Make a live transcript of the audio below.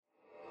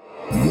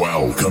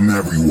Welcome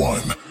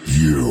everyone.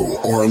 You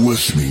are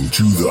listening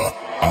to the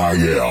I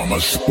Am a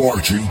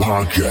Spartan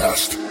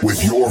podcast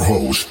with your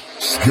host,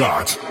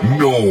 Scott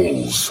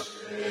Knowles.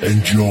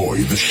 Enjoy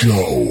the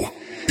show.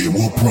 It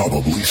will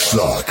probably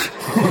suck.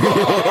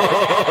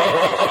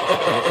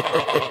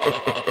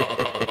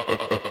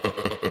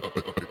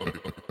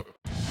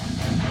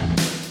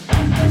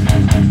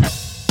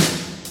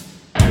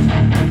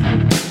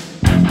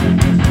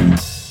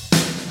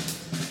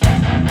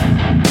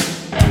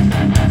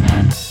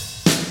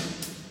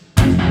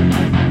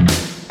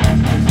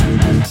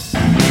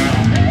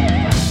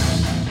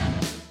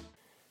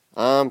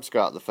 I'm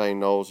Scott the Fame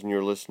Knowles, and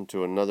you're listening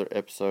to another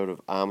episode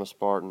of I'm a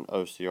Spartan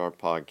OCR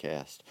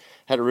podcast.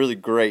 Had a really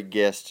great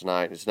guest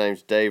tonight. His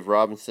name's Dave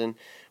Robinson.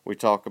 We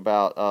talk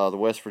about the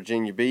West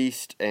Virginia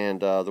Beast and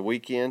the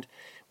weekend.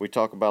 We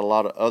talk about a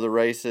lot of other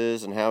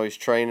races and how he's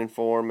training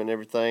for them and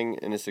everything,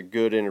 and it's a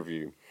good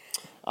interview.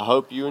 I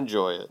hope you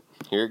enjoy it.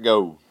 Here it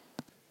goes.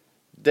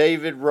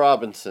 David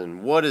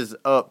Robinson, what is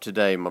up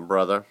today, my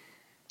brother?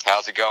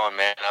 How's it going,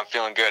 man? I'm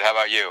feeling good. How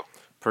about you?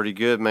 Pretty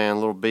good, man. A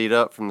little beat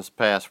up from this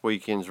past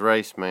weekend's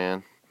race,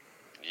 man.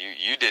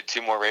 You did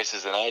 2 more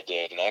races than I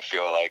did, and I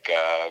feel like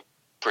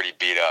pretty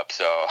beat up,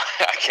 so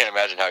I can't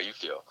imagine how you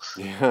feel.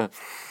 Yeah,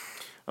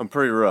 I'm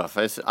pretty rough.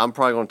 I'm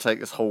probably going to take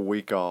this whole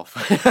week off.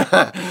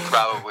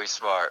 Probably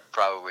smart.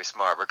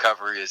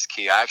 Recovery is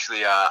key.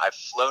 Actually, I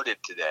floated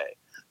today.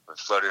 I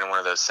floated in one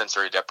of those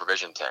sensory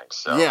deprivation tanks.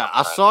 So yeah,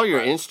 I saw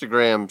your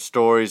Instagram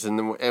stories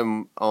and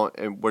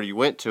where you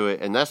went to it,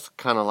 and that's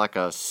kind of like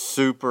a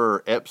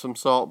super Epsom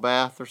salt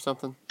bath or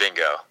something.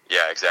 Bingo.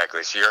 Yeah,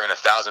 exactly. So you're in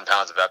 1,000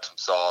 pounds of Epsom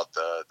salt.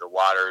 The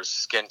water's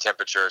skin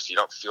temperature, so you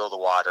don't feel the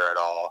water at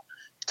all.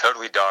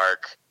 Totally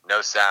dark,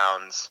 no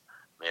sounds.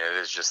 I mean, it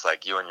is just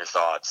like you and your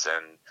thoughts,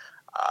 and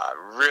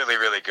really,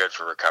 really good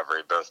for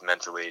recovery, both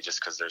mentally,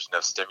 just because there's no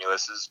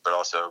stimuluses, but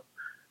also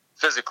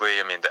physically.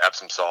 I mean, the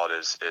Epsom salt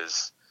is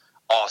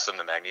awesome.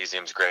 The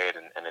magnesium's great,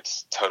 and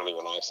it's totally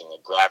relaxing. The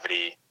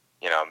gravity,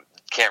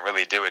 can't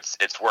really do its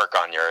work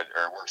on you, or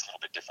it works a little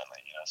bit differently.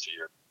 So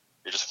you're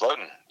just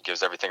floating. It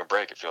gives everything a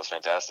break. It feels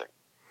fantastic.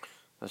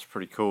 That's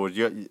pretty cool.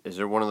 Is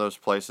there one of those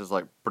places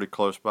like pretty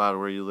close by to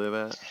where you live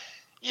at?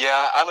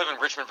 Yeah, I live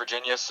in Richmond,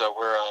 Virginia, so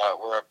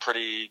we're a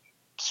pretty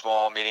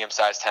small,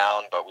 medium-sized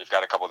town, but we've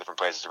got a couple of different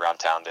places around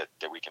town that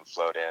we can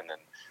float in,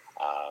 and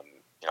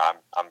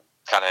I'm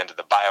kind of into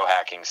the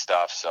biohacking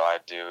stuff, so I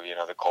do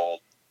the cold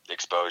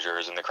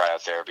exposures and the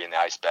cryotherapy and the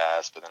ice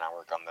baths, but then I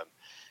work on the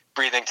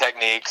breathing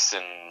techniques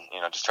and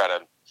just try to.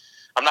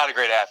 I'm not a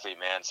great athlete,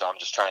 man, so I'm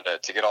just trying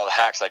to get all the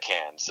hacks I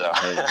can. So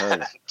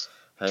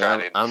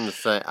I'm the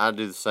same. I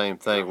do the same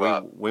thing.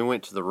 We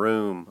went to the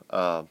room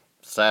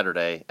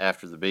Saturday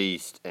after the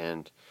Beast,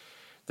 and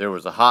there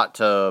was a hot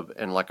tub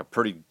and like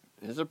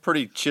it's a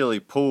pretty chilly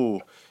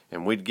pool,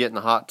 and we'd get in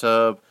the hot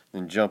tub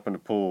and jump in the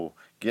pool,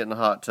 get in the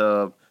hot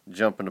tub,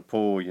 jump in the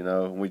pool,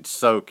 and we'd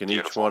soak in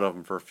each one of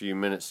them for a few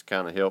minutes to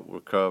kind of help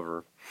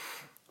recover.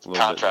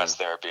 Contrast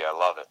therapy, I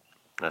love it.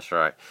 That's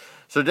right.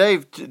 So,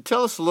 Dave,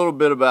 tell us a little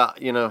bit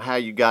about, how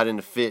you got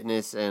into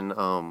fitness and,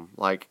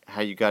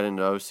 how you got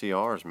into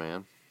OCRs,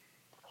 man.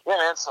 Yeah,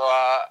 man. So,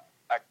 I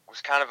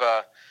was kind of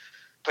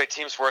played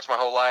team sports my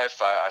whole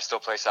life. I still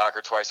play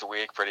soccer twice a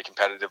week pretty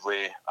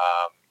competitively.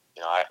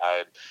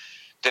 I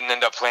didn't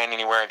end up playing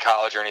anywhere in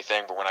college or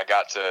anything, but when I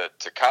got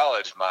to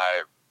college,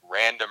 my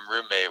random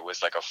roommate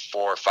was like a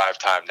 4 or 5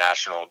 time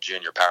national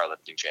junior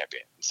powerlifting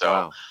champion.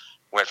 So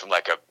went from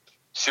like a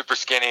super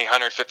skinny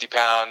 150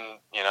 pound,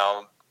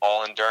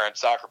 all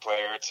endurance soccer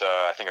player to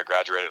I think I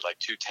graduated like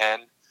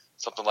 210,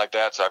 something like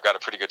that. So I've got a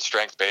pretty good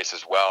strength base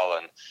as well.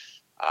 And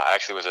I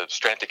actually was a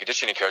strength and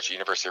conditioning coach at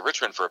University of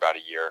Richmond for about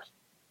a year.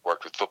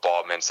 Worked with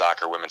football, men's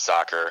soccer, women's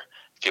soccer,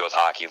 field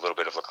hockey, a little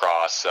bit of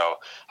lacrosse. So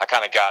I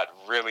kind of got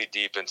really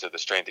deep into the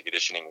strength and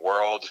conditioning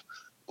world,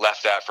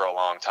 left that for a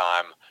long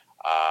time.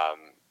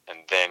 And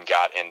then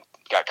got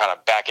kind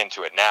of back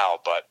into it now.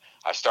 But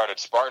I started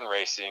Spartan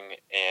racing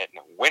in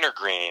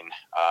Wintergreen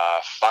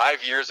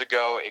 5 years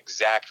ago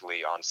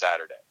exactly on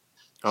Saturday.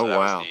 So that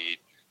was the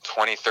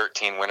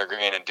 2013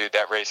 Wintergreen. And, dude,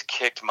 that race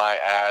kicked my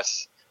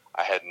ass.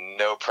 I had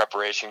no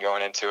preparation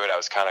going into it. I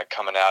was kind of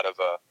coming out of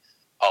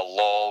a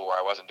lull where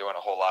I wasn't doing a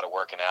whole lot of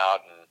working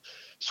out. And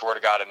swear to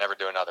God I'd never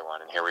do another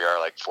one. And here we are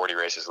like 40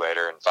 races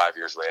later and 5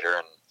 years later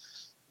and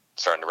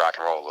starting to rock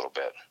and roll a little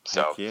bit.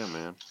 So, heck yeah,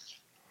 man.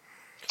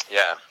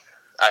 Yeah.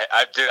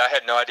 I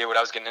had no idea what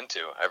I was getting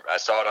into. I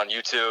saw it on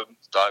YouTube,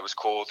 thought it was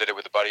cool, did it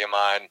with a buddy of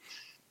mine.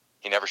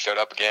 He never showed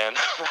up again.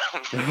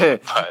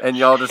 And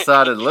y'all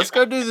decided, let's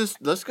go do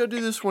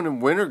this one in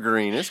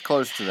Wintergreen. It's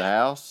close to the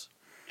house.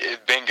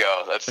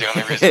 Bingo. That's the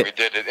only reason we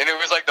did it. And it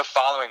was like the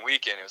following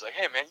weekend. It was like,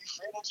 hey, man, you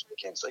free next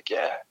weekend? It's like,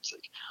 yeah. It's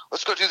like,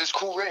 let's go do this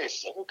cool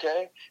race. Like,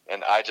 okay.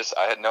 And I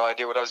had no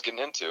idea what I was getting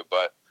into.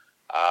 But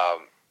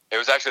it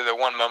was actually the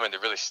one moment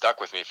that really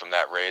stuck with me from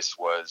that race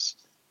was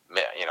 –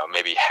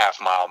 maybe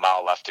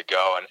mile left to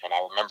go. And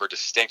I remember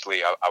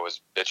distinctly, I was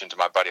bitching to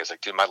my buddy. I was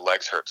like, dude, my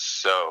legs hurt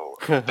so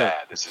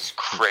bad. This is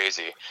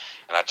crazy.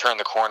 And I turn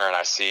the corner and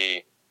I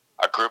see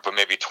a group of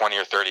maybe 20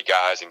 or 30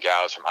 guys and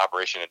gals from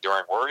Operation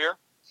Enduring Warrior.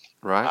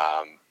 Right.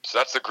 So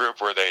that's the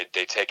group where they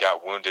take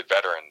out wounded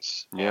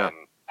veterans and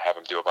have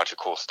them do a bunch of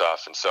cool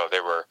stuff. And so they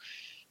were,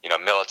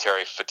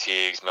 military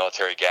fatigues,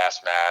 military gas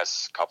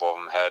masks. A couple of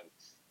them had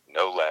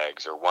no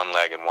legs or one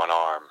leg and one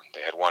arm.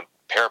 They had one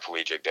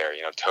paraplegic there,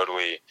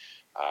 totally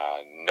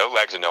no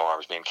legs and no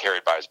arms, being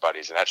carried by his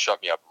buddies. And that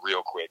shut me up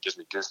real quick. Gives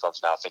me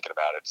goosebumps now thinking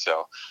about it.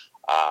 So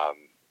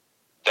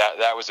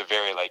that was a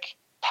very,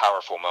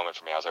 powerful moment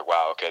for me. I was like,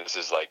 wow, okay, this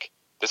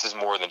is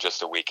more than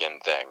just a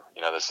weekend thing.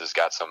 This has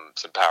got some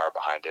power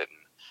behind it. And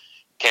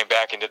came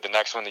back and did the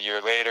next one the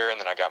year later, and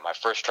then I got my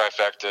first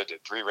trifecta,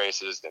 did 3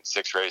 races, then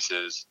 6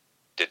 races,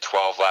 did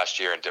 12 last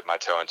year and dipped my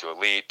toe into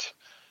elite.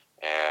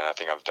 And I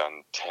think I've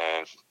done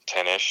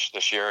 10-ish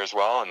this year as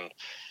well, and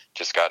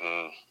just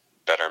gotten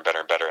better and better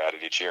and better at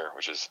it each year,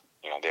 which is,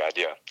 the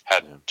idea.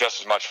 Had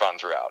just as much fun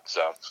throughout,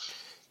 so...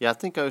 Yeah, I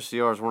think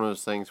OCR is one of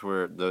those things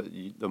where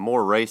the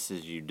more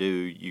races you do,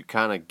 you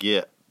kind of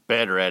get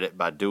better at it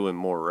by doing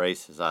more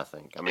races, I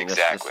think. I mean,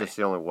 exactly. That's just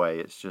the only way.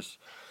 It's just,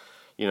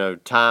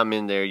 time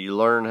in there. You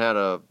learn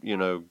how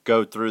to,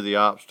 go through the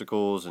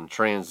obstacles and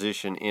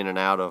transition in and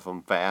out of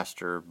them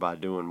faster by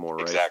doing more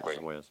races. Exactly. I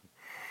mean,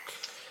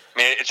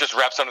 it just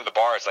reps under the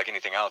bar. It's like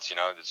anything else,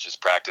 it's just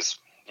practice,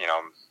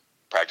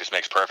 practice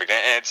makes perfect.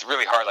 And it's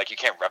really hard. You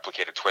can't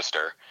replicate a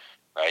twister,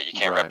 right? You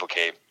can't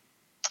replicate...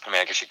 I mean,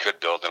 I guess you could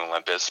build an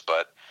Olympus,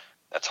 but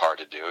that's hard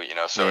to do,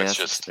 So it's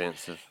just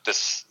expensive.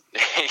 This.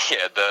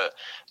 Yeah,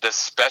 the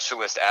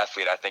specialist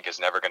athlete, I think, is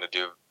never going to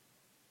do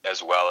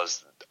as well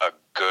as a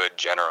good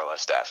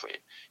generalist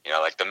athlete.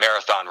 Like the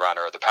marathon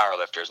runner or the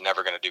powerlifter is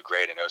never going to do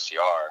great in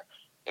OCR,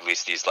 at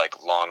least these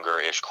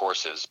longer-ish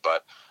courses.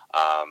 But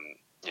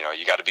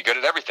you got to be good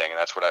at everything, and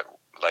that's what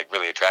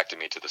really attracted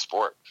me to the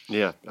sport.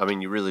 Yeah, I mean,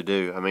 you really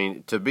do. I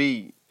mean, to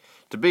be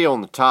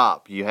on the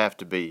top, you have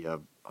to be a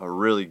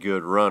really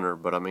good runner,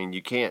 but I mean,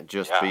 you can't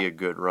just be a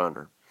good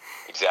runner.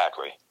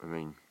 Exactly. I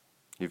mean,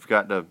 you've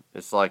got to.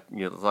 It's like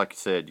like you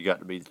said, you got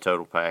to be the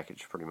total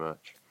package, pretty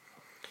much.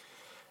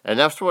 And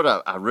that's what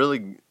I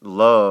really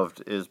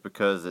loved, is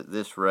because at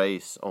this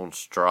race on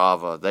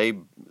Strava,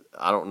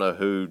 I don't know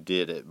who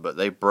did it, but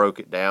they broke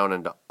it down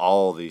into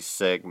all these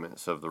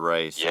segments of the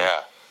race.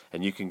 Yeah.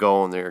 And you can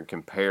go on there and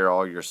compare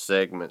all your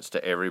segments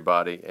to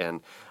everybody.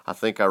 And I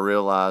think I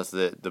realized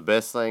that the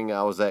best thing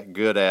I was that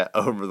good at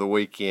over the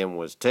weekend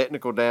was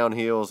technical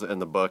downhills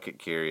and the bucket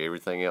carry.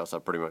 Everything else I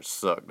pretty much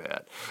sucked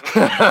at.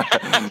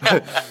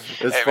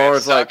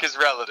 Suck is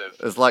relative.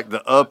 It's like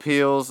the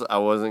uphills I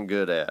wasn't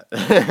good at.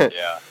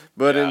 Yeah.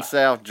 But in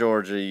South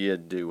Georgia, you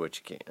do what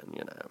you can,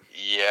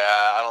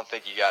 Yeah, I don't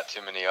think you got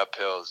too many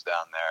uphills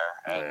down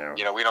there. And,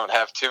 we don't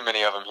have too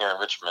many of them here in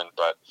Richmond,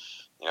 but...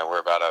 we're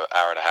about an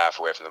hour and a half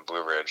away from the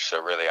Blue Ridge,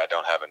 so really I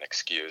don't have an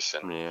excuse.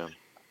 And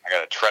I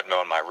got a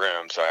treadmill in my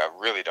room, so I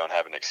really don't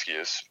have an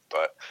excuse.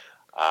 But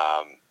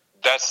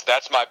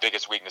that's my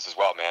biggest weakness as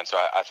well, man. So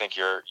I think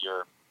you're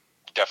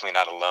definitely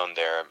not alone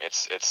there.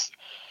 It's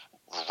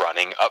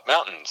running up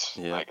mountains.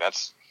 Yeah.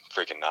 That's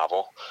freaking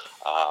novel.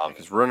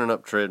 Because running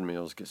up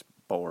treadmills gets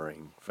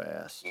boring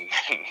fast.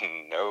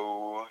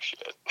 No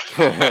shit.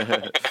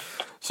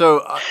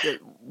 So,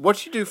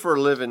 what you do for a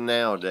living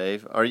now,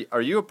 Dave?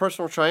 Are you a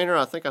personal trainer?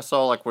 I think I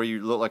saw where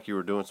you look like you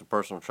were doing some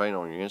personal training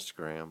on your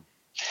Instagram.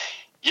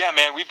 Yeah,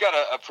 man, we've got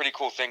a pretty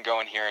cool thing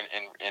going here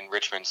in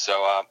Richmond.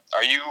 So,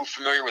 are you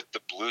familiar with the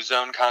Blue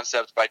Zone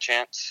concept by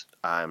chance?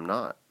 I am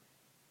not.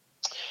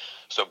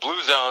 So,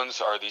 Blue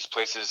Zones are these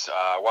places.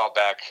 A while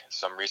back,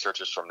 some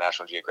researchers from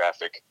National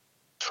Geographic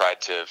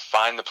tried to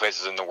find the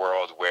places in the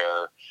world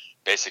where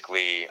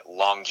basically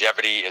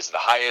longevity is the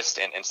highest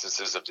and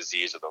instances of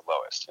disease are the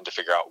lowest, and to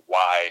figure out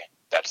why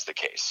that's the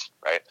case,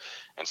 right?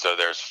 And so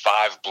there's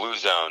 5 blue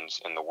zones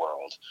in the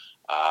world.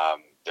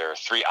 There are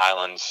 3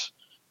 islands: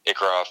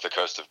 Ikra off the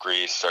coast of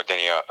Greece,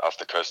 Sardinia off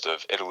the coast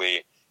of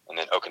Italy, and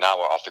then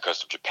Okinawa off the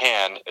coast of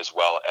Japan, as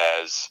well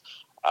as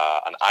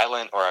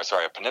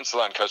a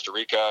peninsula in Costa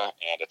Rica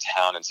and a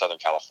town in Southern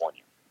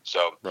California.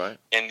 So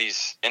in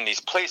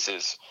these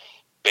places,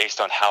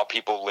 based on how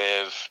people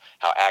live,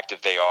 how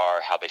active they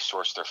are, how they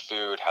source their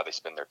food, how they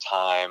spend their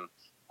time,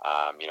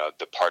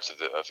 the parts of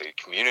the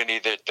community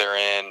that they're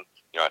in,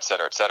 et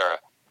cetera,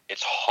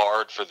 it's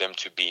hard for them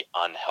to be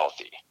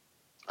unhealthy,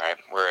 right?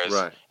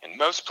 Whereas in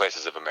most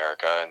places of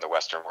America, in the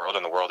Western world,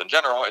 in the world in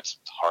general, it's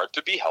hard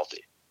to be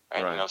healthy,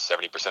 right?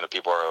 70% of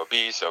people are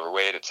obese,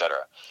 overweight, et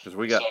cetera. Because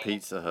we got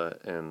Pizza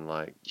Hut and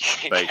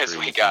bakeries.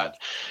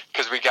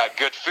 Because we got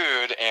good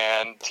food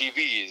and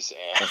TVs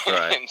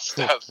and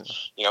stuff.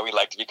 We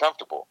like to be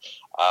comfortable.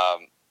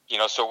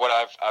 So what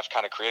I've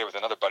kind of created with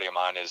another buddy of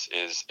mine is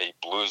a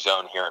blue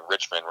zone here in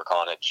Richmond. We're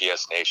calling it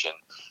GS Nation.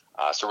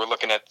 So we're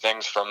looking at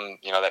things from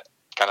that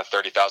kind of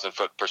 30,000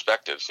 foot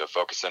perspective. So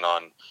focusing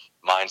on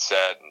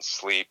mindset and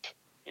sleep,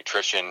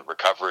 nutrition,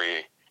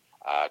 recovery,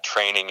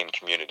 training, and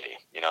community.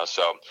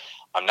 So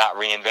I'm not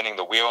reinventing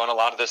the wheel on a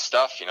lot of this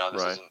stuff.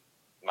 This isn't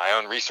my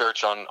own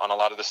research on a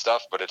lot of this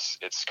stuff, but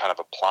it's kind of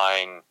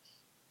applying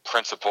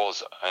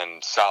principles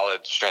and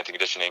solid strength and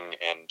conditioning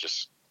and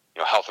just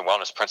health and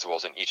wellness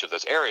principles in each of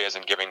those areas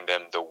and giving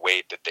them the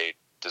weight that they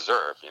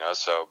deserve.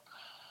 So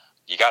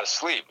you got to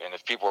sleep, and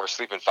if people are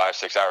sleeping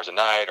 5-6 hours a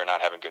night or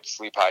not having good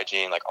sleep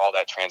hygiene, like all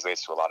that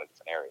translates to a lot of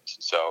different areas.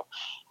 So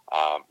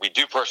we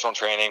do personal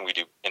training, we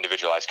do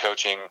individualized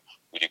coaching,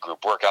 we do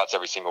group workouts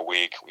every single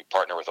week. We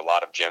partner with a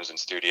lot of gyms and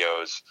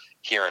studios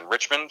here in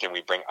Richmond, and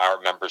we bring our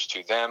members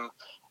to them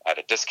at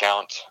a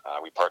discount.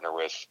 We partner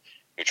with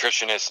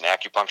nutritionists and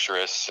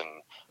acupuncturists and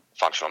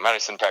functional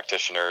medicine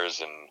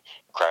practitioners and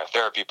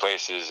cryotherapy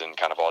places and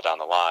kind of all down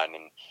the line.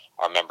 And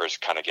our members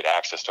kind of get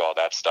access to all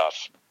that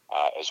stuff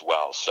as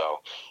well.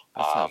 So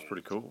that sounds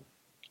pretty cool.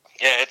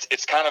 Yeah,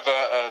 it's kind of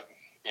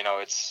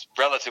it's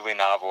relatively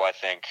novel, I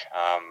think.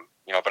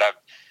 But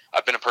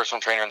I've been a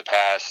personal trainer in the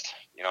past,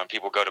 and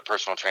people go to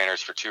personal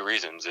trainers for two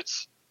reasons.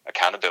 It's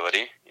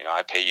accountability.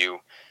 I pay you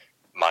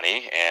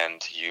money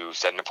and you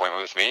set an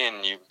appointment with me, and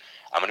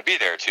I'm going to be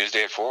there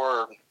Tuesday at 4,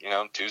 or,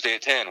 Tuesday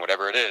at 10,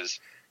 whatever it is.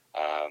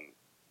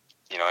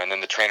 And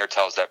then the trainer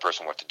tells that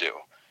person what to do.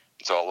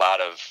 And so a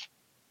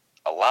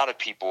lot of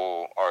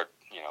people are,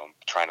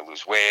 trying to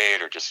lose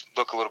weight or just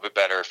look a little bit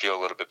better, feel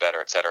a little bit better,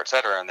 et cetera,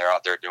 and they're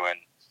out there doing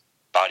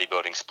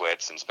bodybuilding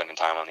splits and spending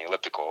time on the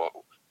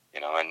elliptical,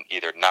 and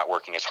either not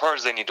working as hard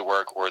as they need to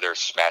work, or they're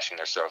smashing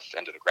themselves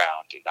into the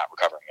ground and not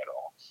recovering at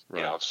all.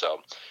 Right.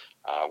 So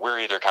we're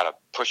either kind of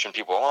pushing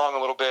people along a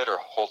little bit or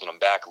holding them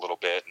back a little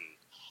bit, and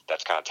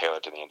that's kind of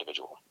tailored to the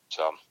individual.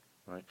 So,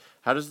 right.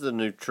 How does the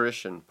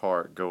nutrition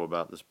part go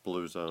about this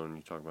blue zone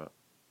you talk about?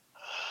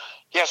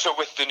 Yeah, so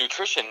with the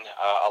nutrition,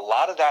 a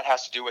lot of that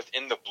has to do with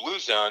in the blue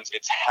zones.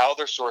 It's how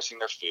they're sourcing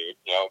their food,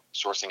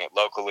 sourcing it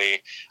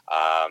locally,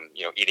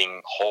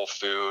 eating whole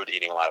food,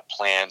 eating a lot of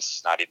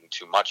plants, not eating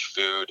too much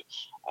food,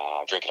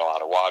 drinking a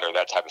lot of water,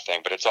 that type of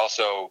thing. But it's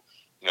also,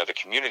 the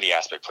community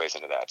aspect plays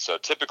into that. So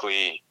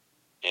typically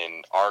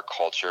in our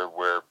culture,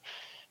 we're,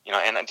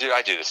 and I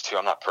do this too.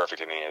 I'm not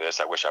perfect at any of this.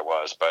 I wish I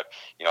was. But,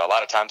 a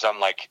lot of times I'm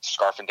like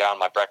scarfing down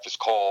my breakfast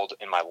cold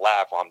in my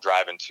lap while I'm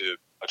driving to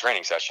a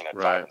training session at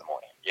 5 in the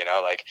morning.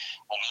 Like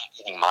I'm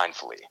not eating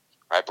mindfully,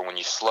 right? But when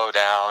you slow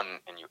down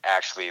and you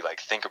actually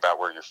like think about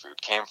where your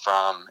food came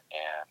from,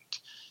 and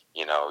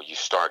you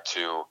start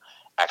to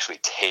actually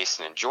taste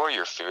and enjoy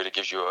your food, it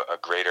gives you a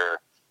greater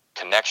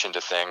connection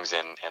to things,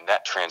 and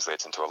that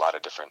translates into a lot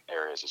of different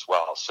areas as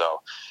well.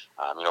 So,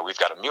 we've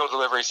got a meal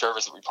delivery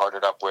service that we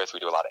partnered up with. We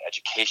do a lot of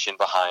education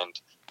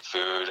behind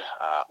food.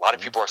 A lot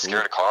of people are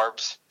scared of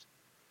carbs.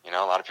 A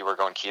lot of people are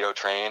going keto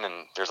train,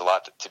 and there's a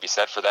lot to be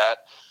said for that.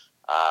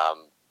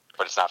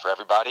 But it's not for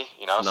everybody,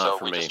 so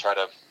we just try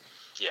to,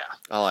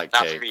 I like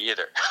not cake. for me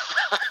either.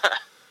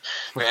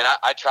 Man,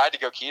 I tried to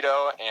go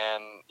keto,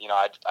 and,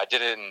 I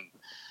did it, and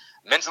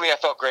mentally I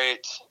felt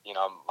great.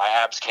 My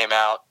abs came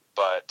out,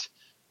 but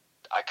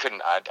I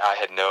couldn't, I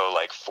had no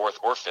like fourth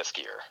or fifth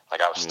gear.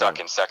 Like I was stuck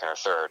in second or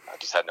third. I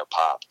just had no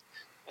pop,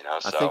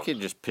 so. I think it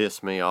just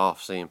pissed me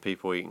off seeing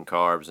people eating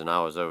carbs, and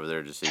I was over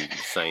there just eating the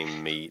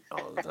same meat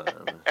all the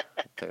time.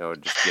 I think I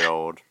would just get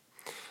old.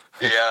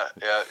 Yeah.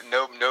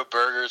 No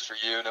burgers for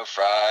you, no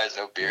fries,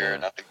 no beer,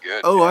 nothing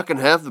good. Oh, man. I can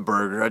have the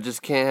burger. I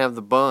just can't have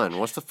the bun.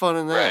 What's the fun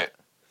in that?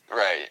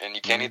 Right. And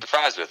you can't eat the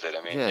fries with it.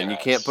 I mean, and you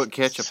can't put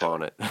ketchup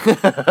on it. And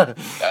I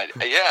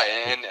mean,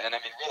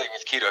 really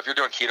with keto, if you're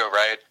doing keto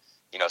right,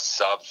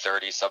 sub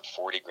 30, sub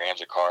 40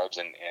 grams of carbs,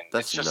 and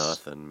that's it's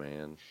just nothing,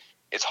 man.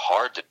 It's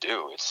hard to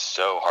do. It's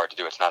so hard to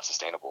do. It's not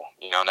sustainable.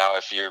 Now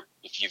if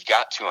you've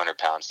got 200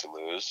 pounds to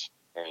lose,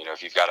 or,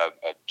 if you've got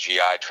a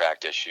GI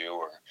tract issue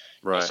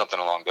or something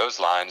along those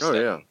lines,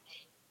 then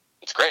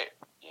it's great.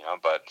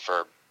 But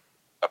for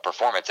a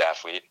performance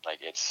athlete, like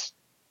it's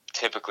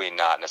typically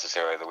not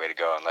necessarily the way to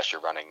go unless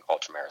you're running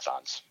ultra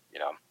marathons.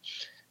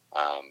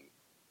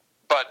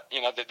 But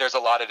there's a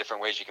lot of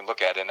different ways you can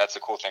look at it, and that's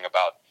the cool thing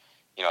about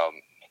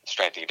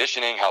strength and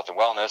conditioning, health and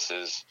wellness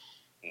is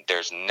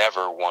there's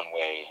never one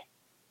way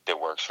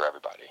that works for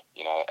everybody.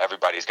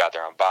 Everybody's got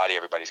their own body,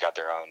 everybody's got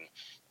their own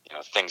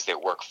things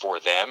that work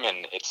for them,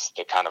 and it's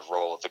the kind of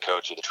role of the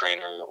coach or the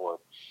trainer or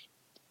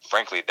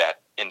frankly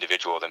that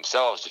individual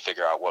themselves to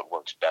figure out what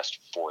works best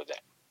for them.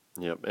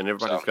 Yep, and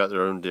everybody's got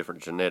their own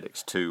different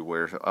genetics too,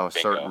 where a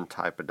certain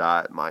type of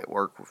diet might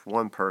work with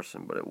one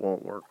person, but it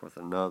won't work with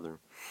another.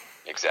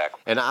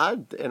 Exactly. And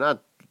I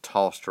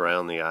tossed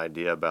around the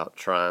idea about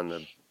trying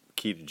the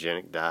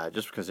ketogenic diet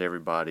just because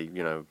everybody,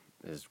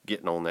 is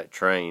getting on that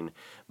train.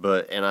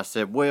 And I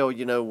said, well,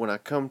 when I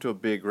come to a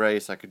big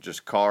race, I could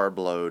just carb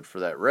load for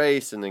that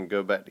race and then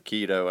go back to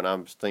keto. And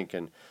I'm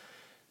thinking,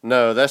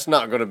 no, that's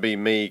not going to be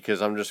me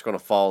because I'm just going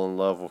to fall in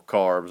love with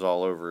carbs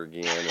all over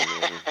again.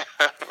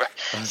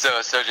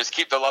 So just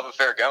keep the love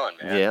affair going,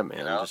 man. Yeah,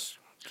 man. Just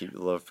keep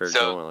the love affair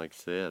going, like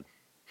I said.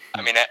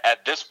 I mean,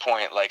 at this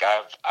point, like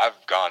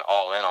I've gone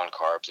all in on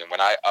carbs, and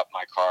when I up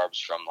my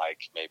carbs from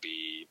like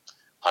maybe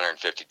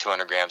 150,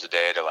 200 grams a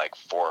day to like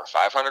 400 or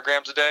 500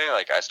 grams a day,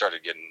 like I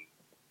started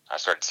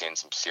seeing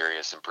some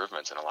serious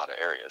improvements in a lot of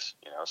areas,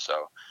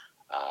 So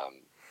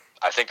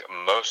I think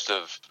most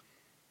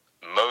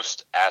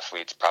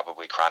athletes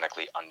probably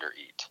chronically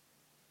undereat.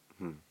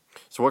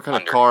 So what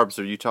kind of carbs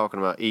are you talking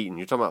about eating?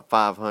 You're talking about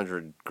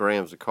 500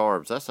 grams of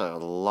carbs. That's a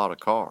lot of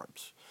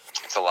carbs.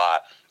 It's a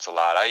lot. It's a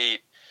lot. I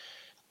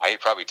eat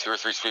probably 2 or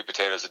 3 sweet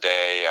potatoes a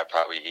day. I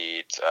probably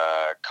eat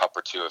a cup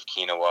or 2 of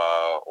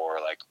quinoa or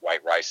like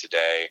white rice a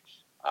day.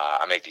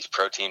 I make these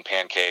protein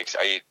pancakes.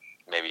 I eat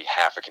maybe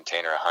half a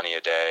container of honey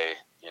a day.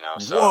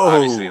 So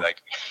obviously,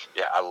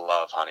 yeah, I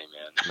love honey,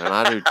 man. Man,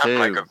 I do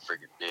too. I'm like a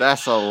freaking beast.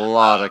 That's a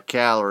lot of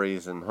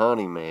calories in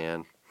honey,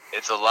 man.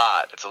 It's a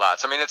lot. It's a lot.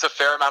 So I mean, it's a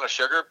fair amount of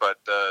sugar,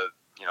 but the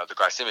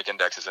glycemic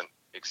index isn't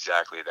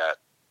exactly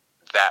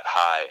that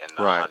high in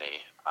the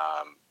honey.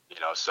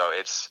 So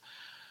it's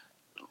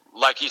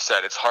like you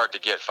said, it's hard to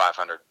get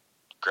 500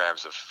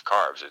 grams of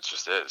carbs. It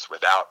just is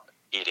without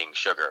eating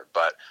sugar.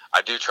 But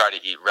I do try to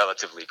eat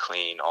relatively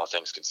clean, all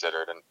things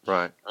considered. And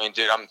right. I mean,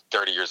 dude, I'm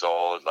 30 years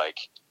old. Like,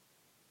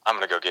 I'm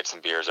gonna go get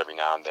some beers every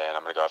now and then.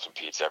 I'm gonna go have some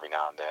pizza every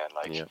now and then.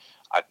 Like,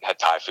 I had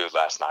Thai food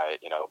last night.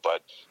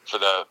 But for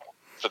the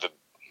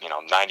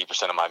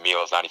 90% of my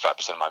meals,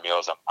 95% of my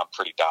meals, I'm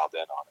pretty dialed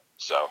in on it.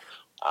 So,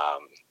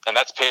 and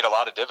that's paid a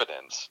lot of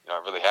dividends. It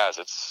really has.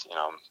 It's,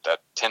 that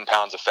 10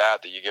 pounds of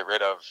fat that you get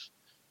rid of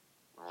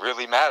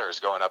really matters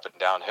going up and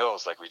down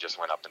hills like we just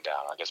went up and down.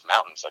 I guess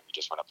mountains like we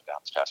just went up and down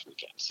this past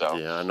weekend. So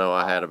yeah, I know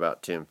I had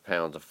about 10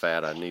 pounds of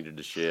fat I needed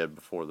to shed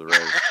before the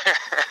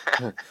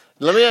race.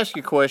 Let me ask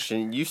you a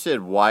question. You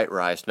said white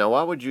rice. Now,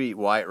 why would you eat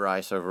white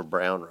rice over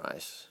brown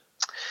rice?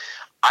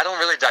 I don't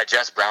really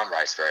digest brown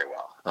rice very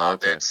well.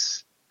 Okay.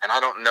 And I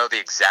don't know the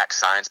exact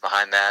science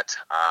behind that,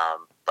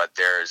 but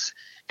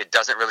it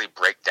doesn't really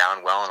break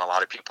down well in a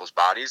lot of people's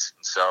bodies.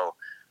 And so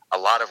a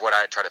lot of what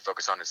I try to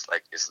focus on is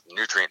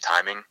nutrient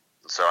timing.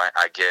 And so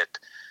I get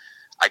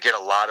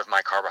a lot of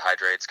my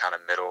carbohydrates kind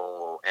of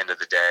middle end of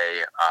the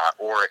day,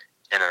 or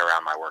in and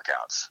around my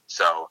workouts.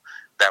 So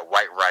that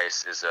white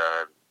rice is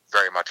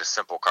very much a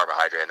simple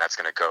carbohydrate, and that's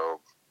going to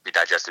be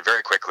digested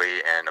very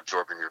quickly and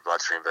absorbed in your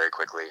bloodstream very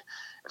quickly.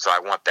 And so I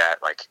want that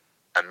like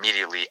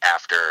immediately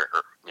after,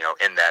 or,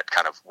 in that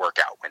kind of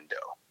workout window.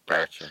 Right?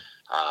 Gotcha.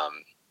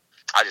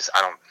 I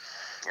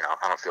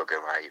don't feel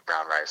good when I eat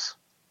brown rice.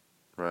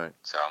 Right.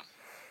 So,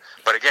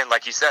 but again,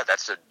 like you said,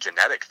 that's a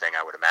genetic thing,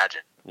 I would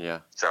imagine.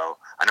 Yeah. So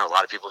I know a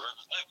lot of people who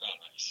like brown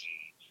rice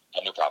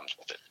and have no problems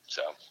with it.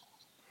 So.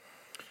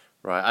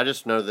 Right. I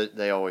just know that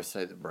they always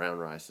say that brown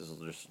rice is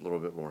just a little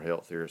bit more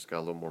healthier. It's got a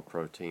little more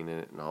protein in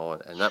it and all.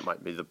 And that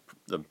might be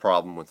the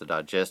problem with the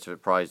digestive.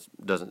 It probably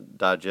doesn't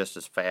digest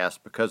as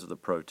fast because of the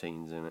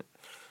proteins in it.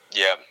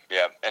 Yeah.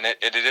 And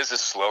it is a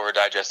slower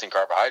digesting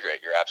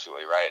carbohydrate. You're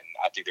absolutely right. And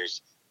I think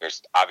there's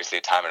obviously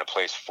a time and a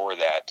place for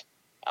that.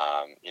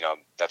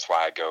 That's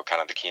why I go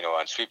kind of the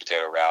quinoa and sweet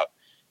potato route.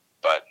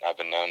 But I've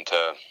been known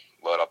to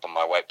load up on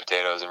my white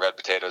potatoes and red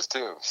potatoes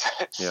too.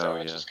 So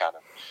it's just kind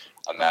of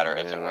a matter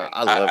of when.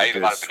 I love a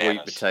good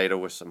sweet potato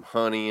with some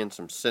honey and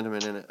some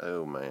cinnamon in it.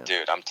 Oh, man.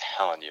 Dude, I'm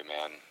telling you,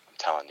 man. I'm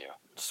telling you.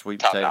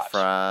 Sweet potato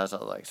fries. I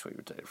like sweet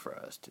potato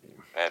fries, too.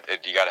 And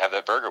you got to have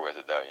that burger with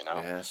it, though,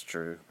 Yeah, that's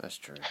true.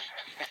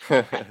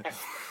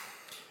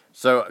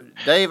 So,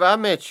 Dave, I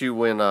met you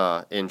when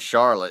in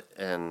Charlotte,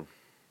 and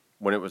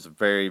when it was a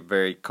very,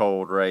 very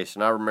cold race,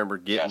 and I remember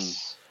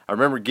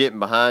getting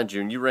behind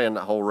you, and you ran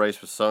that whole race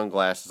with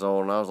sunglasses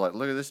on, and I was like,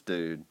 look at this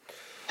dude.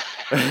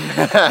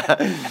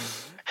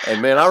 And,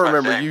 man, I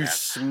remember you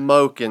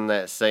smoking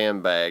that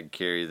sandbag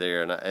carry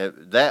there. And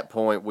at that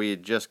point, we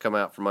had just come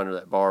out from under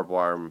that barbed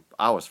wire, and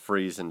I was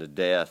freezing to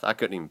death. I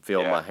couldn't even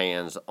feel my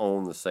hands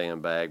on the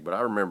sandbag, but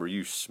I remember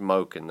you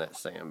smoking that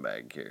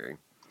sandbag carry.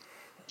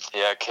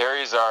 Yeah,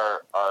 carries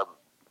are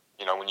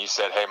when you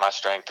said, hey, my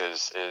strength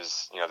is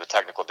the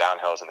technical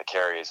downhills and the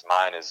carries,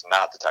 mine is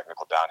not the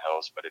technical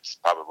downhills, but it's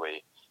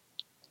probably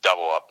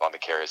double up on the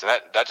carries. And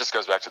that just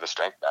goes back to the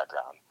strength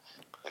background.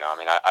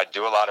 I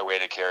do a lot of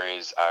weighted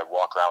carries. I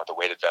walk around with a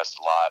weighted vest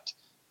a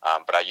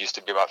lot, but I used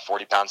to be about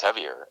 40 pounds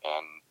heavier,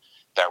 and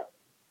that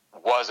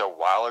was a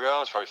while ago. It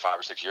was probably 5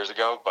 or 6 years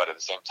ago, but at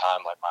the same time,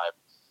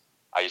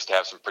 I used to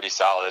have some pretty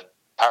solid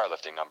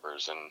powerlifting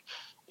numbers, and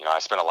I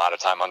spent a lot of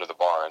time under the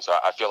bar, and so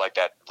I feel like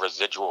that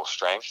residual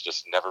strength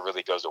just never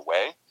really goes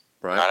away.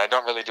 Right. And I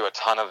don't really do a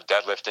ton of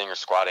deadlifting or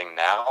squatting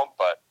now,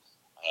 but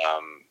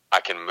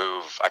I can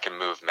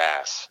move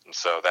mass, and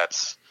so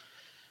that's.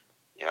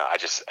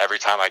 Every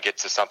time I get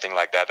to something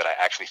like that I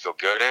actually feel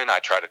good in, I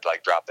try to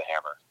drop the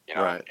hammer,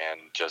 right.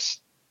 and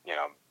just,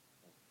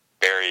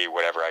 bury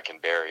whatever I can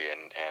bury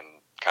and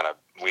kind of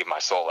leave my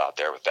soul out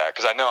there with that.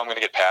 Cause I know I'm going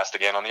to get passed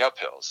again on the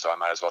uphills. So I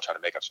might as well try to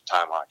make up some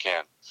time while I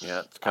can. Yeah.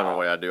 It's kind of the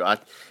way I do.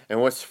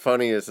 And what's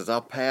funny is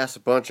I'll pass a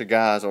bunch of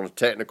guys on a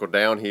technical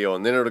downhill,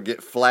 and then it'll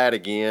get flat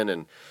again,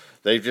 and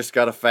they've just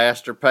got a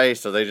faster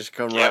pace. So they just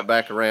come right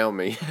back around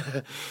me.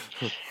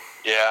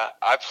 Yeah,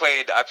 I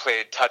played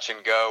touch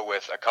and go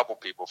with a couple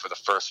people for the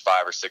first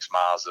 5 or 6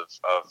 miles of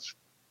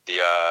the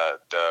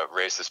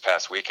race this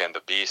past weekend,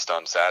 the Beast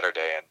on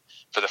Saturday, and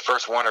for the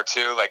first 1 or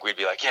 2, we'd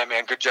be like, yeah,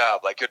 man, good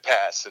job, good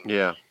pass, and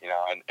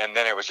and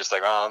then it was just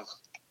like, well,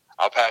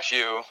 I'll pass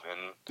you,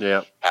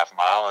 and half a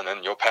mile, and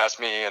then you'll pass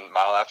me, and a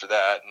mile after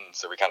that, and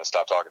so we kind of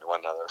stopped talking to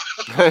one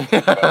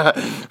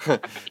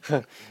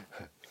another.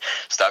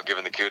 stop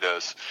giving the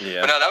kudos.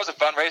 Yeah. But no, that was a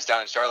fun race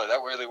down in Charlotte.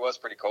 That really was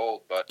pretty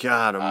cold, but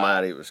God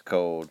Almighty, it was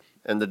cold.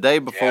 And the day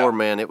before,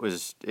 man, it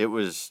was.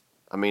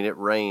 I mean, it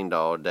rained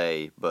all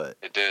day, but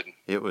it did.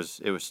 It was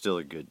still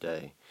a good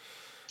day.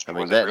 I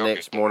mean, was that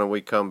next morning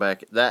we come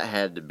back. That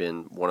had to have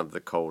been one of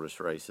the coldest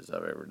races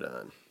I've ever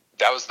done.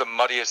 That was the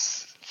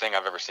muddiest thing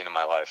I've ever seen in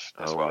my life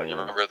as well. Man. You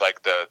remember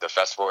like the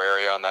festival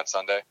area on that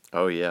Sunday?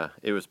 Oh yeah,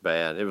 it was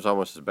bad. It was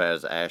almost as bad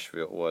as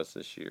Asheville was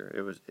this year.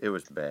 It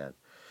was bad.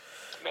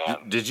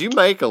 Man. Did you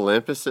make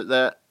Olympus at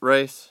that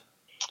race?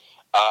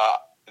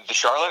 The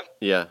Charlotte?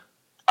 Yeah.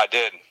 I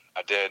did.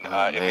 Oh,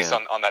 at least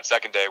on that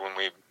second day when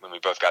we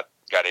both got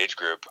age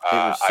group. It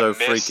was so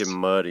freaking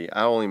muddy.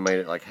 I only made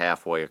it like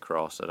halfway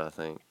across it, I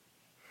think.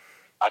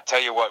 I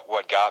tell you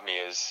what got me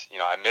is,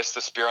 I missed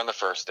the spear on the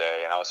first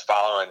day, and I was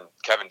following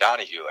Kevin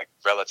Donahue like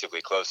relatively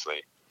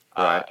closely.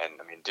 Right. And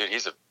I mean, dude,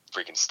 he's a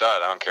freaking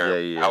stud. I don't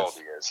care how old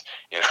he is.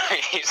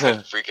 He's a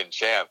freaking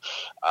champ.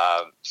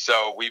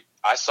 So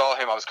I saw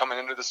him. I was coming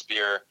into the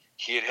spear.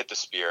 He had hit the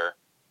spear,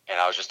 and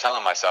I was just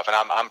telling myself, and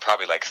I'm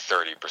probably like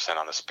 30%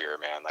 on the spear,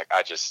 man. Like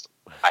I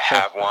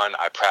have one.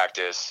 I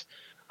practice.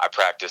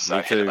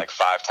 I hit it like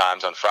 5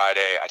 times on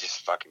Friday. I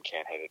just fucking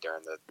can't hit it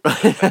during the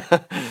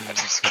I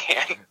just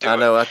can't do it. I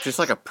know. It's just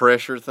like a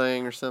pressure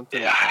thing or something.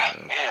 Yeah,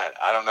 man.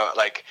 I don't know.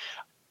 Like,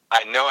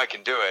 I know I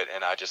can do it,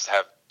 and I just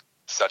have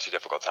such a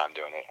difficult time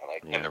doing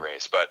it, in the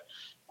race. But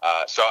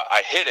so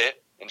I hit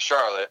it in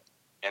Charlotte,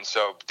 and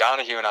so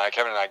Donahue and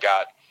Kevin and I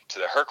got to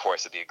the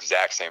Herc-Hoist at the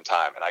exact same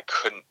time, and I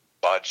couldn't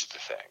budge the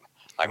thing.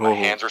 Like, my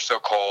hands were so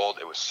cold.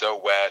 It was so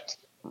wet.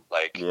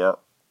 Like, yep.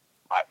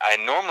 I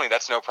normally,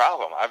 that's no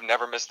problem. I've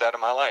never missed that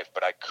in my life,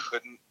 but I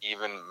couldn't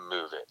even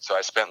move it. So I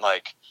spent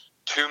like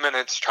 2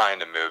 minutes trying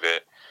to move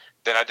it.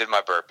 Then I did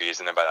my burpees,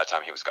 and then by that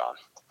time he was gone.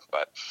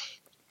 But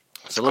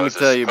so let me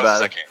tell you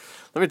about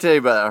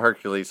that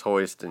Hercules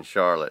hoist in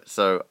Charlotte.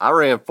 So I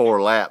ran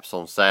 4 laps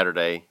on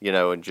Saturday,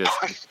 and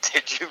just.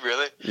 Did you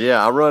really?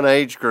 Yeah, I run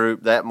age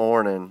group that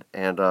morning,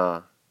 and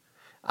and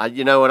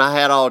I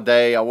had all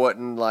day. I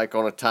wasn't like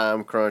on a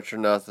time crunch or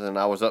nothing.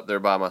 I was up there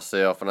by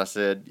myself, and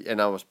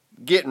I was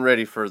getting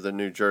ready for the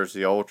New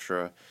Jersey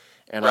Ultra,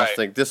 and I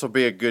think this will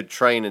be a good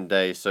training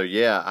day. So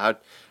yeah,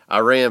 I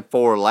ran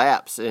 4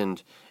 laps,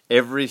 and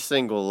every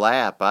single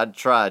lap I'd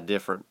try a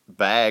different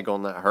bag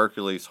on that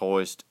Hercules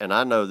hoist, and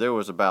I know there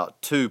was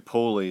about 2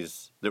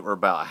 pulleys that were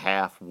about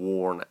half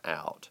worn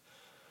out.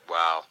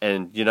 Wow.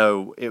 And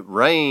it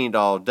rained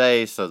all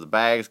day, so the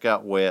bags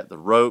got wet, the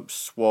ropes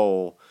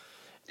swole.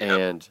 Yep.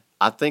 And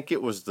I think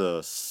it was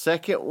the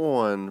second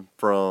one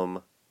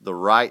from the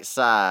right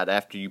side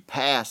after you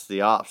passed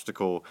the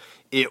obstacle.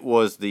 It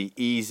was the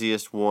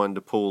easiest one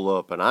to pull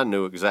up, and I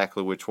knew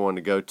exactly which one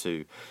to go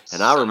to.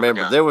 And I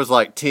remember there was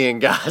like 10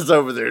 guys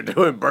over there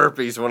doing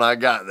burpees when I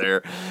got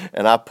there,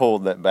 and I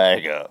pulled that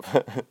bag up.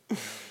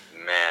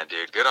 Man,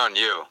 dude, good on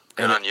you.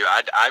 Good on you.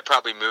 I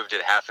probably moved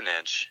it half an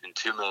inch in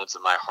 2 minutes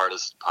of my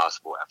hardest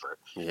possible effort.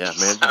 Yeah,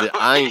 man.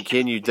 I ain't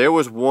kidding you. There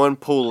was one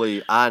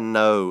pulley I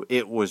know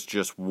it was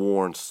just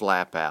worn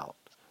slap out.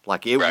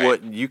 Like it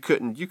wouldn't. You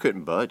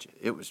couldn't budge it.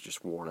 It was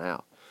just worn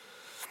out.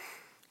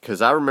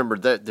 Because I remember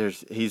that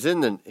he's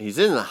in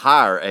the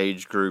higher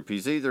age group.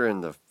 He's either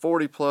in the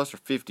 40 plus or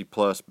 50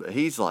 plus, but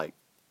he's like,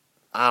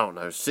 I don't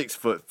know,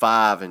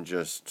 6'5" and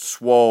just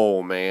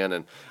swole, man.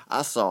 And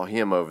I saw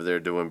him over there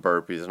doing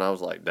burpees, and I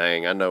was like,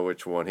 dang, I know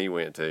which one he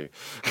went to.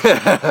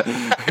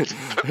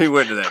 He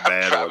went to that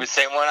bad one. Probably the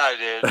same one I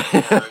did.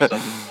 There was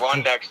like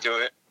one next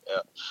to it. Yeah.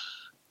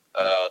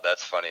 Oh,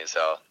 that's funny as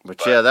hell.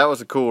 But yeah, that was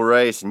a cool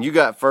race. And you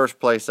got first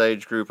place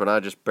age group, and I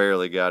just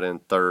barely got in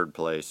third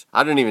place.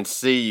 I didn't even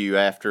see you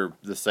after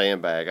the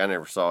sandbag. I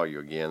never saw you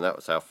again. That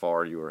was how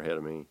far you were ahead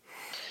of me.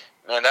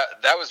 Man,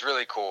 that was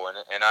really cool, and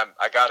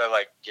I gotta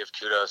like give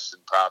kudos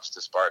and props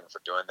to Spartan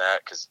for doing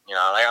that, because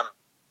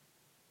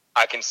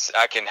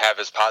I can have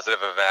as positive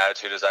of an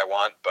attitude as I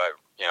want, but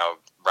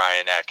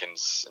Ryan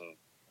Atkins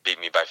beat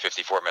me by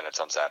 54 minutes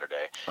on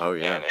Saturday. Oh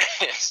yeah, and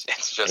it's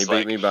just he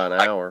beat me by an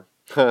hour.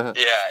 Yeah,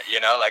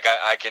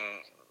 I can,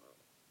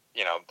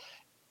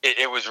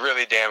 it was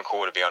really damn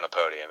cool to be on the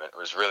podium. It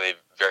was really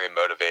very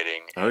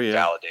motivating and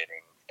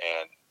validating,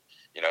 and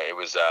it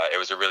was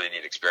a really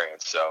neat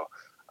experience. So.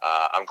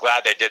 I'm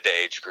glad they did the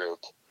age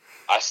group.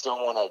 I still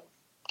want to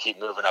keep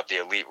moving up the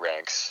elite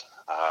ranks,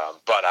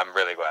 but I'm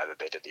really glad that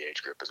they did the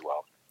age group as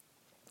well.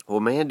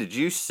 Well, man, did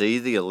you see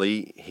the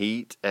elite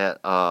heat at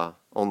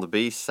on the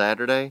Beast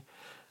Saturday?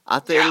 I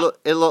think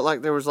it looked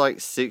like there was like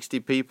 60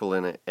 people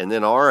in it, and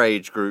then our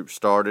age group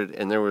started,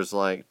 and there was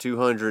like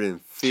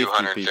 250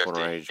 people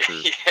in our age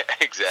group. Yeah,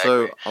 exactly.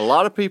 So a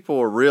lot of people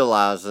are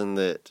realizing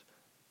that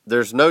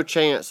there's no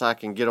chance I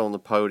can get on the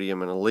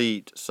podium in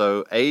elite,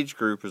 so age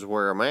group is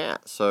where I'm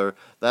at. So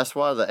that's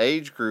why the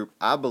age group,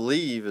 I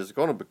believe, is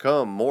going to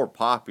become more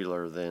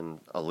popular than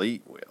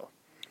elite will.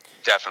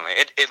 Definitely.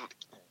 It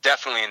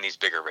definitely in these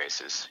bigger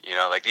races,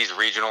 like these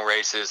regional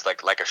races,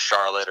 like a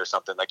Charlotte or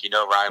something. Like,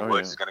 Ryan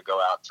Woods is going to go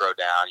out and throw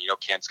down.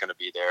 Kent's going to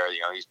be there.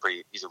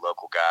 He's a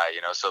local guy,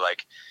 so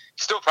like,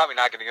 still probably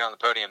not going to get on the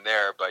podium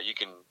there, but you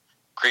can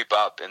creep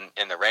up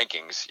in the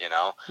rankings,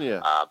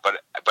 Yeah.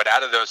 But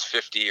out of those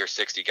 50 or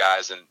 60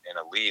 guys in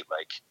elite,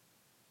 like,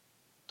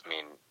 I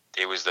mean,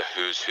 it was the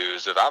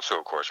who's of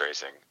obstacle course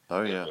racing.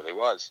 Oh, yeah. It really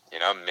was,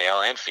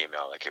 male and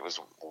female. Like, it was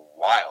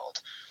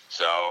wild.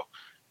 So,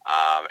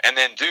 and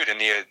then, dude, in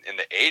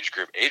the age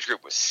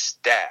group was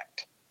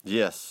stacked.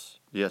 Yes,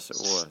 it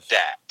was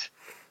stacked.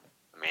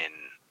 I mean,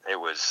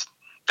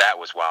 that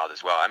was wild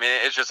as well. I mean,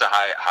 it's just a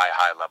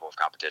high level of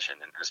competition,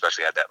 and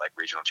especially at that like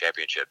regional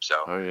championship.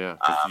 So, oh yeah,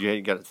 because you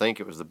ain't got to think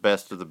it was the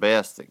best of the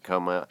best that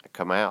come out.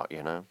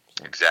 So.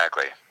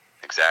 Exactly.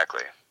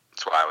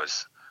 That's why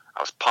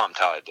I was pumped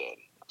how I did.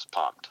 I was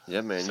pumped.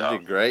 Yeah, man, you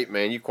did great,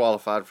 man. You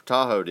qualified for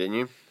Tahoe, didn't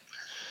you?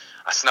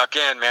 I snuck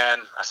in, man.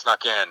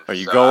 Are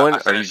you going?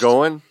 Are you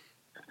going?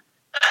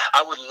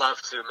 I would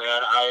love to,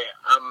 man.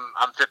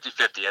 I'm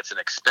 50-50. It's an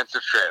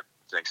expensive trip.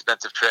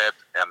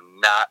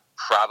 I'm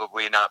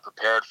probably not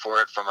prepared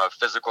for it from a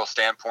physical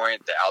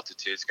standpoint. The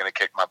altitude's going to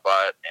kick my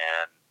butt,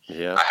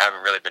 and I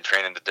haven't really been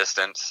training the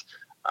distance.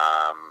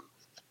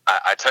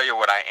 I tell you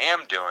what I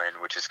am doing,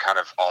 which is kind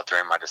of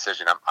altering my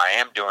decision. I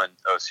am doing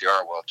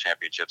OCR World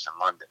Championships in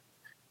London.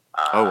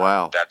 Oh,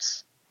 wow.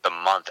 That's the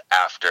month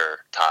after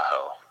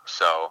Tahoe.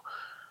 So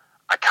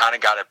I kind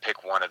of got to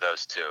pick one of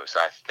those two. So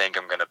I think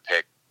I'm going to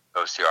pick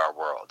OCR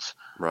Worlds.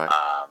 Right.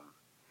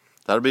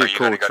 That'll be a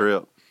cool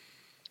trip.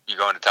 You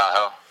going to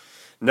Tahoe?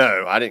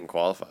 No, I didn't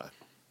qualify.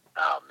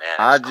 Oh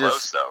man, it's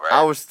close though, right?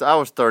 I was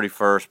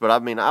 31st, but I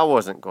mean, I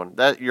wasn't going.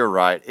 You're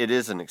right. It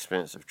is an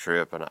expensive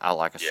trip, and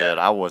like I said,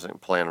 I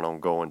wasn't planning on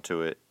going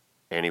to it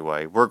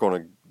anyway. We're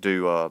going to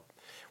do.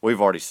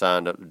 We've already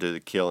signed up to do the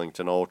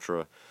Killington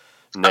Ultra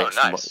next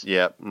month.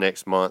 Yep,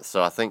 next month.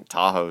 So I think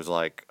Tahoe's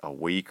like a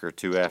week or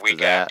two after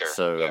that.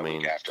 So yeah, I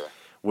mean,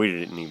 we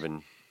didn't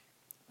even.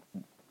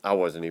 I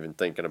wasn't even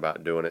thinking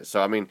about doing it.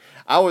 So I mean,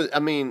 I was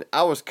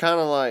kind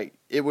of like,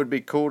 it would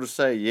be cool to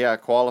say, yeah, I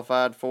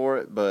qualified for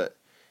it, but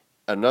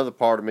another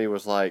part of me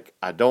was like,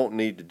 I don't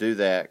need to do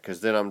that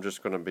because then I'm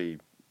just going to be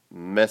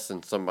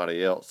messing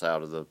somebody else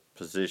out of the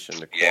position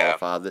to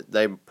qualify that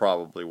they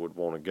probably would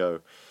want to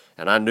go.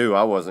 And I knew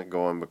I wasn't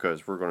going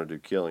because we're going to do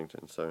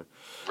Killington. So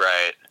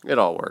it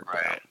all worked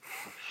out.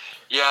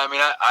 Yeah, I mean,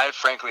 I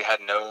frankly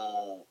had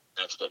no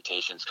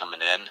expectations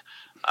coming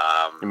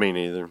in. Me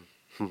neither.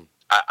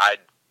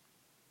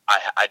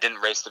 I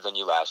didn't race the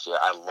venue last year.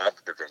 I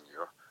loved the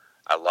venue.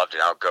 I loved it.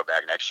 I'll go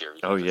back next year.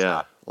 Oh,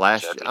 yeah.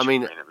 Last year. I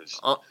mean,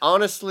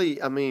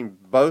 honestly, I mean,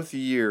 both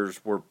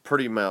years were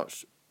pretty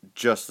much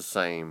just the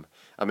same.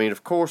 I mean,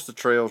 of course, the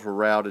trails were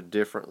routed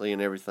differently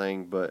and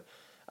everything, but,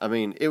 I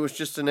mean, it was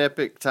just an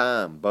epic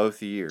time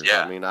both years.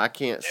 Yeah. I mean, I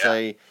can't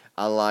say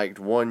I liked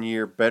one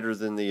year better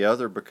than the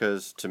other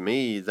because, to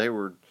me, they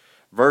were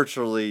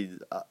virtually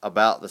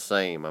about the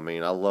same. I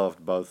mean, I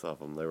loved both of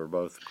them. They were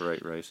both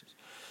great races.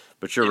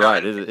 But you're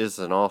right. It is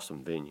an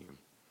awesome venue.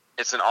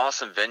 It's an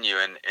awesome venue,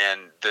 and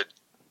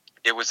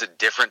it was a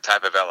different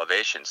type of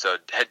elevation. So,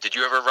 did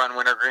you ever run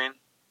Wintergreen?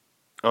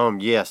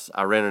 Yes,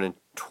 I ran it in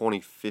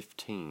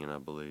 2015, I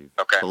believe.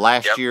 Okay. The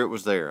last year it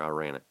was there, I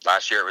ran it.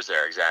 Last year it was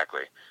there,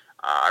 exactly.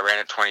 I ran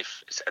it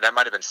that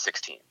might have been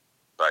 16,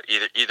 but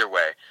either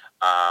way.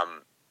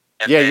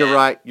 You're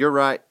right.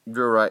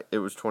 It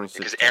was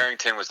 2016. Because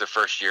Arrington was the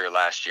first year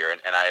last year,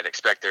 and I had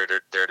expected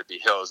there to be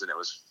hills, and it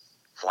was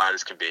flat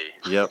as can be.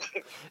 Yep.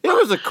 It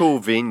was a cool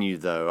venue,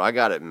 though. I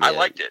got to admit. I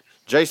liked it.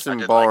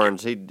 Jason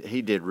Barnes, he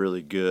did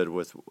really good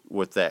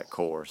with that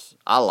course.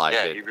 I liked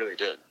it. Yeah, he really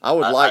did. I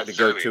would like to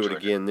go to it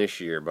again this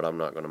year, but I'm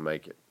not going to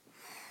make it.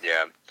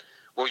 Yeah.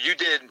 Well, you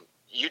did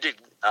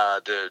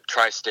the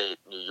Tri-State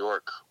New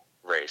York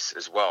race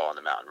as well on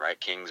the mountain, right?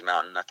 Kings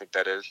Mountain, I think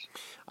that is.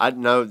 I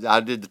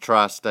did the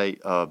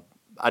Tri-State.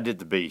 I did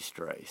the Beast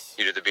race.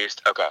 You did the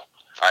Beast? Okay. All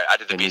right, I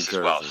did the Beast as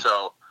well.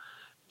 So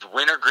the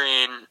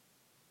Wintergreen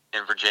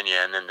in Virginia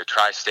and then the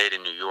Tri-State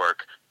in New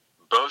York,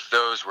 both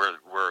those were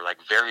like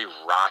very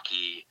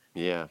rocky.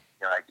 Yeah.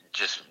 Like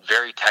just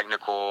very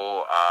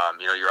technical.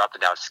 You're up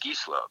and down ski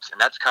slopes, and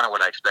that's kind of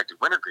what I expected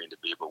Wintergreen to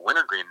be. But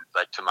Wintergreen,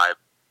 like to my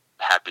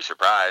happy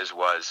surprise,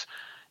 was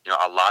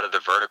a lot of the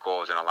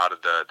verticals and a lot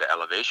of the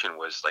elevation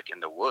was like in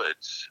the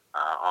woods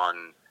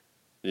on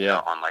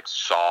like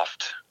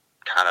soft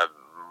kind of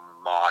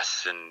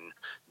moss and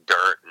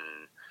dirt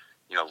and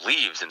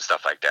leaves and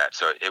stuff like that.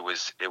 So it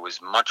was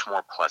much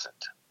more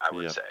pleasant, I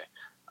would say.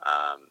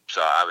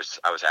 So I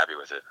was happy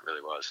with it. It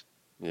really was.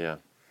 Yeah.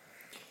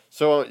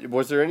 So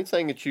was there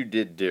anything that you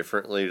did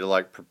differently to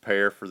like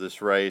prepare for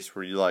this race?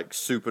 Were you like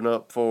souping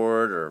up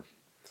for it, or?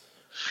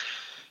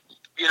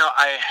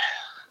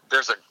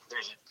 There's a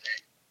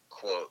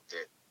quote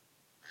that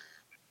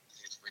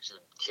it's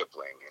Richard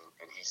Kipling,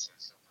 and he says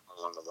something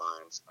along the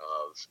lines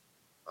of,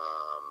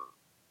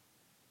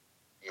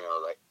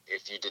 like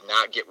if you did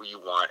not get what you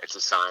want, it's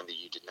a sign that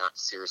you did not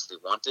seriously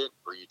want it,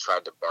 or you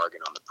tried to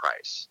bargain on the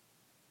price.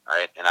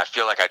 Right, and I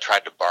feel like I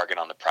tried to bargain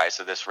on the price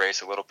of this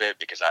race a little bit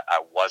because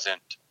I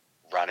wasn't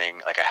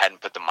running, like I hadn't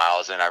put the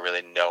miles in I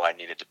really know I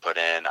needed to put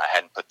in. I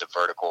hadn't put the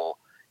vertical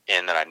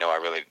in that I know I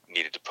really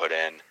needed to put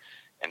in.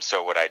 And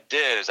so what I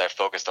did is I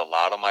focused a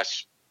lot on my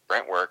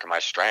sprint work and my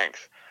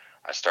strength.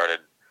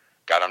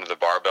 got under the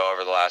barbell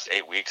over the last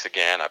 8 weeks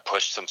again. I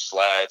pushed some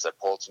sleds, I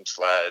pulled some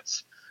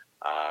sleds,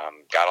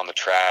 got on the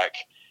track,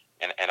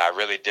 and I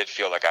really did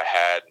feel like I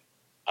had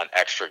an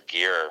extra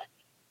gear,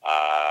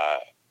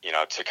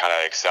 to kind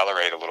of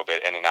accelerate a little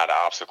bit in and out of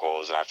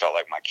obstacles, and I felt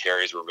like my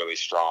carries were really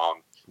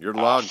strong. Your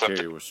log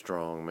carry was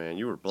strong, man.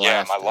 You were blasting.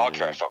 Yeah, my log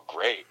carry felt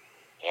great.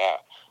 Yeah.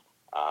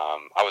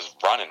 I was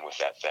running with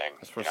that thing.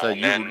 That's what I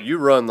say. You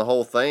run the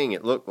whole thing,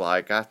 it looked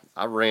like. I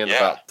ran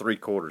about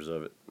 3/4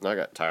 of it, and I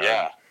got tired.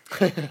 Yeah.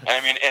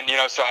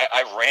 So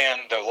I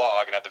ran the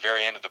log, and at the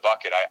very end of the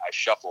bucket, I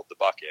shuffled the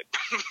bucket.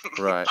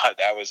 Right. But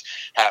that was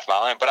half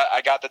mile in. But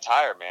I got the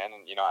tire, man.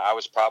 And, I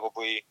was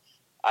probably,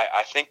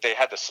 I think they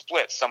had the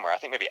splits somewhere. I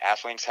think maybe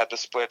Athlinks had the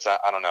splits.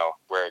 I don't know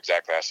where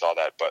exactly I saw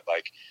that. But,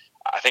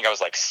 I think I was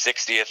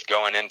 60th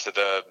going into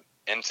the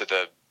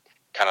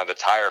kind of the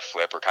tire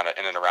flip, or kind of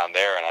in and around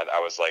there. And I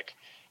was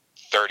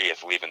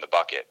 30th leaving the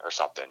bucket or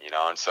something,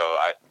 And so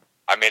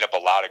I made up a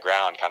lot of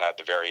ground kind of at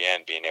the very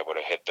end, being able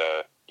to hit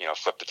the,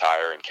 flip the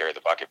tire and carry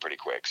the bucket pretty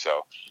quick.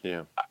 So,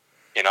 yeah,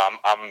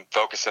 I'm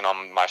focusing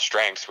on my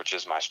strengths, which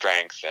is my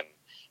strength, and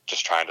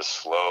just trying to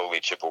slowly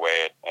chip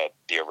away at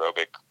the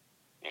aerobic,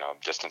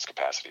 distance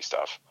capacity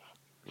stuff.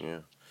 Yeah.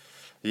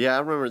 Yeah. I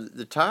remember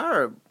the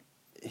tire.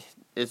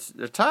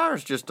 The tire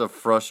is just a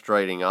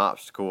frustrating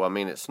obstacle. I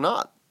mean, it's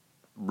not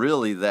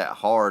really that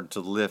hard to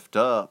lift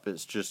up.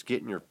 It's just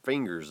getting your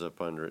fingers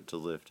up under it to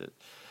lift it.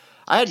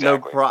 I had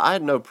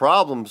no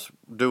problems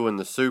doing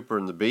the Super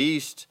and the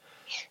Beast,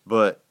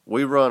 but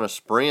we run a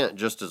sprint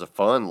just as a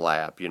fun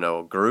lap.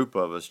 A group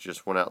of us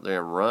just went out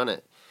there and run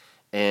it.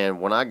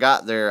 And when I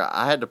got there,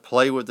 I had to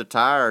play with the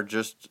tire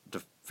just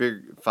to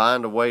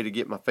find a way to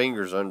get my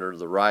fingers under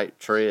the right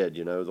tread.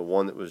 The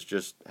one that was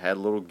just had a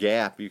little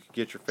gap you could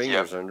get your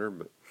fingers under.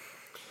 But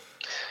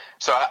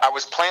so I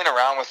was playing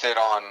around with it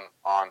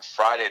on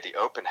Friday at the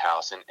open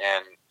house, and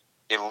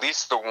at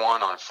least the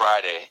one on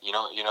Friday,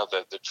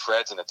 the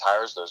treads and the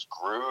tires, those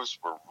grooves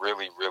were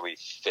really, really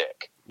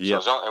thick.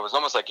 Yep. So it was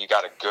almost like you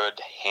got a good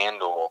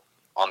handle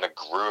on the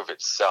groove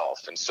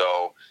itself. And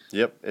so,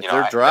 yep, if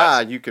they're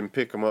dry, you can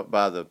pick them up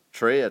by the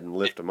tread and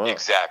lift them up.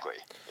 Exactly.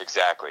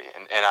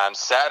 And on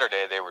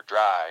Saturday they were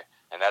dry,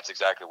 and that's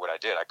exactly what I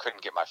did. I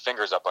couldn't get my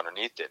fingers up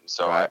underneath it, and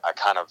so right. I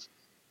kind of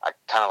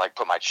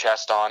put my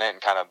chest on it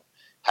and kind of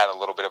had a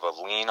little bit of a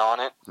lean on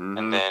it,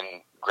 and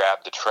then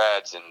grabbed the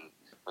treads and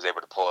was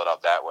able to pull it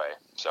up that way.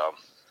 So,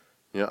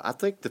 I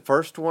think the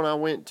first one I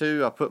went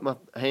to, I put my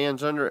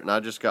hands under it, and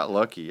I just got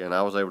lucky, and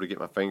I was able to get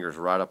my fingers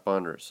right up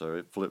under it, so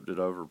it flipped it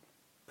over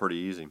pretty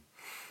easy.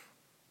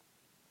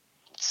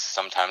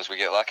 Sometimes we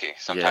get lucky.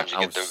 Sometimes you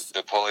get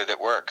the pulley that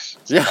works.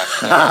 Yeah.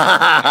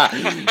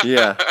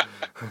 Yeah.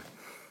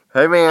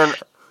 Hey, man,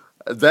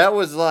 that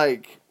was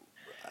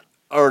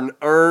an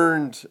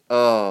earned,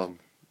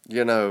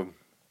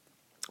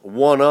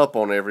 one up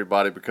on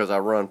everybody because I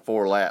run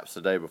 4 laps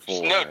the day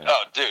before. No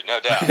doubt. No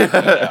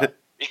doubt.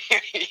 You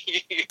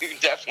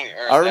definitely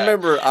earned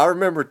that. I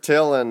remember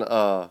telling,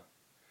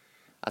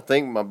 I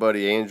think my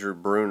buddy Andrew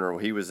Bruner,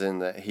 he was in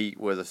that heat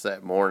with us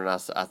that morning.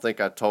 I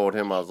think I told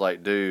him, I was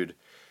like, dude,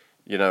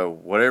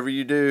 whatever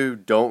you do,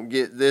 don't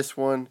get this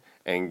one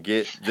and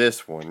get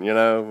this one,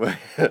 I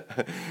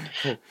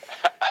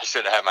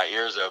should have had my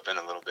ears open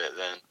a little bit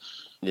then.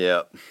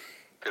 Yep.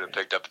 Could have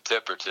picked up a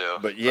tip or two.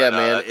 But man,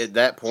 at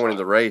that point of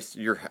the race,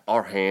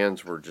 our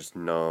hands were just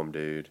numb,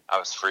 dude. I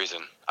was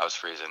freezing.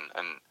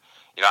 And,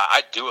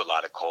 I do a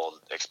lot of cold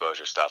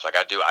exposure stuff.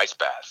 I do ice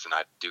baths and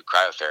I do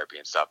cryotherapy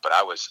and stuff, but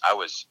I was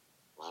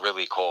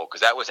really cold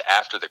because that was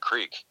after the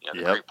creek,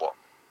 the creek wall,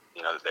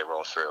 that they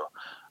roll through.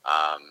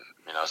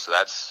 So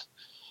that's,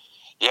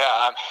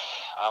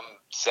 I'm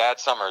sad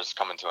summer's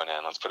coming to an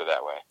end. Let's put it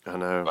that way. I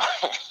know.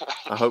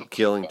 I hope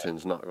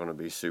Killington's not going to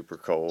be super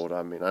cold.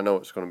 I mean, I know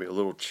it's going to be a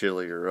little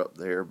chillier up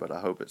there, but I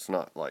hope it's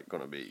not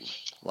going to be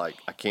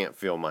I can't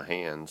feel my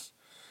hands.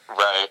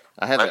 Right.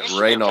 I have that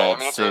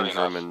Raynaud's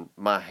syndrome, and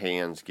my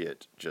hands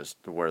get just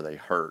where they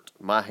hurt.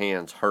 My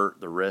hands hurt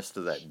the rest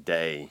of that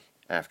day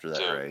after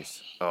that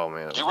race. Oh,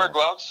 man. Do you wear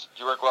gloves?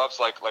 Do you wear gloves,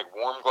 like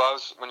warm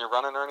gloves when you're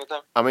running or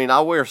anything? I mean,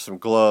 I wear some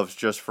gloves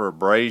just for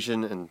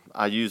abrasion, and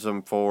I use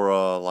them for,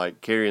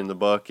 carrying the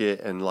bucket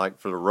and,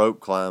 for the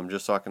rope climb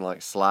just so I can,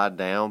 slide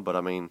down. But,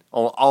 I mean,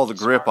 on all the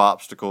grip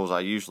obstacles,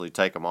 I usually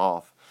take them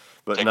off.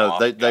 But,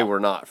 they were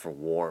not for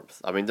warmth.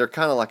 I mean, they're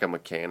kind of like a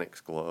mechanic's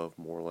glove,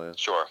 more or less.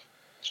 Sure.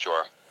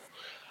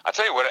 I'll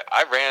tell you what,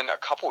 I ran a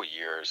couple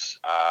years.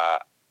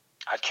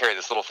 I'd carry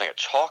this little thing of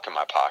chalk in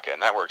my pocket,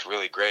 and that worked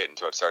really great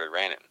until it started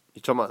raining.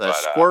 You talking about that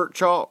squirt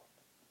chalk?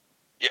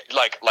 Yeah,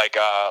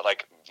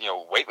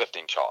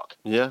 weightlifting chalk.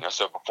 Yeah.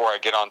 So before I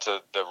get onto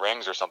the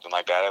rings or something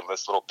like that, I have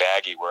this little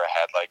baggie where I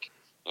had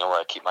where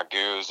I keep my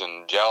goos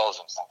and gels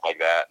and stuff like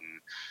that,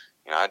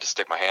 and I just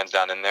stick my hands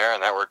down in there,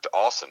 and that worked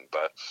awesome.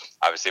 But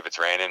obviously, if it's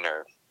raining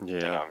or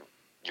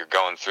you're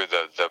going through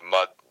the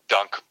mud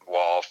dunk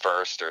wall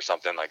first or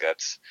something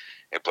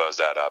it blows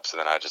that up. So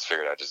then I just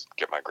figured I'd just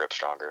get my grip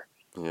stronger.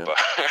 Yeah.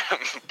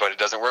 But it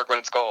doesn't work when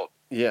it's cold.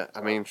 Yeah,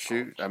 I mean,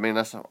 shoot. I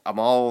mean, I'm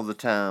all the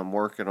time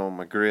working on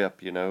my grip,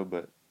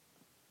 but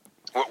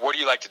What do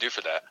you like to do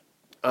for that?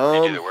 What do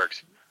you do that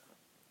works?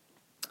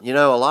 You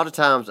know, a lot of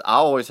times I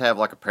always have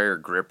like a pair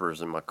of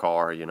grippers in my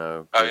car, you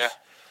know. Oh, yeah.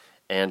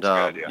 And,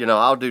 That's a good idea. you know,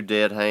 I'll do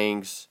dead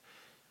hangs,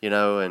 you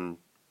know, and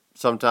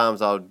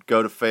sometimes I'll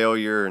go to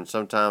failure and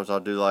sometimes I'll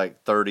do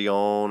like 30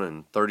 on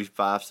and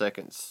 35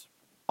 seconds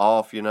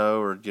off, you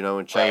know, or, you know,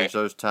 and change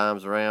those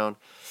times around.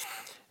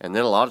 And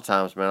then a lot of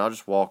times, man, I'll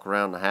just walk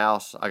around the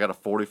house. I got a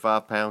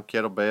 45-pound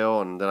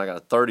kettlebell and then I got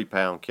a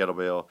 30-pound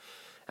kettlebell.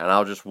 And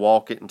I'll just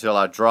walk it until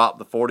I drop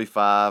the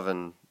 45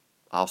 and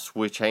I'll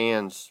switch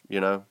hands,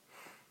 you know.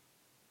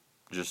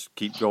 Just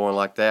keep going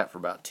like that for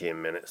about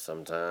 10 minutes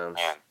sometimes.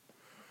 Man.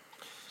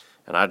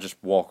 And I just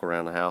walk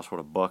around the house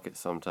with a bucket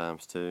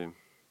sometimes too.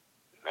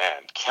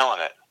 Man, killing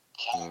it.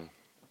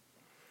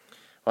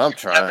 Well, I'm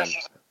trying.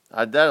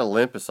 That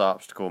Olympus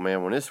obstacle,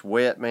 man, when it's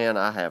wet, man,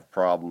 I have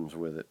problems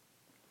with it.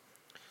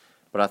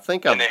 But I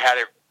think they had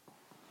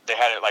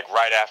it like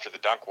right after the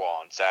dunk wall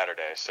on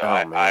Saturday. So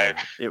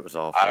it was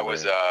awful. I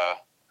was like,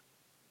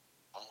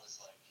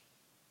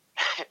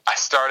 I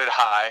started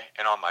high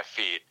and on my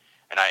feet,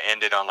 and I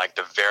ended on like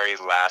the very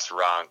last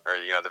rung, or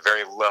the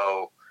very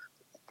low,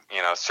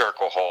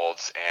 circle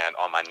holds, and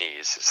on my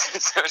knees. So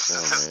it's just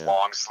this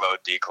long, slow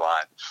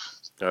decline.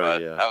 But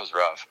that was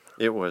rough.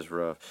 It was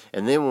rough.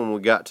 And then when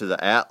we got to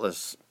the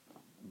Atlas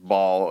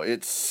ball,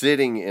 it's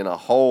sitting in a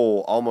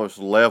hole almost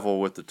level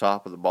with the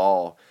top of the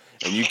ball,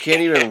 and you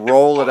can't even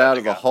roll it out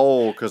of the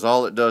hole because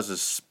all it does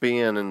is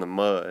spin in the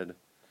mud.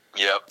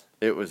 Yep.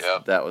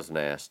 That was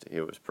nasty.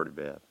 It was pretty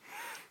bad.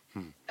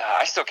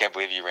 I still can't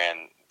believe you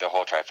ran the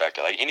whole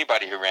trifecta. Like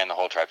anybody who ran the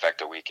whole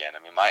trifecta weekend,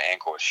 I mean, my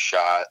ankle was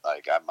shot.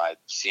 Like my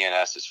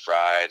CNS is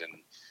fried,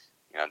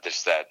 and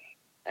just that.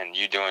 And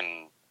you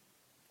doing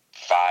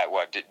 5?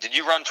 What did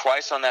you run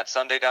twice on that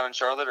Sunday down in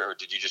Charlotte, or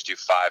did you just do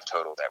 5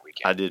 total that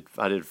weekend?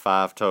 I did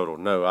 5 total.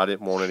 No, I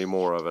didn't want any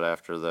more of it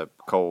after the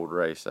cold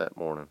race that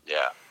morning.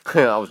 Yeah.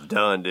 I was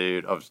done,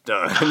 dude. I was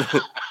done.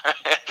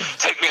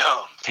 Take me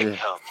home. Take me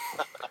home.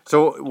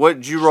 So,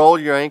 did you roll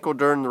your ankle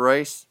during the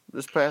race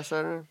this past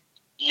Saturday?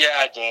 Yeah,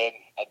 I did.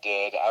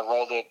 I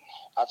rolled it.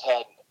 I've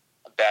had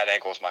bad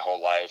ankles my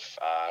whole life.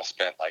 I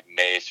spent like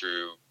May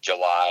through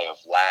July of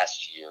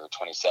last year,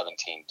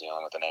 2017,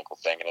 dealing with an ankle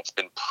thing, and it's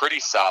been pretty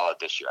solid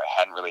this year. I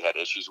hadn't really had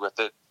issues with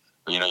it.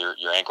 But,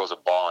 your ankle's a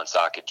ball and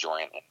socket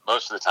joint, and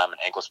most of the time an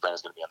ankle sprain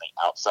is going to be on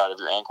the outside of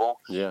your ankle.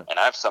 Yeah. And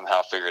I've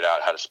somehow figured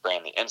out how to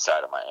sprain the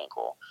inside of my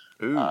ankle.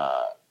 Ooh.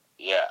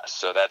 Yeah.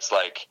 So that's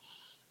like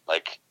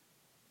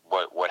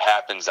what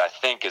happens, I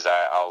think, is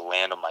I'll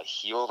land on my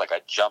heel. Like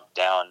I jump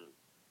down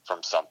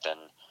from something,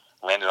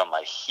 landed on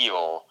my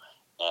heel,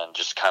 and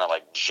just kind of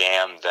like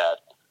jammed that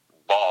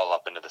ball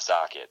up into the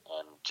socket,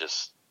 and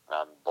just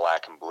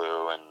black and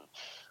blue and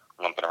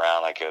limping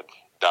around like a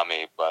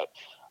dummy. But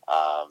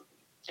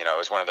it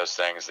was one of those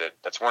things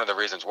that's one of the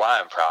reasons why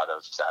I'm proud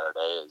of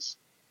Saturday is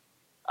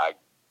I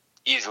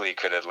easily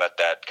could have let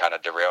that kind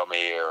of derail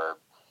me or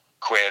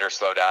quit or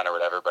slow down or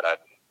whatever, but I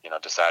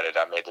decided,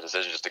 I made the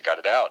decision just to gut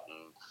it out,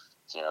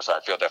 and so I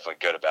feel definitely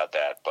good about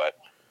that. But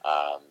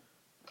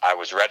I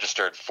was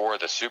registered for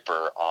the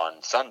Super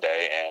on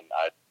Sunday, and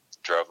I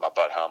drove my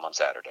butt home on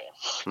Saturday.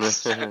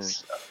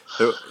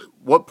 So,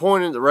 what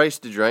point in the race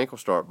did your ankle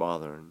start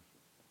bothering?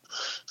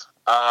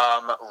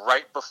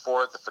 Right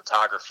before the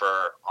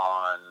photographer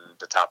on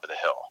the top of the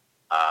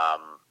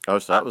hill.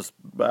 So that was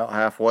about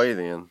halfway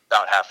then.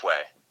 About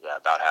halfway. Yeah,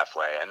 about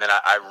halfway. And then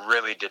I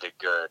really did it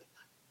good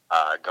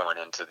going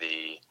into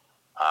the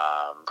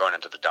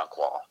dunk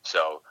wall.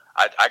 So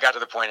I got to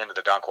the point into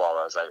the dunk wall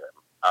where I was like,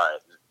 all right,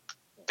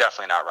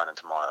 definitely not running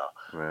tomorrow.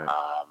 Right.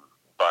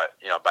 But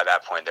by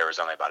that point there was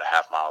only about a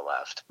half mile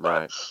left.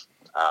 Right.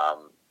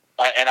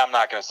 And I'm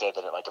not going to say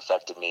that it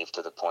affected me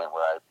to the point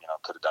where I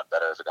could have done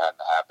better if it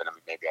hadn't happened. I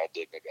mean, maybe I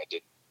did, maybe I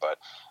didn't. But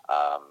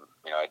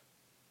it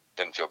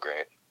didn't feel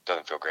great.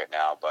 Doesn't feel great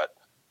now, but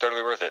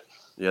totally worth it.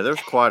 Yeah,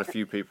 there's quite a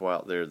few people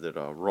out there that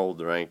rolled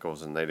their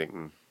ankles and they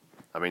didn't.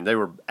 I mean, they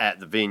were at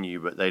the venue,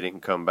 but they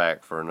didn't come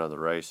back for another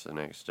race the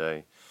next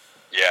day.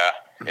 Yeah.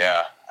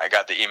 I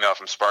got the email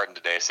from Spartan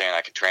today saying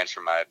I could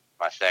transfer my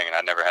thing, and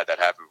I never had that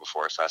happen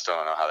before, so I still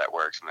don't know how that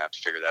works. I'm gonna have to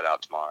figure that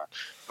out tomorrow.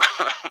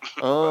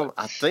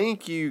 I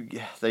think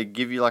they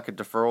give you like a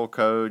deferral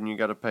code, and you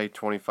got to pay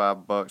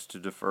 $25 to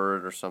defer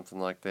it or something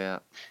like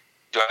that.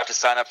 Do I have to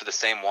sign up for the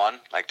same one?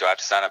 Like, do I have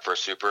to sign up for a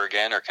Super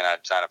again, or can I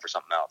sign up for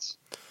something else?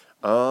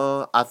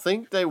 I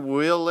think they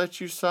will let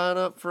you sign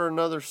up for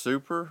another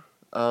Super.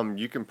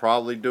 You can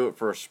probably do it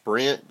for a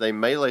sprint. They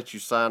may let you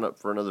sign up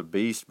for another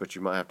beast, but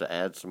you might have to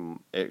add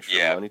some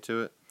extra money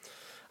to it.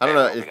 I don't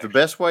know. If the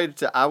best way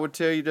I would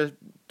tell you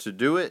to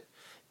do it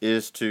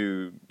is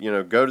to,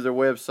 go to their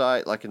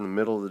website like in the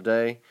middle of the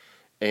day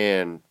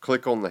and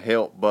click on the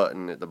help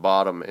button at the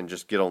bottom and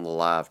just get on the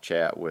live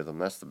chat with them.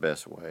 That's the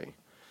best way.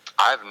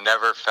 I've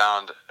never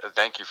found,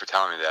 thank you for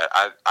telling me that.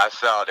 I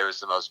felt it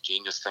was the most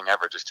genius thing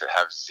ever just to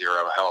have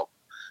zero help.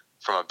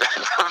 from a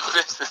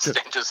business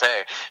thing. Just,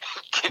 hey,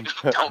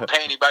 don't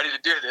pay anybody to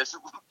do this.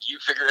 You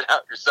figure it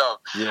out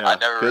yourself. Yeah, I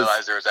never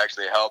realized there was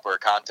actually help or a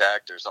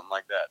contact or something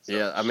like that. So.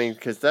 Yeah, I mean,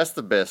 because that's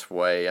the best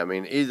way. I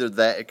mean, either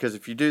that, because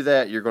if you do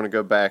that, you're going to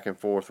go back and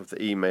forth with the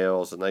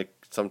emails, and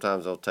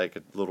sometimes they'll take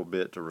a little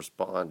bit to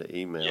respond to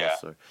emails. Yeah.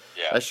 So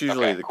Yeah. that's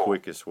usually the cool.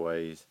 quickest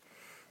ways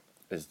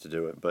is to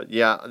do it. But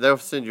yeah, they'll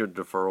send you a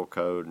deferral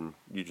code, and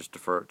you just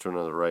defer it to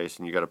another race,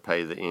 and you got to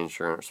pay the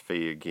insurance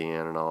fee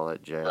again and all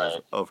that jazz.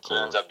 Right. Of So it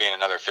course. ends up being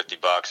another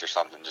 $50 or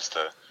something just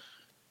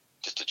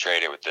to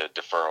trade it with the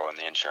deferral and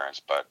the insurance,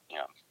 but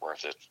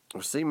worth it.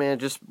 Well, see, man,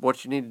 just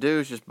what you need to do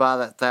is just buy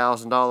that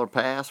 $1,000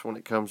 pass when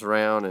it comes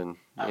around, and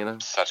I'm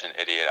such an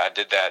idiot. I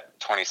did that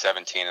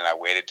 2017, and I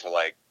waited till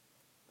like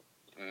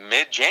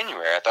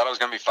mid-January. I thought I was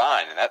going to be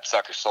fine, and that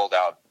sucker sold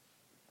out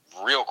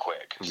real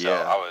quick. So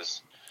Yeah.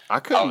 I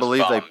couldn't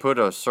believe they put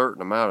a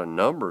certain amount of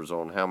numbers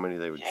on how many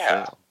they would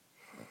sell.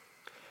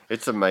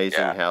 It's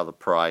amazing how the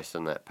price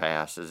in that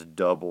pass has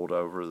doubled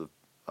over the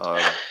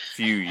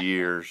few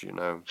years,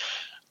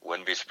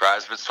 Wouldn't be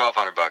surprised if it's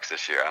 $1,200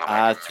 this year.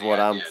 That's what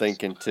I'm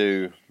thinking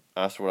too.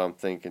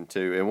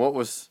 And what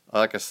was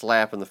like a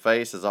slap in the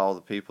face is all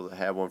the people that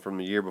had one from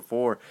the year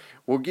before.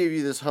 We'll give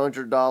you this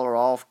 $100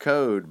 off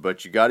code,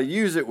 but you got to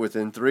use it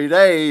within 3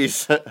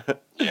 days.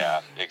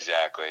 Yeah,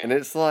 exactly. And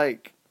it's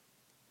like,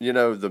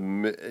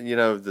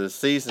 the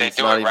season's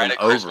do not it right even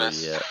at over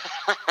Christmas. yet.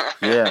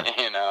 Yeah.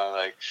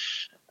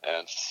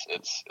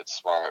 It's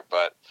smart,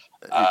 but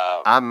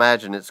I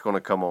imagine it's going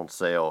to come on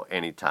sale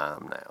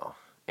anytime now.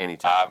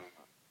 Anytime.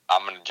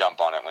 I'm going to jump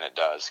on it when it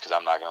does, because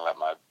I'm not going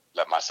to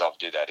let myself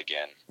do that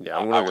again. Yeah,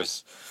 I want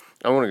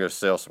to go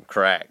sell some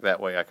crack. That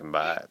way I can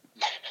buy it.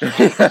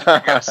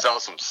 I got to sell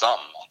something.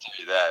 I'll tell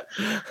you that.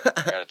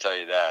 I got to tell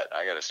you that.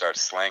 I got to start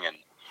slinging.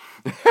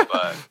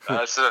 But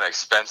this is an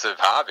expensive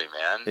hobby,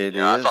 man. It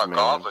is, I thought man.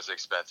 golf was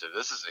expensive.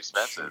 This is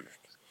expensive.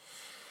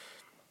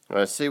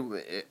 Well, see,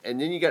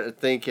 and then you got to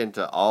think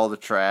into all the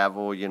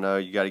travel. You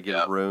got to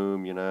get a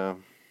room. Yeah.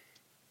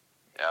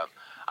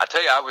 I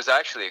tell you, I was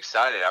actually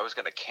excited. I was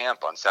going to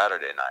camp on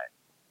Saturday night,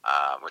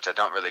 which I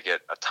don't really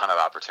get a ton of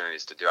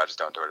opportunities to do. I just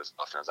don't do it as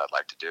often as I'd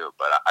like to do.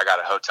 But I got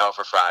a hotel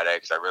for Friday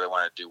because I really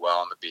wanted to do well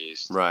on the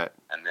Beast. Right.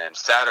 And then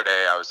Saturday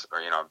night I was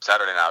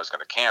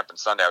going to camp, and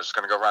Sunday I was just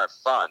going to go run it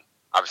for fun.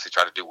 Obviously,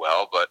 try to do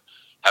well, but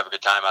have a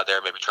good time out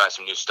there. Maybe try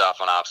some new stuff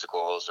on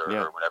obstacles or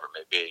whatever it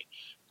may be.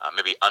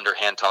 Maybe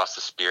underhand toss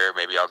the spear.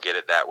 Maybe I'll get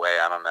it that way.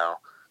 I don't know.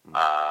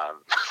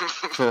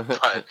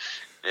 But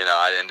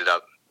I ended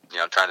up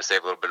trying to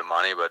save a little bit of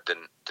money, but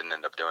didn't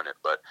end up doing it.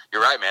 But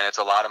you're right, man. It's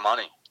a lot of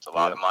money. It's a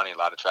lot of money, a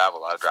lot of travel,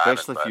 a lot of driving.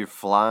 Especially if you're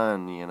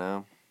flying,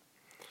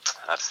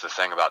 That's the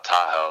thing about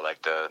Tahoe.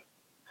 Like that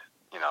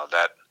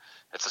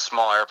it's a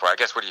small airport. I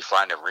guess, what are you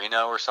flying to,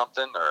 Reno or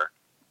something, or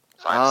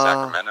flying to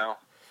Sacramento?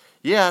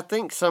 Yeah, I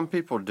think some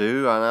people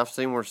do, and I've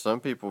seen where some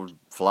people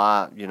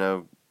fly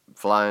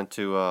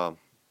into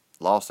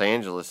Los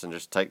Angeles and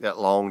just take that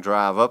long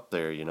drive up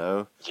there,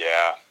 Yeah.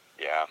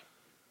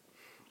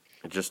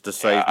 Just to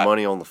save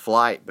money on the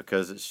flight,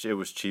 because it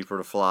was cheaper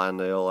to fly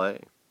into L.A.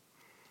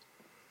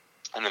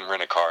 And then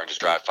rent a car and just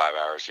drive 5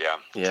 hours. Yeah,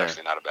 it's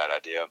actually not a bad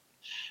idea.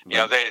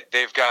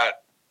 They've got.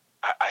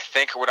 I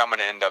think what I'm going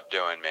to end up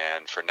doing,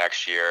 man, for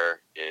next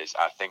year is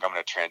I think I'm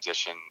going to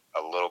transition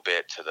a little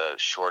bit to the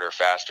shorter,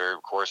 faster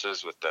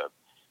courses with the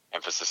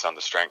emphasis on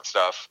the strength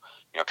stuff.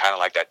 Kind of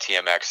like that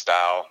TMX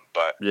style,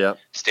 but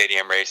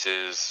stadium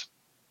races,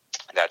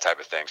 that type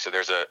of thing. So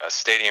there's a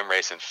stadium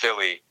race in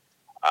Philly,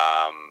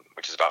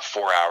 which is about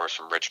 4 hours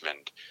from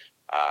Richmond.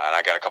 And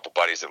I got a couple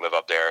buddies that live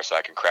up there, so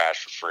I can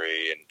crash for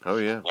free. And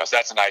so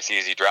that's a nice,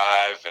 easy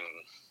drive, and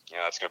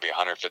that's going to be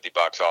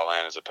 $150 all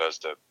in, as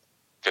opposed to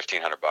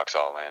 $1,500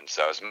 all in.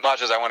 So as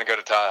much as I want to go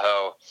to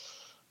Tahoe,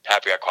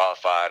 happy I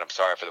qualified. I'm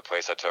sorry for the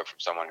place I took from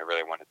someone who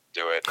really wanted to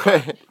do it.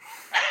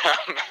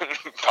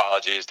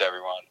 Apologies to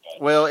everyone.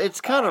 But, well,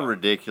 it's kind of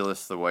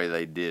ridiculous the way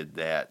they did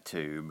that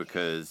too,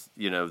 because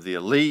the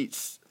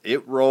elites,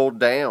 it rolled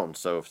down.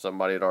 So if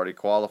somebody had already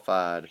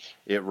qualified,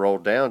 it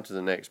rolled down to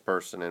the next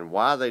person. And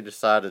why they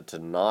decided to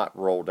not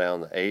roll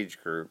down the age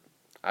group,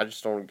 I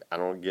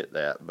don't get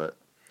that. But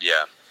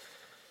yeah.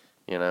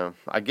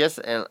 I guess,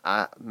 and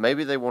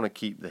maybe they want to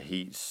keep the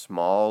heat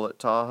small at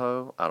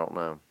Tahoe. I don't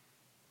know.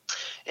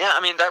 Yeah,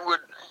 I mean, that would,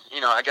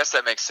 I guess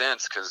that makes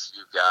sense, because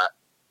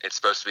it's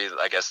supposed to be,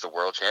 I guess, the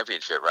World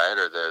Championship, right?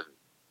 Or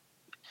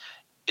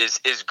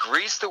is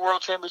Greece the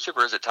World Championship,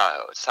 or is it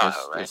Tahoe? It's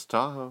Tahoe, right? It's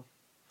Tahoe.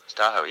 It's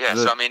Tahoe, yeah.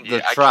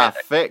 The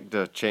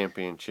trifecta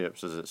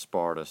championships is at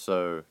Sparta.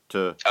 So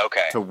to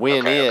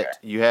win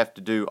you have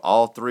to do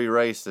all 3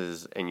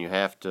 races, and you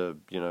have to,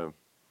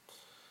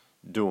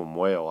 do them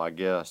well, I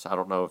guess. I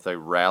don't know if they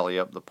rally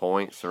up the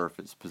points or if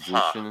it's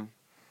positioning.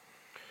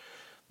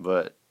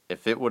 But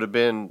if it would have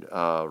been,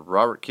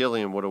 Robert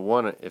Killian would have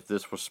won it if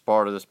this was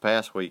Sparta this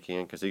past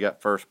weekend, because he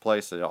got first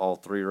place at all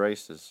 3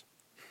 races.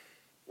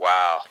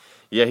 Wow.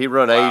 Yeah, he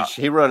run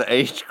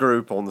age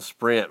group on the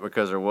sprint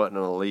because there wasn't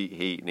an elite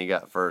heat, and he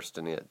got first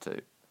in it too.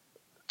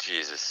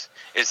 Jesus.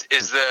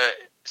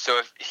 So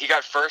if he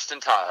got first in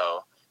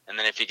Tahoe, And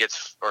then if he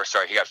gets,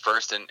 he got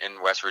first in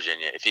West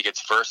Virginia. If he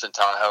gets first in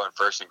Tahoe and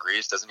first in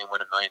Greece, doesn't he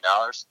win $1 million?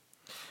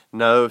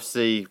 No,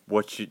 see,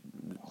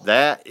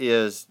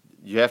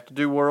 you have to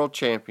do world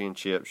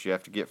championships. You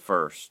have to get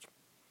first.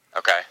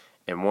 Okay.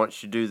 And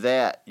once you do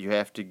that, you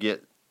have to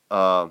get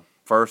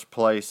first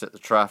place at the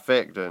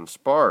trifecta in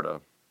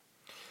Sparta.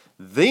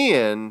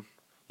 Then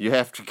you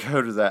have to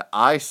go to that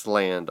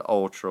Iceland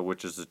Ultra,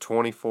 which is a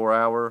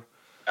 24-hour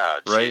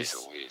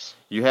race. Louise.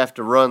 You have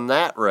to run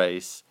that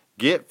race,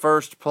 get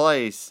first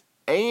place,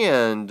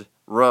 and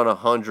run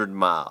 100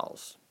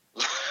 miles.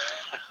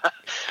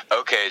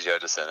 Okay, Joe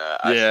DeSena.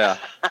 Yeah.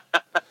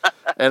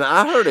 And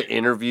I heard an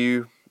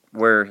interview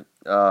where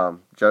Joe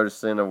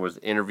DeSena was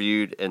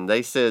interviewed, and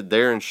they said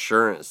their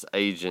insurance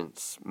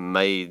agents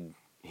made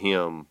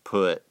him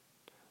put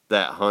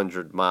that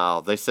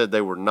 100-mile. They said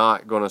they were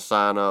not going to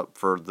sign up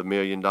for the $1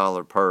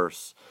 million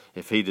purse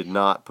if he did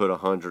not put a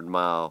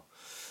 100-mile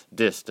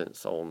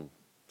distance on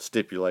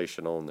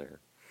stipulation on there.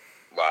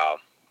 Wow.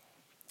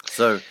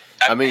 So,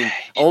 I mean,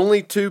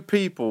 only 2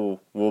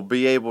 people will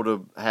be able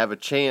to have a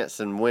chance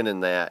in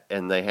winning that,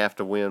 and they have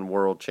to win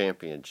world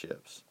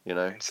championships, you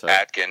know? It's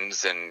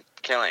Atkins and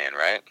Killian,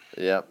 right?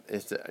 Yep.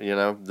 It's, you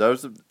know,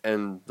 those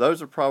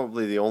are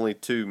probably the only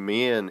 2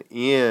 men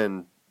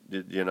in,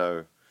 you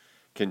know,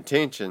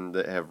 contention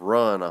that have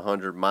run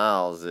 100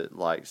 miles at,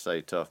 like,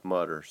 say, Tough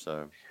Mudder,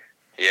 so.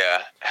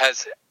 Yeah.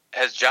 Has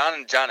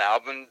John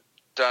Albin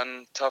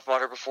done Tough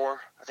Mudder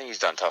before? I think he's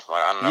done Tough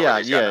Mudder. I don't know.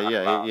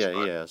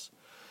 He has.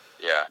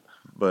 Yeah.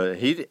 But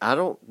I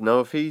don't know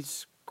if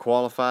he's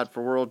qualified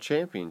for world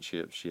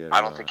championships yet. I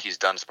don't think he's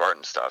done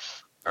Spartan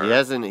stuff. He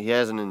hasn't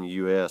in the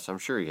U.S. I'm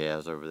sure he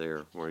has over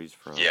there where he's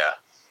from. Yeah,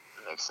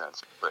 that makes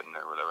sense. Britain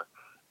or whatever.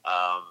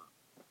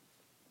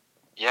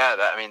 Yeah,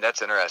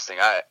 that's interesting.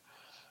 I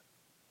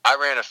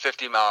ran a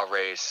 50-mile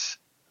race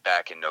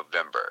back in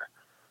November,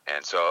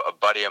 and so a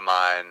buddy of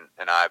mine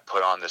and I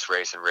put on this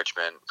race in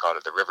Richmond, called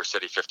it the River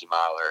City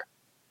 50-miler.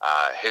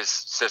 His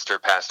sister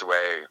passed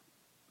away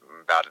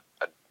about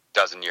a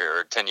dozen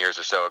years or 10 years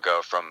or so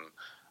ago from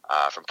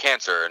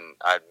cancer, and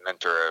I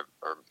mentor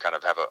or kind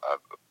of have a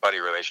buddy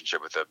relationship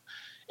with a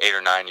 8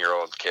 or 9 year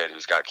old kid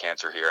who's got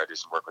cancer here. I do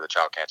some work with a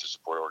child cancer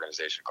support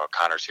organization called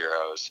Connor's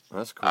Heroes.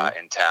 That's cool.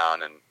 In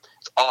town, and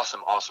it's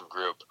awesome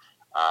group.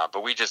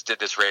 But we just did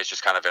this race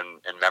just kind of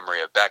in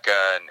memory of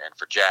Becca and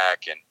for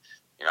Jack, and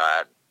you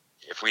know,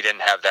 if we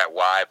didn't have that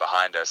why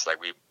behind us,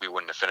 like we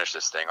wouldn't have finished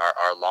this thing.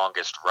 Our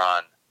longest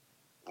run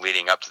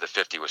leading up to the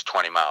 50 was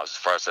 20 miles, as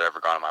far as I've ever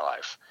gone in my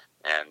life.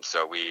 And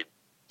so we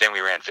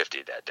ran 50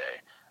 that day.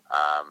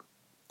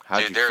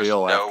 How'd you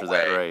feel after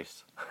that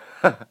race?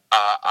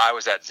 I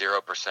was at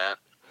 0%.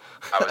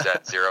 I was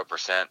at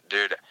 0%.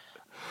 Dude,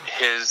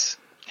 his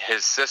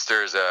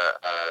sister's a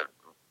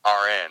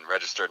RN,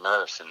 registered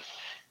nurse, and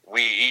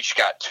we each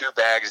got 2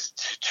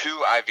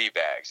 IV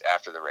bags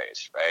after the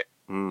race, right?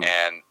 Mm.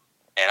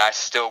 And I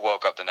still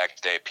woke up the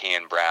next day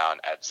peeing brown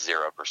at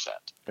 0%.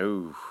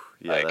 Ooh,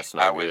 yeah, like, that's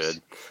not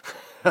good.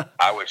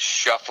 I was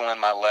shuffling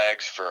my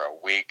legs for a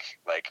week,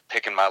 like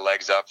picking my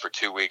legs up for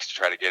 2 weeks to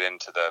try to get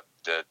into the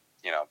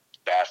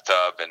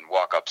bathtub and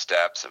walk up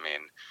steps. I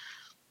mean,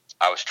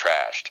 I was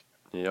trashed.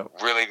 Yep.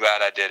 Really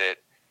glad I did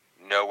it.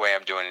 No way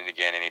I'm doing it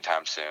again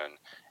anytime soon.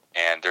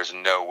 And there's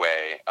no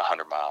way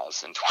 100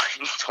 miles in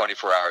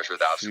 24 hours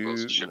with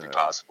obstacles should be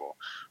possible.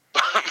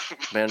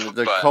 Man,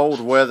 the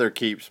cold weather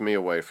keeps me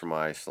away from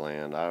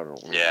Iceland. I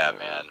don't know. Yeah,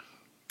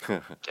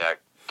 man. Yeah,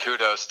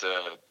 kudos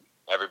to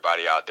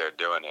everybody out there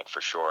doing it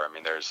for sure. I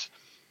mean,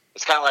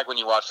 it's kind of like when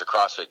you watch the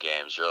CrossFit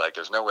Games. You're like,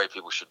 there's no way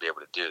people should be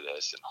able to do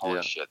this, and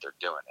holy shit, they're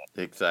doing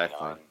it. Exactly.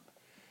 You know?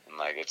 And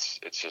like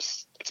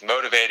it's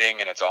motivating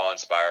and it's all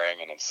inspiring,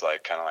 and it's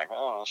like kind of like,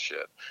 oh shit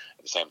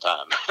at the same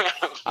time.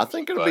 I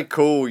think it'll be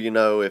cool, you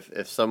know,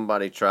 if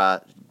somebody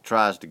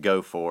tries to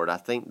go for it. I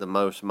think the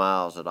most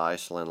miles at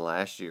Iceland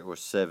last year was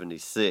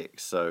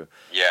 76. So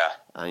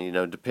yeah, you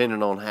know,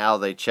 depending on how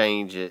they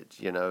change it,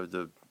 you know,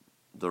 the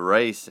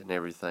race and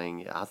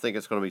everything, I think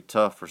it's going to be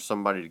tough for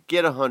somebody to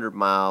get 100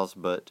 miles,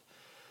 but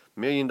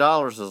 $1 million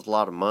is a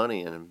lot of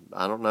money, and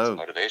I don't know. It's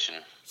motivation.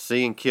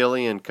 Seeing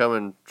Killian come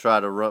and try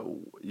to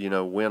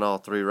win all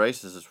 3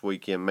 races this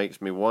weekend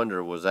makes me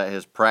wonder, was that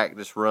his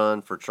practice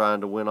run for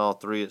trying to win all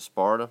 3 at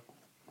Sparta?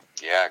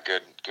 Yeah,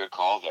 good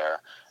call there.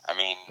 I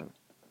mean,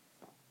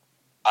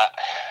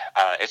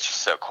 it's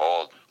just so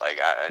cold. Like,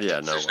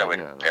 there's no way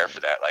to prepare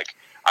for that. Like,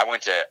 I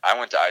went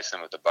to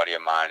Iceland with a buddy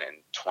of mine in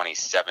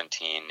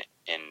 2017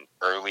 in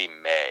early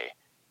May,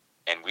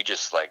 and we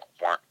just like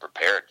weren't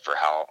prepared for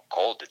how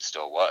cold it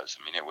still was.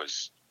 I mean, it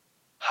was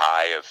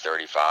high of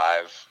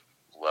 35,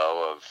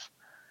 low of,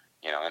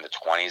 in the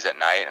 20s at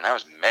night, and that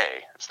was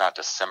May. It's not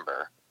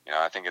December.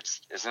 I think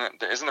isn't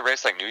the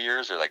race like New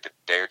Year's or like the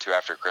day or two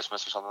after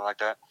Christmas or something like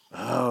that?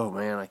 Oh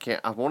man,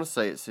 I want to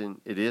say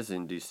it is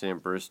in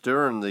December. It's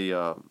during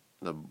the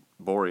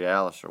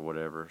Borealis or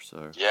whatever.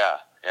 So yeah.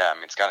 I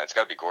mean, it's got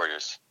to be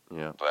gorgeous.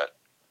 Yeah, but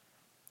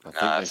I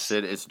think they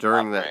said it's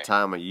during that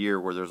time of year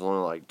where there's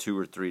only like 2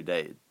 or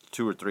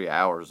 3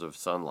 hours of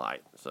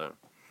sunlight. So.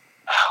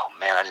 Oh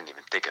man, I didn't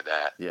even think of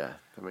that. Yeah,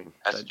 I mean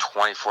that's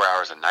 24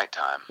 hours of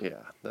nighttime.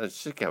 Yeah,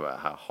 let's think about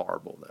how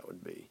horrible that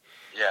would be.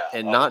 Yeah,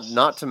 and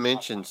not to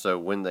mention, so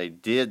when they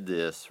did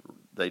this,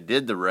 they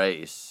did the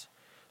race.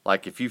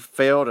 Like if you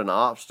failed an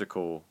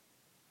obstacle,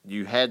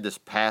 you had this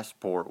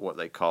passport, what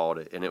they called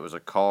it, and it was a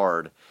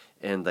card,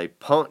 and they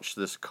punched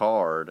this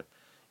card.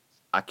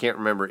 I can't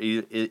remember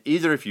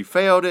either if you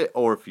failed it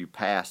or if you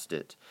passed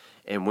it.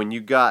 And when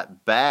you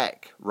got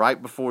back,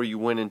 right before you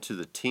went into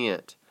the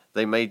tent,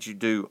 they made you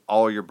do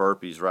all your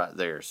burpees right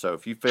there. So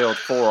if you failed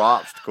 4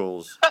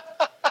 obstacles,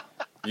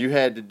 you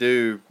had to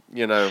do,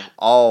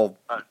 all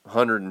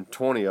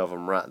 120 of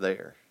them right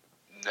there.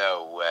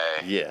 No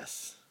way.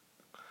 Yes.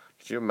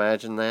 Could you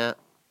imagine that?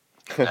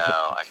 No,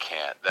 I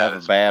can't.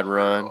 Have a bad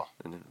run.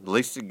 And at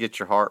least to get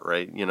your heart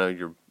rate,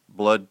 your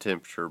blood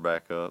temperature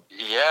back up.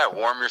 Yeah,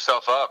 warm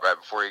yourself up right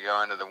before you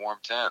go into the warm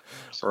tent.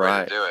 That's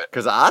right. Way to do it.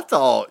 Because I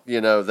thought,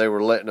 they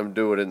were letting them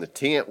do it in the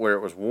tent where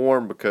it was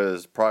warm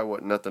because probably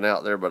wasn't nothing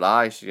out there but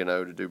ice,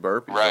 to do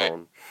burpees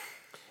on.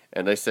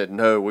 And they said,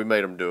 no, we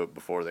made them do it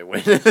before they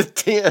went in the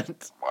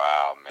tent.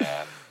 Wow,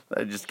 man.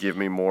 That just give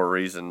me more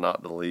reason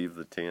not to leave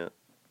the tent.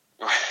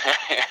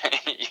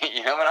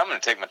 You know what? I'm going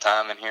to take my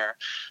time in here.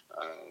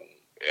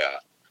 Yeah.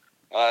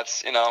 Well,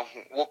 it's,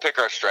 we'll pick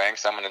our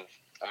strengths. I'm going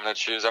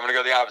to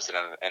go the opposite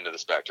end of the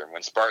spectrum.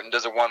 When Spartan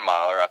does a 1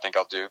 miler, I think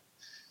I'll do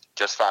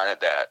just fine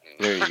at that.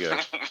 There you go.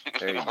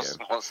 There you go.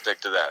 We'll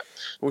stick to that.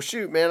 Well,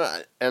 shoot,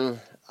 man.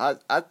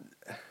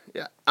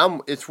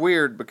 It's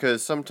weird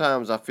because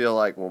sometimes I feel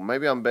like, well,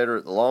 maybe I'm better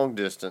at the long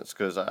distance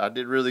because I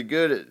did really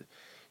good at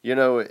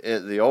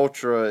the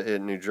Ultra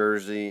in New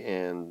Jersey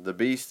and the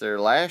Beast there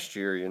last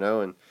year,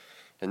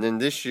 and then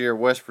this year,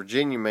 West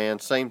Virginia, man,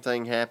 same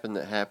thing happened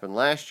that happened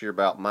last year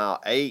about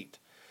mile 8.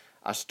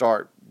 I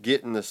start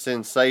getting the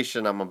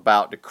sensation I'm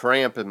about to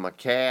cramp in my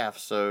calf,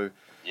 so,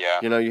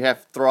 yeah. You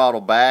have to throttle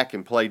back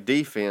and play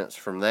defense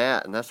from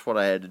that, and that's what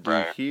I had to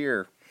do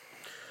here.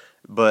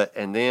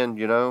 And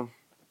then,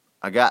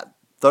 I got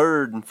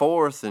 3rd and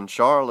 4th in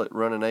Charlotte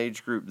running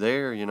age group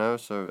there,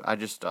 so I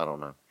don't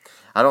know.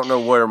 I don't know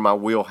where my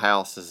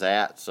wheelhouse is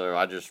at, so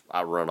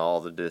I run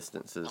all the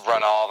distances.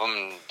 Run all of them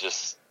and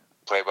just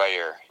play by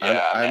ear.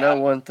 Yeah, I know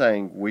one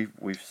thing.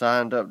 We've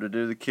signed up to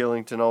do the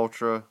Killington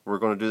Ultra. We're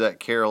going to do that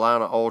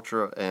Carolina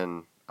Ultra,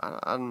 and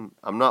I'm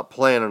not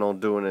planning on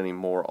doing any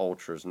more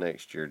ultras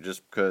next year,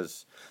 just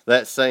because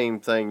that same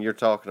thing you're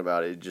talking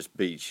about, it just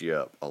beats you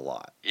up a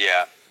lot.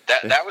 Yeah,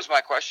 that was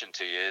my question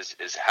to you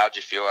is how'd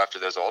you feel after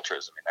those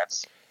ultras? I mean,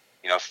 that's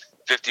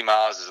 50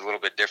 miles is a little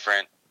bit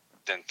different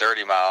than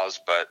 30 miles,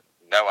 but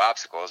no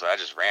obstacles. I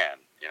just ran,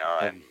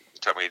 and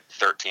it took me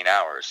 13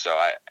 hours. So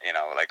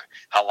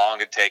how long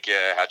did it take you?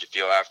 How'd you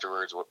feel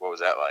afterwards? What was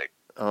that like?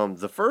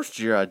 The first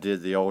year I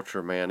did the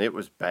Ultra, man, it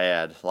was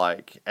bad.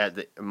 Like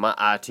my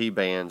IT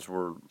bands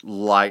were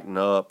lighting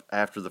up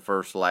after the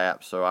first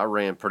lap, so I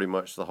ran pretty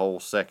much the whole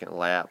second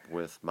lap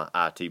with my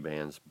IT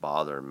bands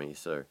bothering me.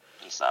 So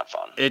it's not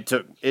fun.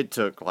 It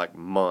took like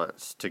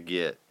months to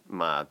get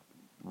my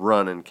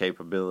running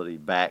capability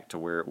back to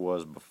where it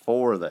was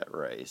before that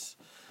race.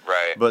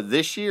 Right. But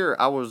this year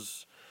I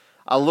was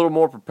a little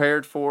more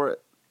prepared for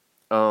it.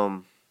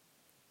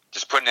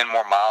 Just putting in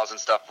more miles and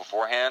stuff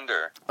beforehand,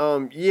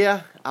 or?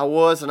 Yeah, I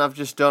was, and I've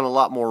just done a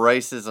lot more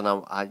races, and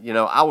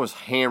I was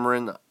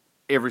hammering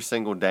every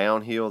single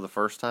downhill the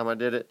first time I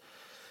did it,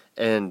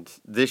 and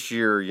this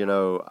year,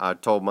 I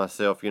told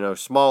myself,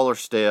 smaller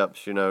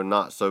steps,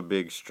 not so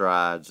big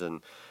strides,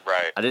 and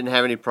right. I didn't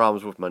have any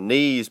problems with my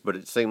knees, but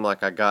it seemed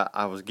like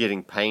I was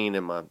getting pain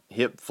in my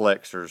hip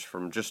flexors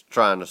from just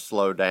trying to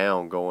slow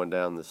down going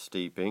down the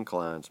steep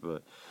inclines,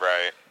 but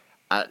right.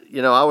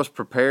 I was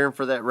preparing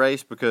for that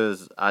race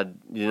because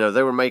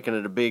they were making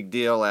it a big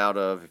deal out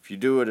of if you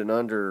do it in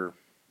I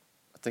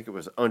think it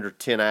was under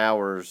 10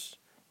 hours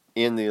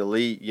in the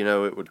elite,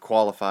 it would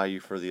qualify you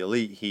for the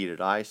elite heat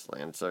at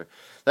Iceland. So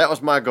that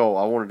was my goal.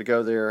 I wanted to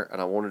go there and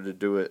I wanted to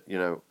do it,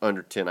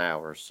 under 10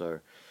 hours.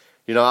 So,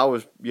 I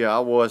was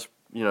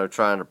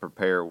trying to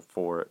prepare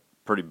for it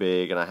pretty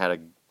big, and I had a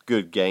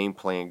good game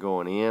plan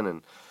going in,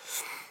 and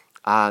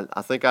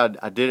I think I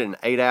did it in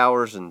 8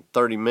 hours and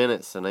 30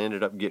 minutes, and I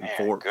ended up getting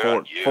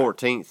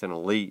 14th in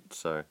elite.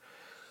 So,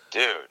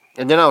 dude.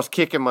 And then I was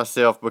kicking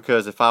myself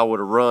because if I would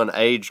have run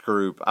age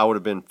group, I would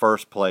have been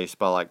first place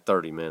by like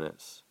 30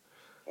 minutes.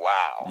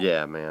 Wow.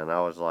 Yeah, man.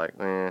 I was like,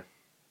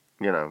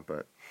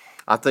 but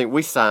I think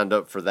we signed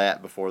up for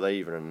that before they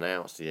even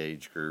announced the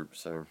age group.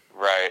 So.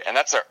 Right, and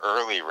that's an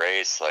early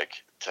race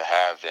like to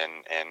have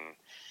in.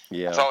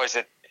 Yeah. It's always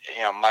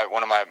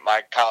one of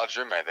my college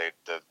roommate,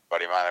 the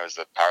buddy of mine that was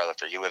the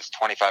powerlifter, he lives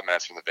 25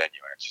 minutes from the venue,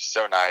 and it's just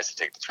so nice to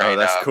take the train up. Oh,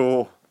 that's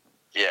cool.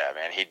 Yeah,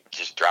 man, he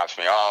just drops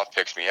me off,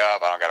 picks me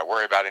up. I don't got to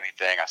worry about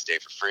anything. I stay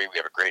for free. We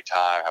have a great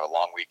time, have a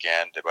long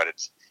weekend, but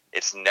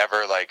it's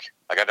never like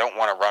I don't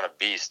want to run a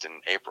beast in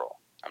April.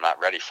 I'm not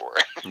ready for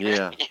it.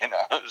 Yeah.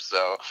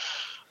 So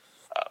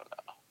I don't know.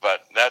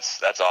 But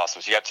that's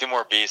awesome. So you got 2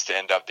 more beasts to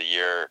end up the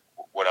year.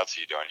 What else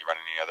are you doing? You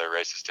running any other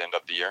races to end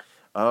up the year?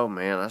 Oh,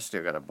 man, I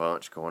still got a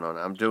bunch going on.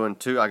 I'm doing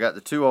 2. I got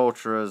the 2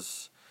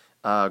 ultras,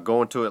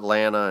 Going to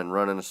Atlanta and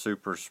running a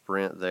super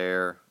sprint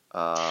there.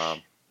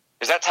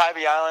 Is that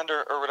Tybee Island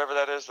or whatever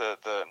that is? The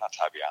not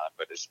Tybee Island,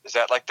 but is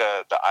that like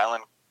the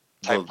island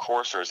type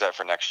course, or is that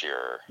for next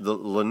year? The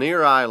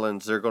Lanier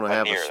Islands, they're going to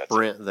have a Lanier,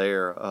 sprint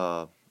there,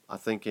 I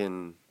think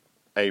in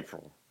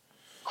April.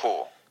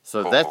 Cool.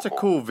 So that's a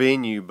cool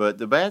venue, but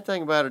the bad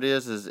thing about it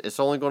is it's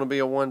only going to be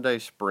a one-day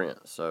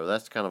sprint, so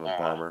that's kind of a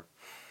bummer.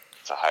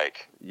 It's a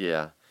hike.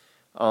 Yeah.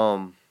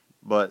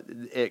 But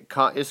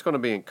it's going to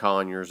be in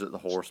Conyers at the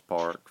horse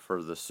park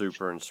for the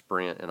super and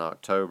sprint in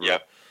October.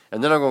 Yep.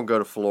 And then I'm going to go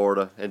to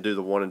Florida and do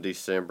the one in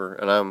December.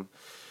 And I'm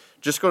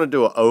just going to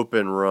do an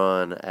open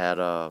run at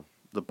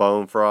the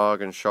Bone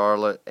Frog in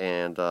Charlotte,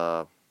 and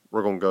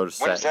we're going to go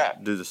to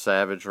do the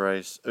Savage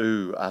Race.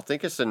 Ooh, I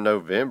think it's in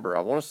November.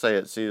 I want to say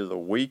it's either the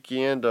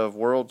weekend of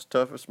World's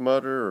Toughest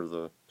Mudder or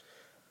the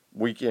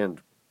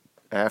weekend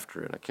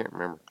after it. I can't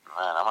remember.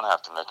 Man, I'm going to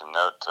have to make a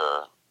note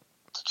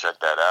to check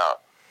that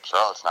out.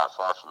 Charlotte's not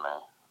far from me.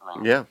 I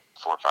mean, yeah.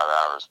 4 or 5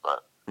 hours,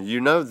 but... You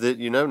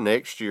know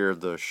next year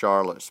the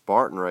Charlotte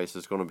Spartan Race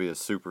is going to be a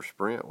super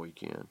sprint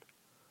weekend.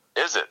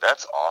 Is it?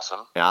 That's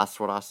awesome. Yeah, that's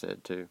what I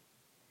said too.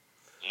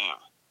 Yeah.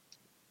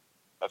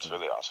 That's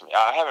really awesome. Yeah,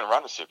 I haven't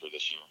run a super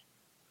this year.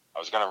 I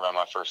was going to run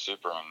my first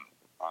super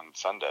on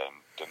Sunday and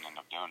didn't end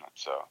up doing it,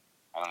 so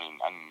I didn't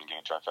even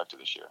get a trifecta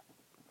this year.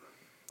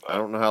 But I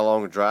don't know how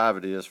long a drive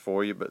it is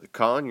for you, but the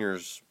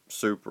Conyers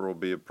super will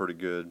be a pretty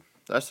good...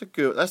 That's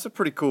a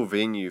pretty cool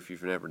venue if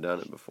you've never done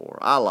it before.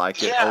 I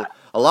like it. Yeah.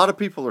 A lot of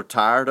people are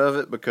tired of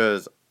it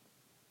because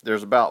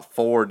there's about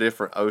 4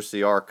 different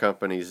OCR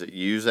companies that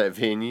use that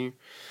venue.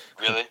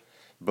 Really?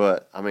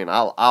 But, I mean,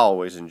 I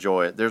always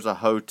enjoy it. There's a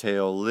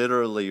hotel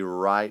literally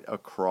right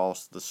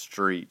across the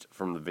street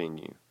from the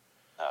venue.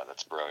 Oh,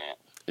 that's brilliant.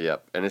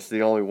 Yep, and it's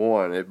the only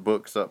one. It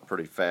books up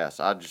pretty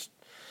fast.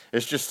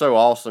 It's just so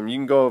awesome. You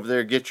can go over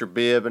there, get your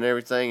bib and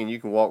everything, and you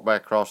can walk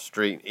back across the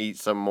street and eat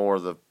some more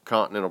of the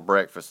continental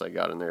breakfast they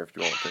got in there if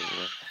you want to. You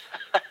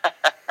know?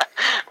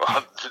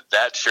 Well,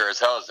 that sure as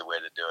hell is the way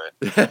to do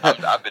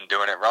it. I've been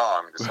doing it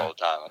wrong this whole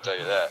time, I'll tell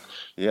you that.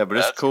 Yeah, but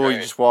it's cool. Great.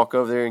 You just walk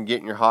over there and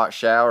get in your hot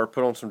shower,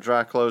 put on some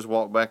dry clothes,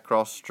 walk back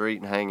across the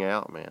street and hang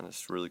out, man.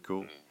 It's really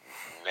cool.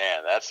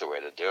 Man, that's the way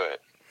to do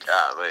it.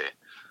 Golly.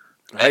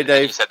 Hey,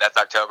 Dave. You said that's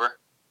October?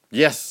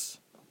 Yes.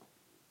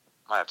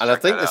 And I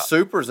think the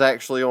Super's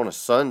actually on a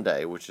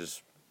Sunday, which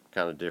is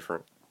kind of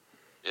different.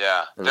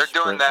 Yeah, they're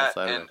doing that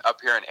up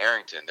here in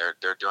Arrington.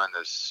 They're doing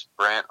the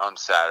sprint on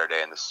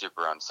Saturday and the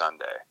Super on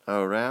Sunday.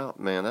 Oh, right,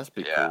 man, that's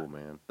cool,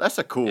 man. That's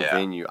a cool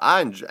venue.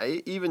 I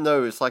enjoy, even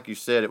though it's like you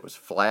said, it was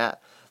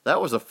flat. That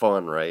was a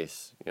fun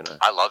race, you know.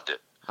 I loved it.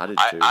 I did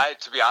too.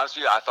 To be honest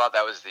with you, I thought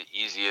that was the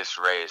easiest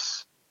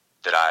race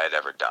that I had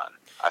ever done.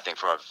 I think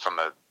from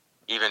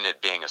even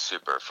it being a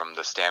Super, from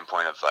the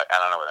standpoint of like, I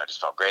don't know whether I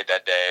just felt great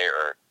that day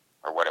or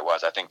what it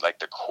was. I think like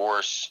the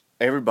course.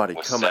 Everybody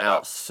coming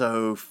out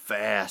so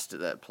fast at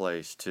that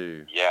place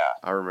too. Yeah.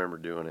 I remember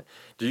doing it.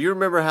 Do you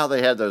remember how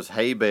they had those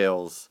hay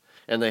bales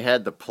and they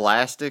had the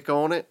plastic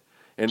on it?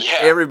 And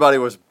everybody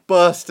was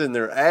busting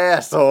their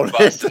ass on it.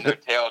 Busting their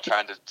tail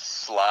trying to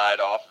slide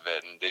off of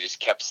it, and they just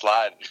kept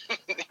sliding.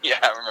 Yeah,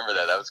 I remember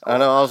that. That was cool. I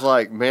know. I was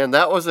like, man,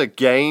 that was a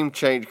game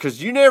changer.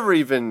 Because you never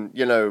even,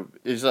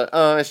 it's like,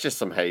 it's just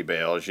some hay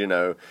bales,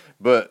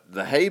 But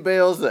the hay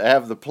bales that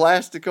have the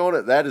plastic on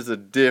it, that is a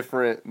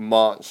different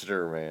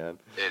monster, man.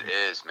 It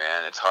is,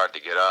 man. It's hard to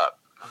get up.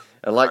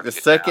 And like the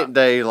second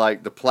day,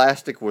 like the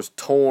plastic was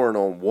torn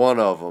on one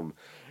of them.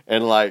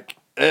 And like,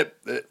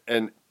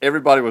 and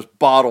everybody was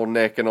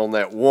bottlenecking on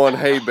that one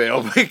hay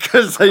bale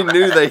because they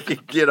knew they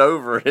could get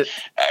over it.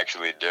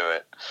 Actually do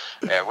it.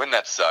 Yeah, wouldn't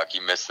that suck?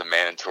 You miss the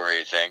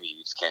mandatory thing.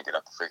 You just can't get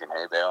up the freaking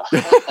hay bale.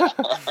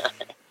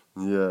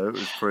 Yeah, it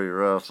was pretty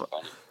rough.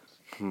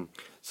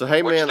 So,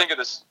 hey, man.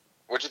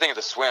 What'd you think of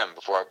the swim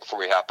before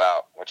we hop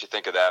out? What'd you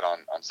think of that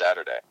on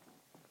Saturday?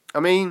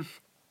 I mean,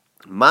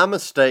 my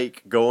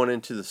mistake going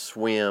into the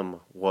swim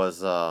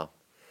was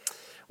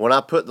when I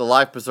put the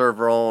life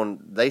preserver on,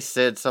 they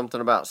said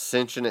something about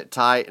cinching it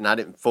tight, and I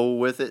didn't fool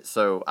with it.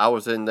 So I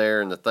was in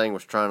there, and the thing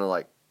was trying to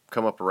like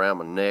come up around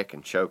my neck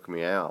and choke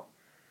me out.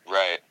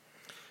 Right.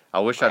 I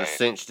wish I'd have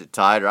cinched it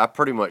tighter. I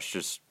pretty much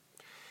just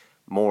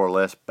more or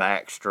less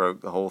backstroke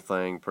the whole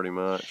thing, pretty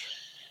much.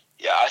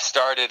 Yeah, I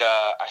started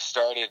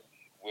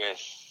with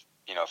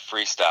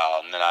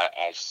freestyle, and then I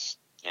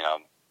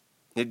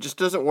it just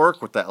doesn't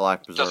work with that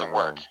life preserver. Doesn't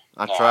work.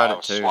 I tried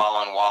it too.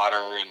 Swallowing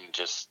water and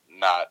just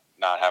not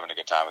having a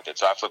good time with it.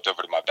 So I flipped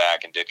over to my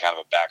back and did kind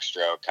of a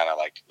backstroke, kind of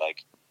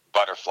like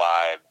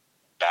butterfly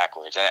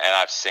backwards. And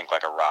I sink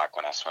like a rock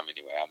when I swim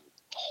anyway. I'm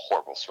a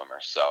horrible swimmer.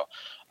 So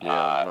yeah,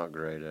 I'm not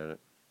great at it.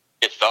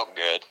 It felt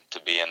good to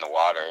be in the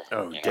water.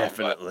 Oh,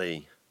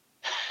 definitely.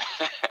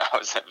 I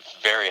was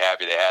very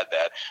happy they had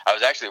that. I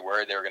was actually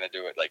worried they were going to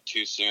do it like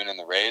too soon in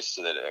the race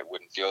so that it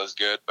wouldn't feel as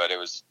good, but it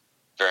was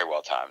very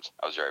well timed.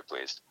 I was very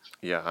pleased.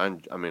 Yeah, I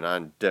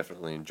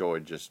definitely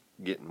enjoyed just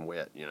getting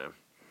wet,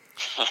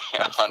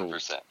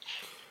 100%.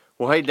 Cool.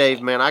 Well, hey,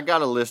 Dave, man, I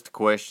got a list of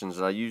questions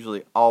that I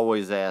usually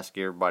always ask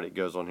everybody that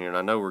goes on here, and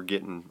I know we're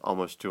getting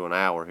almost to an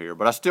hour here,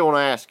 but I still want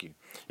to ask you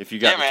if you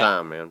got the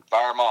time, man.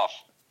 Fire them off.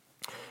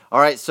 All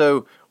right,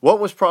 so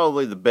what was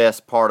probably the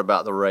best part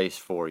about the race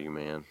for you,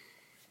 man?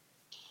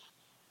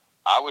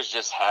 I was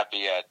just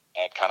happy at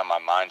kind of my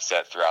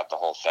mindset throughout the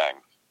whole thing.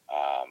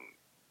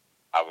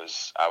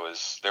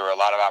 There were a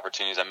lot of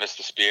opportunities. I missed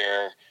the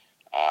spear,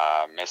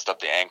 missed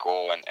up the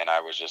ankle, and I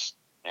was just,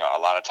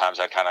 a lot of times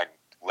I kind of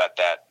let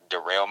that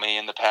derail me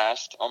in the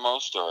past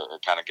almost, or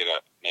kind of get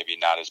maybe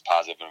not as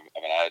positive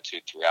of an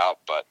attitude throughout,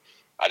 but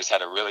I just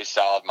had a really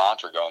solid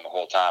mantra going the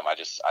whole time. I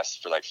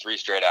for like 3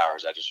 straight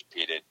hours, I just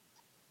repeated,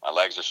 my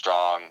legs are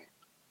strong,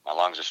 my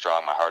lungs are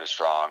strong, my heart is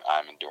strong,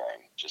 I'm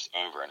enduring, just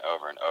over and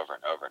over and over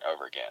and over and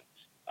over again.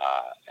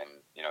 And,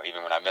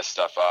 even when I messed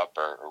stuff up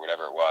or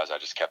whatever it was, I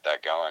just kept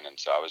that going. And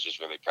so I was just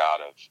really proud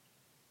of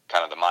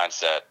kind of the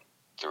mindset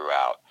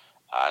throughout.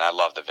 And I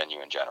love the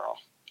venue in general.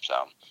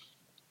 So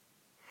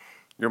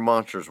your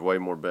mantra's way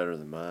more better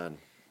than mine.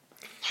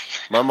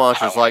 My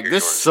mantra's like,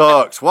 this yours.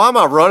 sucks. Why am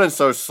I running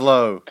so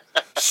slow?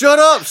 Shut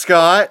up,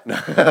 Scott.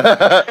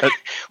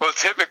 Well,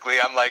 typically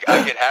I'm like,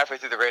 I get halfway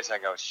through the race and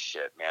I go,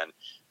 shit, man.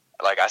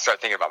 Like, I start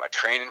thinking about my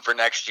training for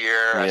next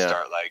year. Yeah. I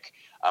start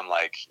I'm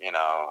like,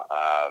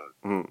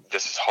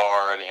 this is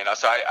hard,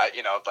 so I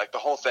like the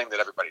whole thing that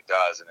everybody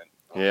does. And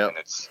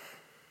it's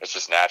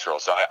just natural.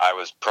 So I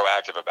was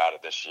proactive about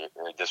it this year,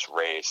 or this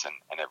race,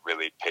 and it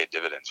really paid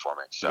dividends for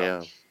me. So.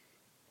 Yeah.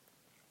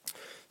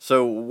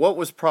 So what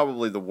was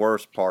probably the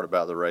worst part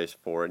about the race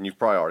for it? And you've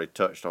probably already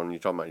touched on, you're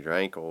talking about your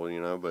ankle,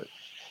 but.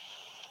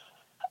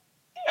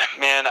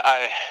 Man,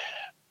 I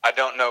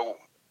don't know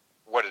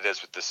what it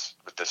is with this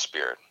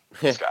spirit,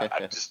 Scott.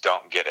 I just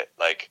don't get it.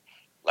 Like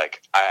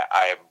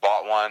I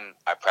bought one,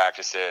 I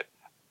practice it.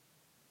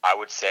 I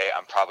would say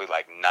I'm probably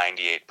like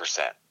 98%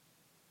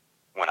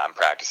 when I'm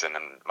practicing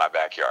in my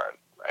backyard,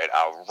 right?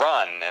 I'll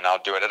run and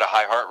I'll do it at a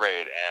high heart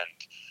rate,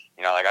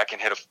 and I can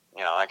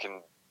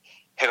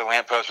hit a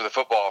lamppost with a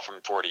football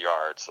from 40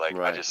 yards.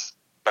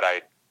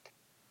 Right.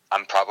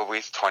 I'm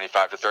probably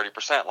 25 to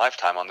 30%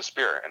 lifetime on the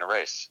spear in a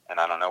race, and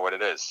I don't know what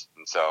it is.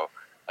 And so,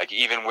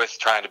 even with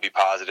trying to be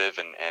positive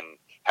and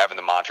having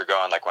the mantra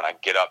going, when I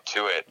get up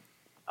to it,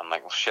 I'm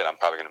like, well, shit, I'm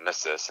probably going to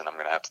miss this, and I'm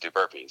going to have to do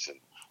burpees. And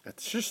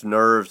it's just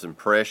nerves and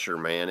pressure,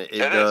 man. It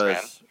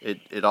does. Man.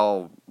 It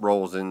all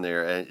rolls in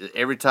there, and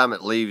every time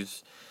it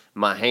leaves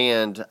my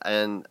hand,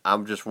 and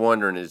I'm just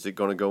wondering, is it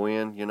going to go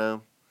in?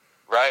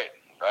 Right.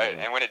 Yeah.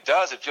 And when it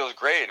does, it feels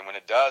great. And when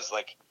it does,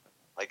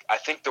 I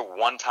think the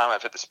one time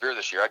I've hit the spear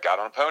this year, I got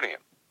on a podium.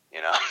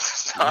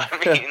 So I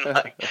mean,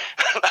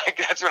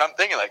 that's what I'm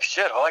thinking.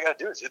 Shit, all I got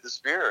to do is hit the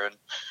spear and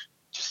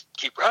just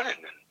keep running.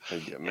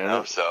 And,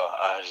 so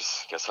I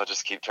guess I'll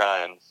just keep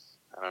trying.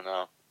 I don't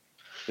know.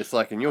 It's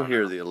and you'll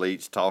hear the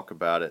elites talk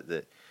about it,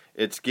 that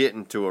it's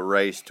getting to a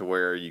race to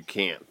where you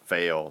can't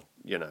fail.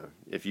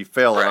 If you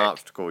fail an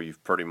obstacle,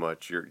 you've pretty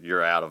much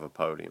you're out of a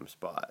podium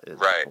spot.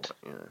 Right.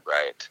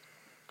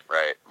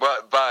 Right.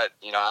 Well, but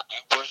I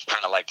was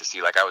kind of to see.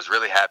 I was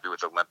really happy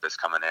with Olympus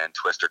coming in.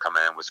 Twister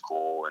coming in was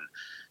cool, and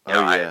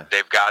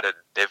they've got to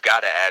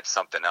add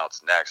something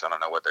else next. I don't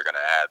know what they're going to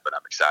add, but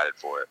I'm excited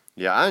for it.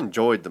 Yeah, I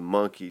enjoyed the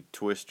monkey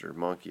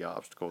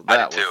obstacle.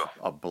 That was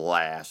a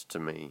blast to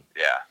me.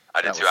 Yeah,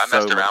 I did too. I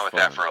messed around with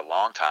that for a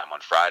long time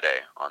on Friday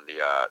on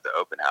the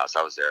open house.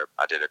 I was there.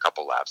 I did a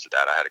couple laps of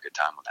that. I had a good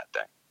time on that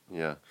thing.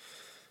 Yeah,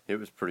 it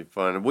was pretty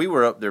fun. And we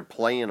were up there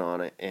playing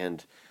on it,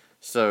 and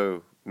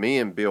so me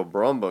and Bill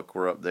Brumbuck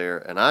were up there,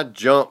 and I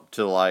jumped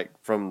to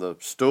from the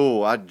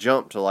stool, I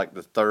jumped to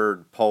the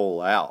third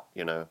pole out,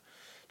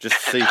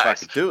 just to see nice. if I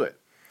could do it.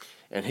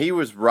 And he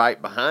was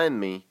right behind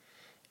me,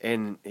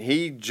 and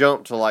he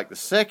jumped to the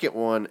second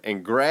one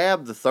and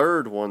grabbed the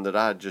third one that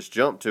I just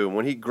jumped to. And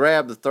when he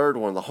grabbed the third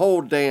one, the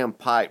whole damn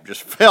pipe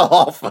just fell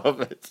off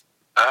of it.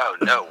 Oh,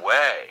 no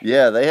way.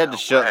 Yeah, they had to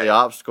shut the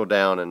obstacle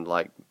down and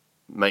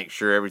make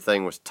sure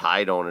everything was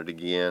tight on it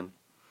again.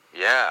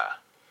 Yeah.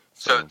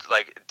 So,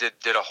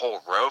 did a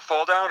whole row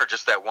fall down, or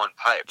just that one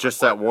pipe?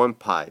 Just that one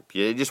pipe.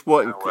 Yeah, it just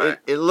wasn't. No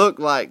it looked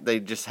like they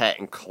just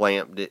hadn't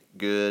clamped it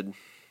good.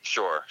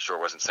 Sure,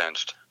 wasn't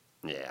cinched.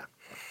 Yeah.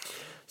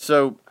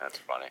 So that's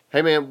funny.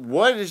 Hey, man,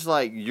 what is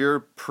your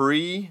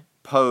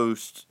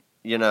pre-post,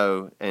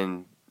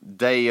 and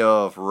day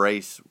of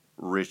race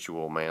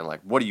ritual, man?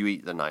 What do you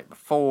eat the night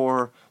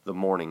before, the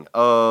morning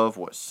of?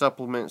 What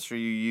supplements are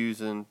you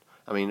using?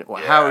 I mean,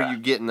 how are you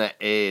getting that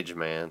edge,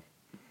 man?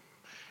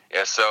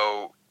 Yeah,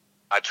 so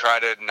I try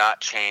to not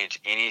change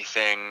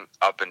anything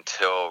up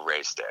until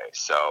race day.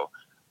 So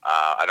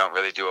I don't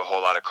really do a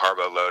whole lot of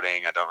carbo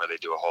loading. I don't really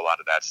do a whole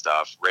lot of that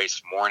stuff.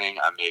 Race morning,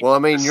 I make. Well, I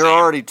mean, you're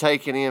already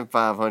taking in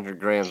 500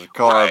 grams of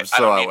carbs, right.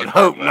 So I would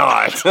hope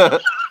not.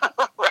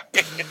 Right.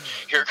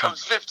 Here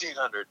comes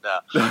 1,500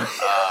 now.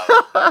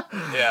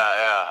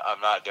 Yeah,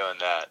 I'm not doing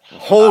that.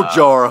 Whole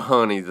jar of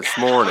honey this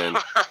morning.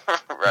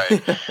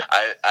 Right.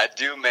 I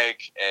do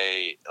make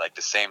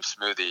the same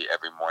smoothie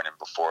every morning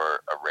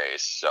before a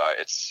race. So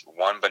it's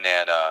one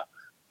banana,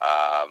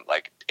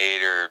 like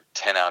 8 or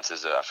 10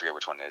 ounces of, I forget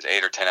which one it is,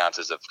 8 or 10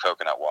 ounces of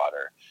coconut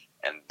water,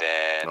 and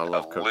then I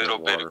love a coconut little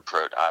bit water. of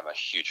protein. I'm a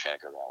huge fan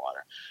of coconut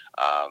water.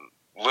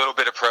 Little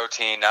bit of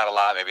protein, not a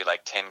lot, maybe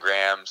like 10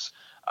 grams,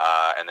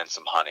 and then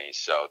some honey.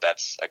 So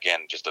that's,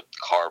 again, just a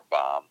carb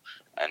bomb,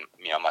 and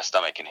my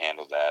stomach can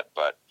handle that.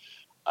 But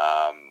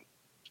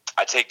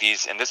I take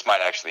these, and this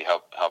might actually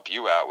help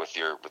you out with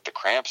the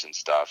cramps and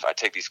stuff. I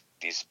take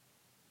these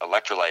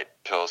electrolyte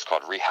pills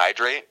called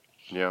Rehydrate.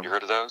 Yeah. You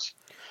heard of those?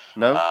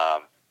 No.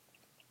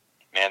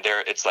 Man,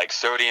 it's like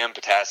sodium,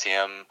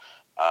 potassium,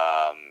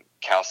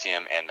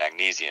 calcium, and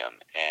magnesium.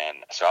 And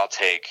so I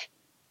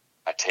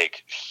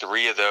take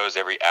 3 of those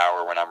every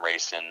hour when I'm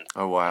racing.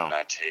 Oh, wow. And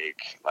I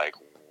take like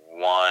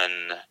 1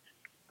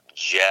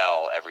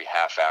 gel every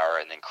half hour,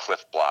 and then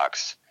Cliff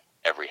Blocks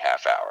every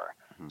half hour.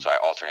 Mm-hmm. So I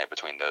alternate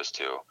between those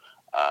two.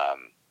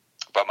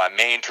 But my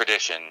main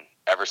tradition,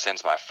 ever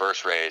since my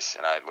first race,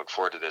 and I look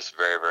forward to this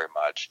very, very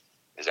much,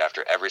 is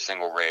after every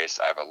single race,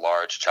 I have a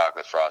large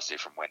chocolate Frosty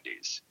from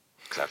Wendy's.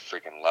 Because I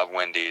freaking love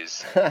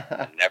Wendy's.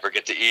 I never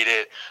get to eat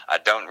it. I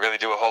don't really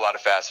do a whole lot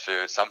of fast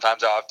food.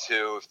 Sometimes I'll have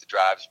 2 if the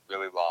drive's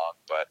really long.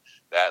 But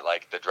that,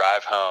 like, the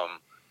drive home,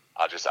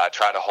 I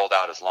try to hold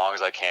out as long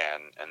as I can.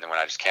 And then when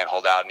I just can't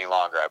hold out any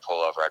longer, I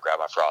pull over, I grab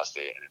my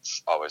Frosty, and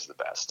it's always the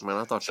best. Man,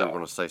 I thought you were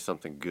going to say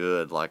something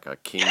good, like a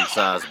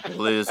king-size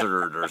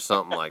Blizzard or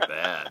something like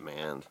that,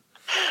 man.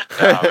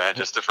 No, man,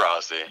 just a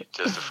Frosty.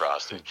 Just a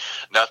Frosty.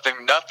 Nothing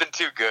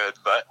too good,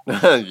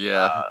 but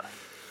yeah.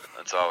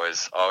 That's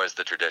always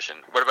the tradition.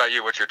 What about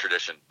you? What's your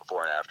tradition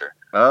before and after?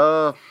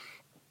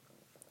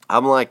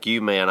 I'm like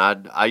you, man.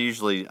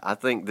 I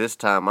think this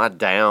time I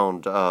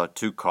downed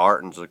 2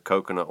 cartons of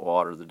coconut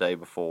water the day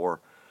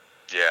before.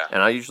 Yeah.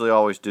 And I usually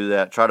always do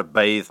that. Try to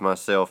bathe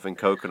myself in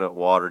coconut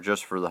water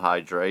just for the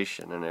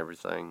hydration and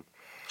everything.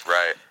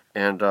 Right.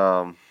 And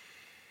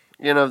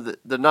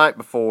the night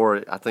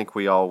before, I think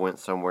we all went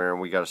somewhere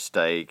and we got a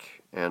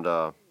steak. And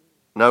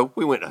no,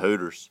 we went to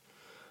Hooters.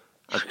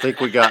 I think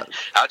we got.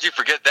 How'd you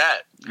forget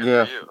that? Good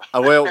yeah.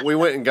 for you. Well, we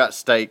went and got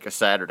steak a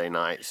Saturday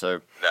night.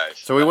 So nice.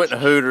 So we went to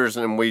Hooters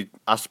and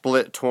I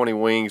split 20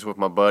 wings with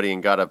my buddy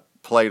and got a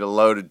plate of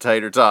loaded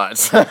tater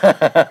tots. Love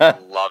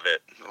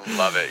it.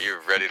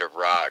 You're ready to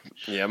rock.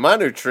 Yeah, my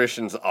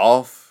nutrition's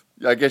off,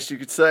 I guess you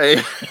could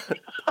say.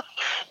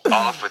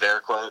 Off with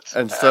air quotes.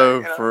 And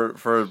so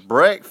for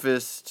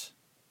breakfast,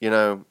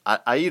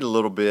 I eat a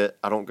little bit.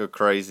 I don't go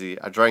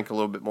crazy. I drank a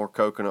little bit more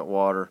coconut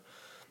water.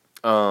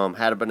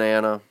 Had a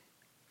banana.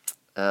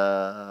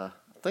 I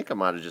think I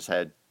might have just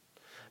had.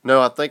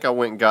 No, I think I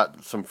went and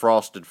got some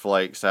Frosted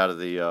Flakes out of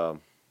the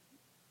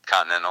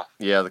Continental.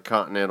 Yeah, the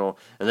Continental,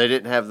 and they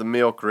didn't have the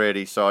milk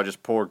ready, so I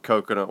just poured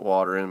coconut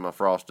water in my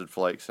Frosted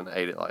Flakes and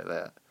ate it like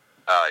that.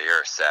 Oh,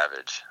 you're a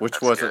savage.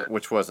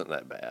 Which wasn't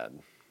that bad.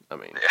 I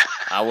mean, yeah.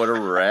 I would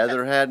have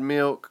rather had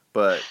milk,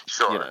 but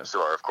sure,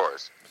 of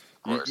course.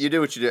 You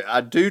do what you do.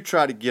 I do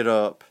try to get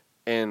up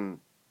and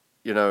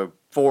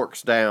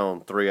forks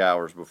down 3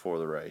 hours before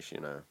the race.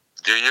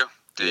 Do you?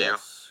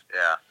 Yes. You?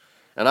 Yeah.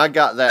 And I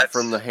got that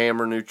from the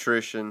Hammer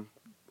Nutrition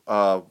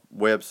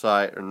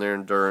website and their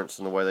endurance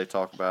and the way they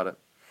talk about it.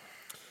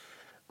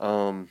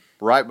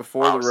 Right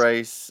before the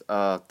race,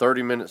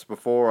 30 minutes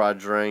before, I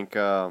drank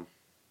the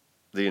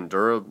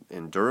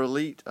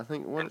Endurelite, I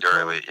think.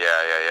 Endurelite,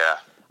 yeah.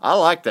 I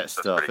like that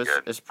stuff.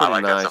 It's pretty nice. I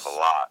like that stuff a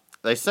lot.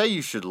 They say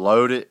you should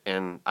load it,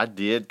 and I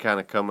did kind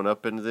of coming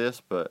up into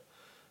this, but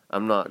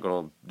I'm not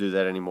going to do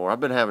that anymore. I've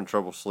been having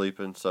trouble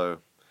sleeping, so...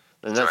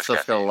 And that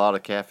stuff's got a lot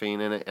of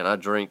caffeine in it, and I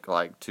drink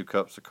like 2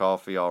 cups of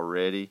coffee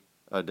already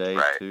a day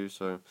too.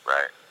 So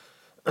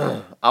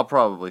I'll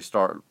probably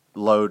start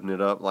loading it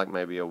up like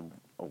maybe a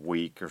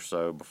week or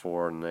so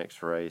before the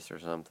next race or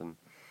something.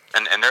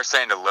 And they're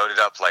saying to load it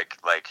up like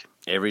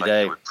every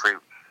day.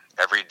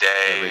 Every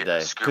day.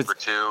 A scoop or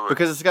 2.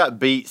 Because it's got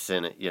beets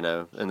in it,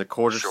 and the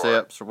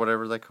cordyceps or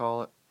whatever they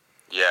call it.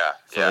 Yeah.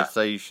 So they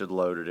say you should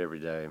load it every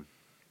day.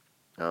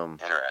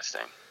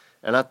 Interesting.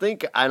 And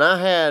I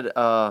had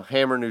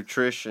Hammer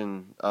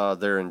Nutrition,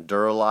 their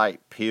Endurelite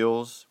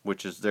pills,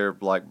 which is their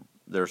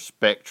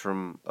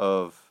spectrum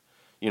of,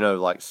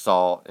 like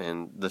salt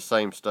and the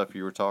same stuff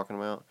you were talking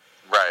about.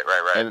 Right.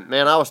 And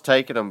man, I was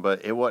taking them,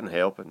 but it wasn't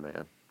helping,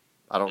 man.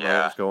 I don't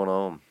know what's going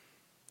on.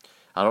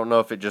 I don't know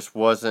if it just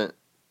wasn't.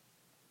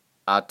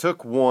 I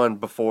took one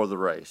before the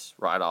race,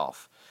 right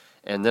off,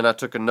 and then I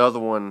took another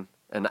one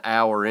an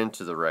hour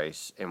into the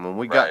race. And when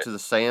we got to the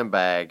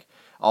sandbag,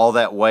 all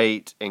that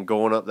weight and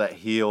going up that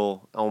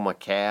hill on my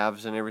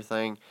calves and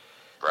everything,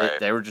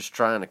 they were just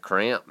trying to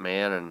cramp,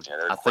 man. And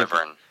they're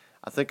quivering.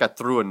 I think I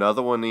threw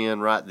another one in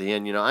right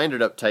then. I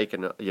ended up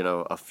taking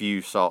a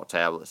few salt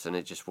tablets, and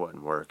it just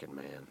wasn't working,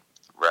 man.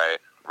 Right.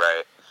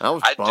 I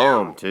was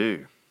bummed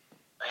too.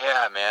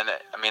 Yeah, man.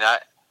 I mean,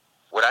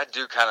 what I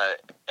do kind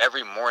of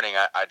every morning,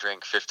 I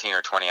drink 15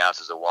 or 20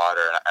 ounces of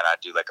water, and I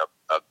do like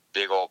a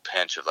big old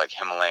pinch of like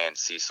Himalayan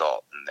sea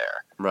salt in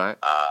there. Right.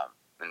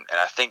 And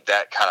I think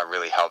that kind of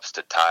really helps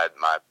to tide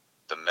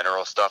the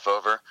mineral stuff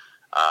over.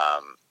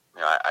 I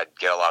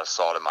get a lot of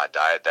salt in my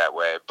diet that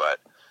way, but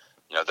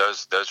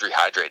those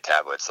rehydrate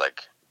tablets,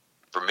 like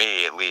for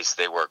me at least,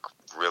 they work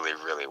really,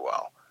 really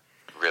well,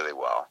 really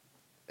well.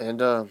 And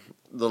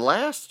the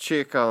last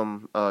chick,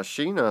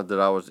 Sheena, that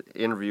I was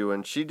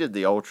interviewing, she did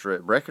the Ultra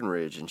at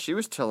Breckenridge, and she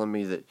was telling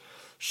me that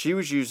she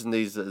was using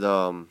these.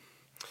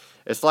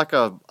 It's like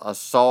a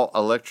salt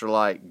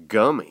electrolyte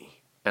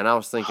gummy, and I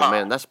was thinking,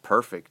 man, that's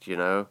perfect.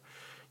 You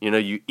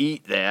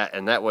eat that,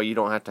 and that way you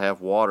don't have to have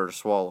water to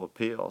swallow a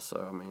pill.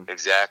 So I mean,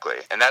 exactly,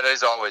 and that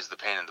is always the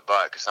pain in the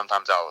butt, because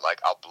sometimes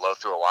I'll blow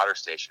through a water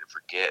station and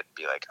forget, and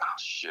be like, oh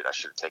shoot, I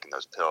should have taken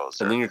those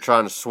pills. And then you're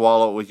trying to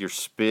swallow it with your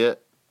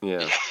spit.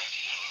 Yeah.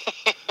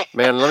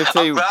 Man, let me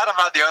tell you. I'm glad I'm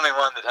not the only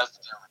one that has to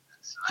deal with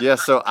this. Yeah,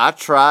 so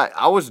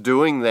I was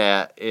doing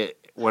that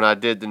when I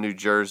did the New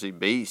Jersey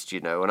Beast,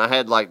 and I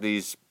had like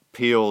these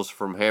pills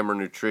from Hammer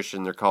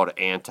Nutrition. They're called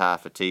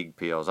anti-fatigue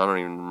pills. I don't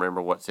even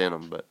remember what's in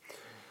them, but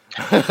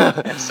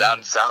it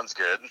sounds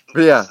good.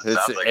 Yeah,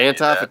 it's like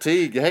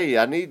anti-fatigue. Hey,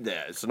 I need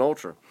that. It's an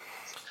Ultra.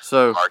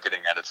 So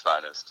marketing at its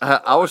finest.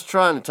 I was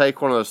trying to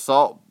take one of those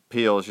salt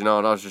pills, and I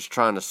was just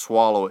trying to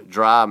swallow it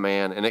dry,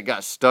 man, and it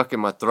got stuck in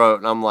my throat,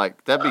 and I'm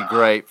like, that'd be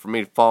great for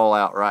me to fall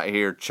out right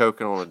here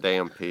choking on a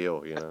damn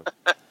pill,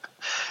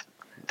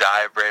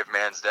 Die a brave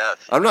man's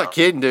death. I'm not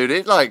kidding, dude.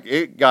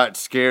 It got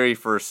scary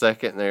for a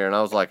second there, and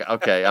I was like,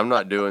 okay, I'm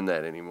not doing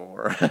that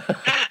anymore.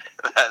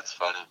 That's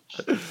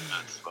funny.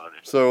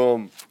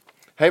 So,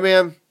 hey,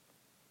 man,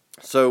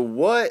 so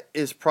what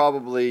is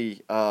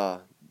probably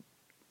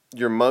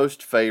your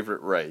most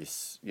favorite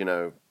race,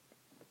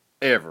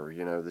 ever,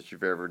 that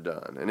you've ever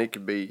done? And it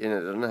could be, and it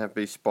doesn't have to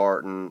be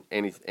Spartan,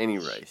 any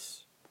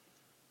race.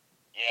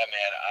 Yeah,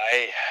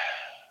 man,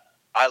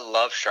 I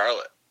love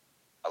Charlotte.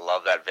 I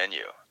love that venue.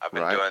 I've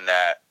been doing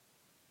that,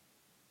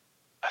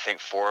 I think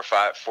 4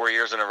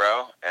 years in a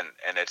row, and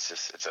it's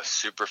a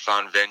super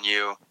fun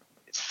venue.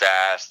 It's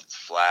fast, it's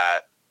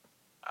flat.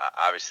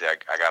 Obviously,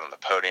 I got on the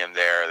podium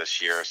there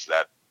this year, so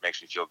that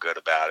makes me feel good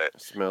about it.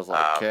 It smells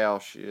like cow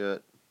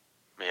shit.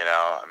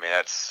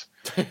 That's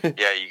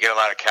yeah, you get a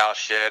lot of cow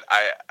shit.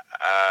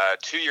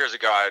 2 years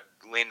ago, I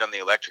leaned on the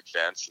electric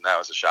fence, and that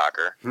was a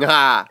shocker.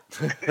 Nah.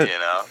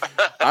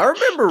 I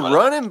remember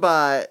running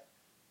by it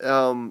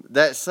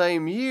that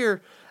same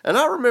year, and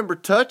I remember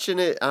touching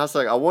it, and I was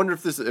like, I wonder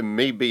if this is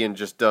me being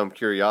just dumb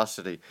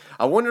curiosity.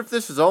 I wonder if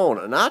this is on,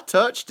 and I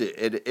touched it.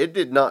 It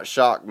did not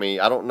shock me.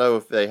 I don't know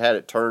if they had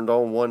it turned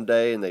on one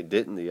day and they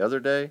didn't the other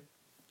day.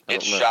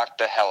 It shocked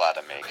the hell out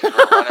of me, because we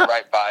were running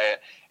right by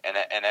it. And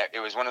it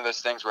was one of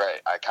those things where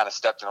I kind of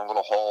stepped in a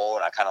little hole,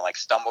 and I kind of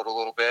stumbled a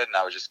little bit, and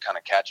I was just kind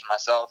of catching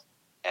myself.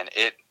 And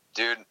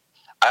dude,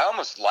 I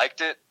almost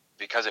liked it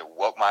because it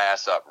woke my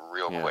ass up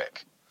real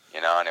quick,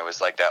 and it was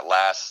like that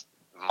last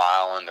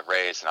mile in the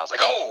race, and I was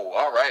like, oh,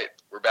 all right,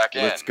 we're back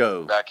in. Let's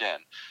go. We're back in.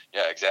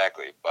 Yeah,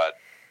 exactly. But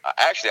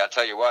actually, I'll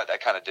tell you what, I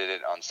kind of did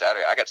it on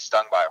Saturday. I got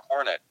stung by a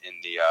hornet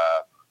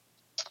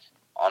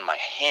on my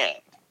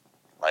hand.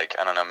 I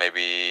don't know,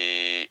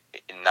 maybe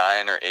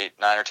 9 or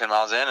 10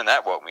 miles in, and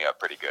that woke me up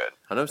pretty good.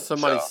 I know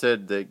somebody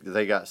said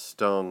they got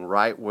stung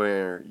right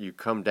where you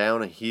come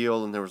down a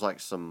hill, and there was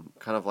some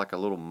kind of a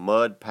little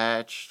mud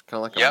patch,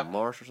 kind of like a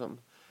marsh or something.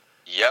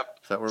 Yep.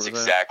 Is that where That's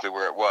exactly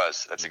where it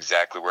was. That's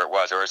exactly where it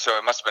was. Or so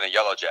it must have been a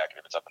yellow jacket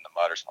if it's up in the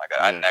mud or something like that.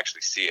 Yeah. I didn't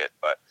actually see it,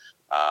 but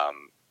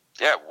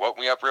it woke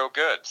me up real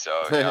good.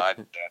 So thank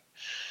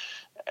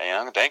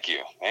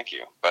you.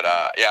 But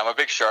I'm a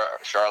big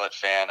Charlotte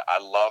fan. I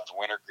loved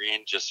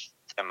Wintergreen, just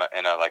in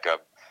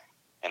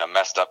a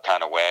messed up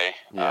kind of way.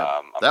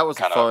 Yeah, that was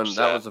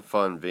a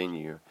fun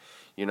venue.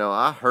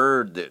 I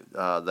heard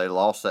that they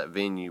lost that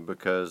venue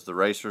because the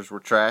racers were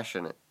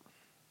trashing it.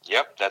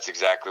 Yep, that's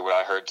exactly what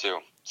I heard too.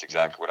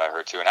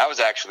 And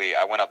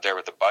I went up there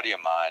with a buddy of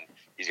mine.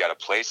 He's got a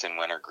place in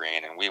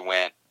Wintergreen, and we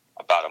went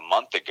about a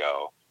month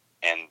ago,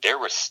 and there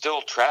was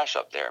still trash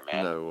up there,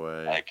 man. No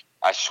way.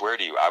 I swear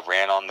to you, I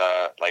ran on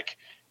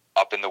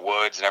up in the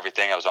woods and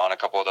everything. I was on a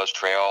couple of those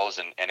trails,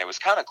 and it was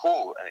kind of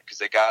cool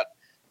because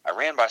I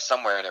ran by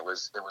somewhere, and it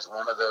was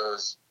one of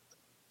those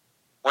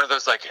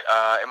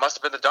it must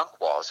have been the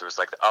dunk walls. It was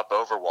the up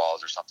over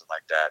walls or something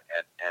like that,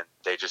 and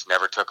they just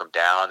never took them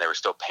down. They were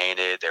still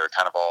painted. They were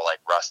kind of all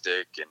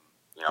rustic, and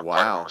wow.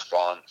 Part of them was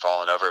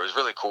falling over. It was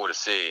really cool to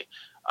see.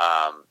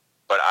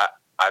 But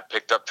I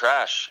picked up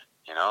trash,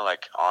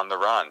 on the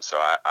run, so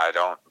I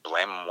don't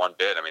blame them one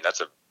bit.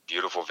 That's a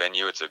beautiful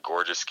venue. It's a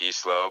gorgeous ski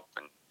slope,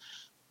 and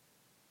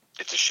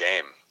it's a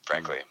shame,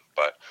 frankly.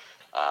 But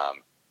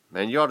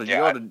man, you ought to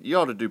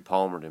do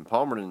Palmerton.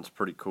 Palmerton's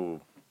pretty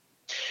cool.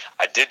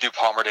 I did do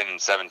Palmerton in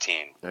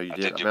 2017. Oh, you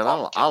did? Man,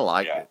 I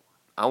liked it.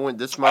 I went.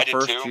 This is my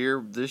first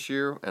year this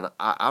year, and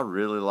I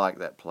really like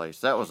that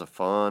place. That was a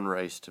fun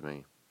race to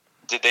me.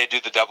 Did they do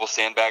the double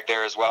sandbag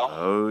there as well?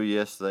 Oh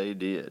yes, they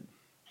did.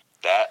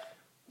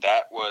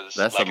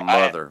 That's a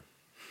mother.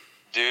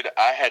 Dude,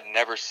 I had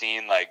never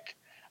seen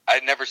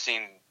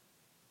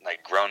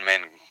grown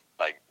men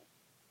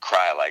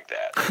cry like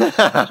that.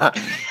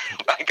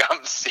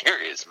 I'm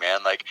serious, man.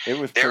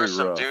 There were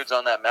some dudes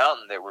on that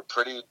mountain that were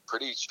pretty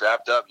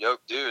strapped up,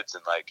 yoked dudes,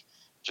 and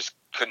just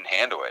couldn't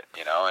handle it,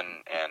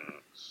 and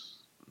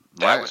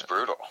That was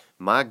brutal.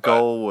 My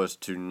goal was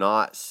to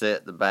not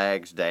set the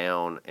bags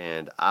down,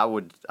 and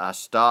I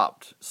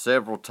stopped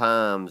several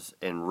times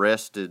and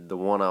rested the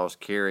one I was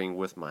carrying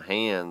with my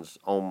hands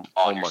on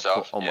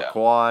my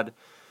quad,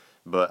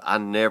 but I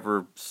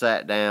never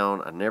sat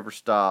down. I never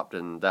stopped,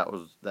 and that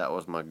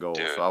was my goal.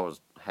 Dude, so I was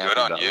happy good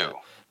on about you. that.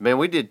 Man,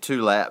 we did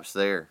 2 laps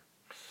there.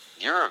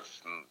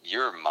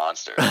 You're a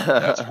monster.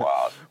 That's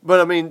wild.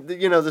 But I mean,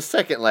 the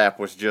second lap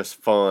was just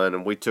fun,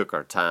 and we took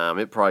our time.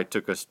 It probably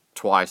took us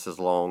twice as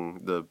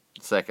long the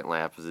second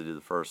lap as it did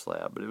the first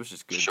lap, but it was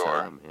just good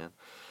time, man.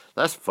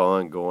 That's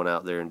fun going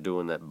out there and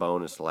doing that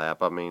bonus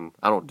lap. I mean,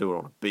 I don't do it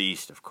on a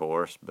beast, of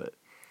course, but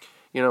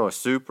a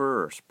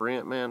super or a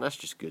sprint, man, that's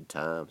just good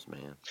times,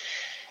 man.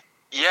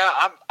 Yeah,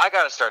 I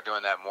got to start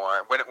doing that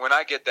more. When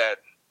I get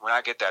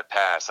that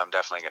pass, I'm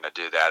definitely going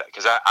to do that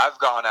because I've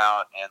gone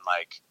out and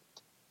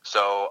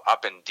so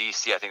up in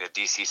DC, I think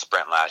the DC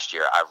Sprint last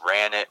year, I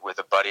ran it with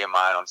a buddy of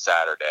mine on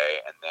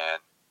Saturday, and then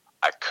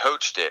I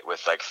coached it with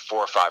 4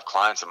 or 5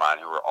 clients of mine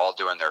who were all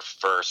doing their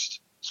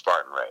first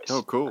Spartan race.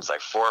 Oh, cool! It's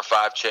 4 or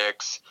 5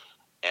 chicks,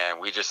 and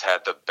we just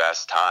had the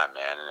best time,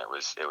 man. And it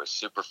was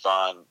super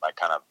fun,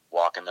 kind of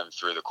walking them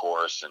through the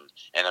course,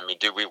 and I mean,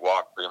 dude, we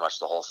walked pretty much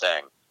the whole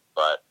thing,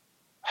 but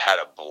had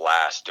a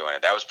blast doing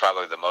it. That was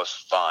probably the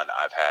most fun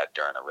I've had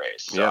during a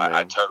race. So yeah,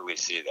 I totally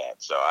see that.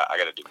 So I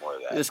got to do more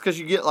of that. It's because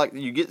you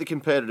get the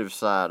competitive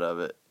side of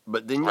it,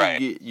 but then Right.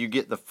 you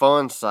get the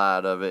fun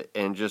side of it,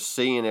 and just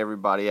seeing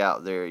everybody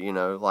out there,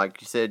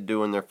 like you said,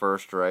 doing their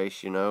first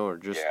race, or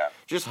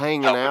just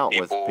hanging helping out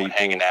with people,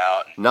 hanging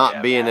out,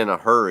 not being in a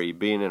hurry,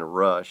 being in a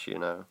rush,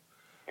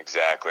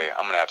 Exactly.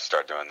 I'm gonna have to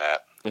start doing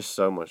that. It's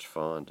so much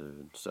fun,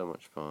 dude. So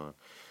much fun.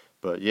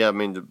 But yeah, I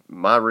mean,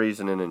 my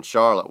reasoning in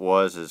Charlotte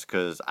was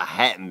because I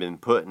hadn't been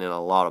putting in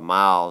a lot of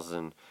miles,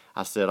 and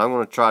I said I'm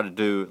going to try to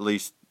do at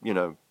least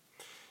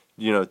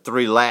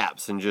 3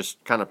 laps and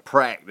just kind of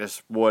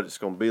practice what it's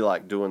going to be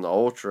like doing the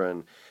ultra.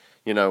 And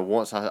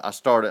once I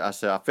started, I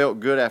said I felt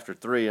good after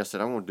 3. I said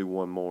I'm going to do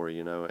one more,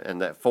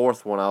 and that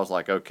 4th one I was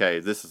like, okay,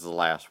 this is the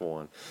last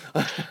one.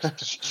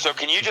 So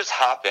can you just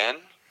hop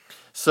in?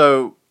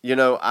 So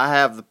I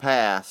have the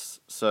pass,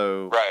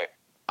 so right.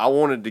 I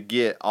wanted to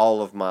get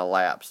all of my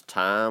laps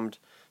timed,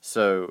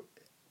 so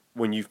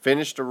when you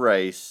finished a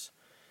race,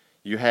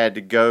 you had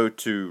to go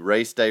to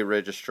race day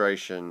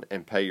registration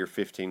and pay your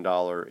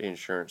 $15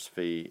 insurance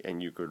fee,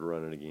 and you could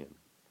run it again.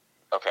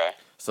 Okay.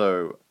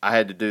 So I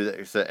had to do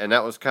that, and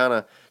that was kind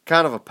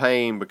of a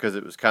pain because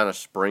it was kind of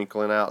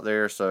sprinkling out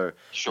there. So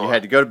you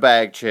had to go to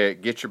bag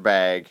check, get your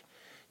bag,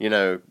 get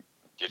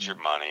your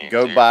money,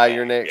 go buy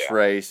your next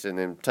race, and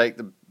then take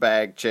the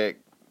bag check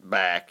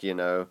back.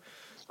 But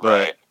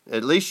right.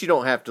 At least you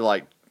don't have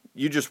to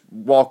you just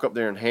walk up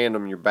there and hand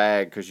them your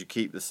bag because you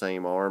keep the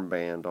same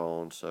armband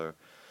on. So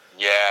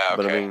yeah, okay.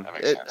 But I mean, that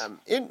makes sense.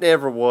 It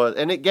never was,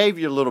 and it gave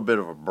you a little bit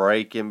of a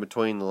break in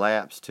between the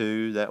laps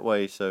too. That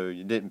way, so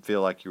you didn't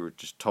feel like you were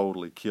just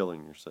totally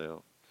killing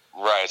yourself.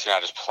 Right, so you're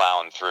not just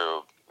plowing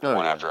through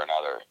one after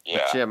another. Yeah,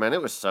 but yeah, man,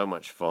 it was so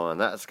much fun.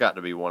 That's got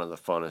to be one of the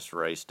funnest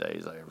race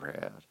days I ever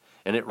had.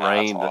 And it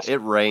rained. Awesome.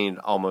 It rained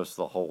almost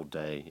the whole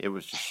day. It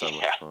was just so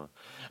much fun.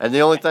 And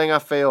the only thing I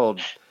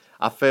failed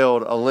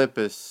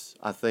Olympus,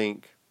 I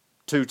think,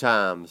 2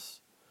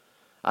 times.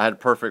 I had a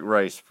perfect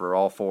race for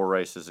all 4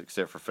 races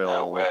except for failing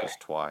Olympus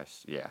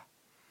twice. Yeah.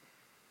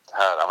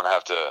 I'm going to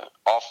have to,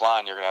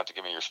 offline, you're going to have to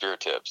give me your spear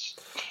tips.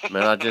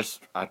 Man,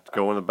 I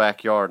go in the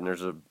backyard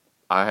and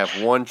I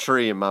have one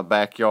tree in my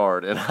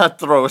backyard and I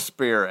throw a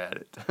spear at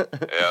it.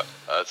 Yeah,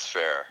 that's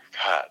fair.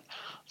 God,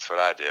 that's what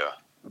I do.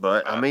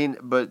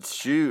 But,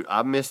 shoot,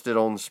 I missed it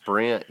on the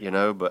sprint,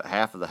 but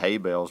half of the hay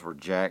bales were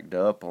jacked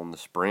up on the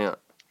sprint.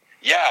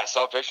 Yeah, I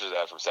saw pictures of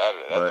that from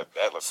Saturday.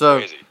 That looked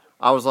crazy.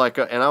 I was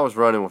and I was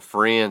running with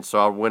friends, so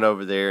I went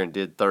over there and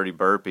did 30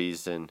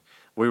 burpees, and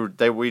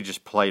we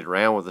just played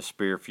around with the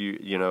spear a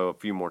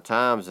few more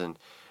times, and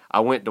I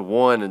went to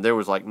one, and there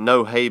was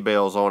no hay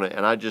bales on it,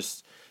 and I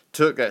just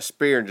took that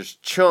spear and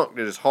just chunked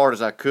it as hard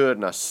as I could,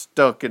 and I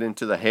stuck it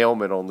into the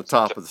helmet on the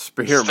top of the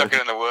spear. Stuck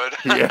it in the wood?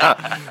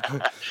 Yeah.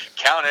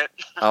 Count it.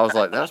 I was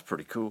like, that's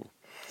pretty cool.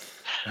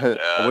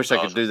 I wish I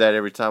could do that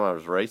every time I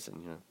was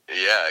racing.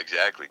 Yeah,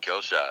 exactly. Kill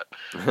shot.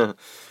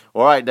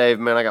 All right, Dave,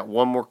 man, I got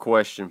one more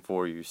question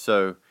for you.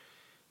 So,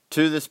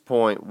 to this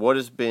point, what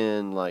has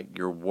been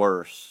your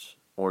worst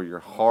or your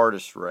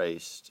hardest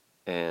race,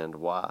 and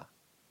why?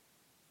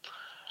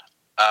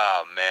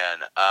 Oh, man.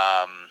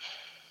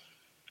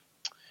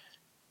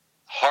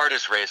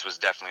 Hardest race was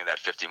definitely that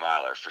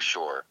 50-miler for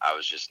sure. I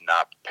was just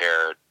not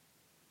prepared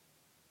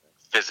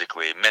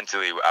physically.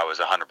 Mentally, I was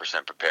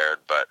 100% prepared,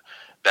 but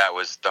that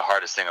was the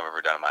hardest thing I've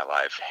ever done in my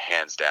life,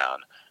 hands down.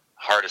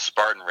 Hardest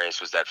Spartan race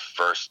was that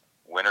first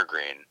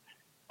Wintergreen,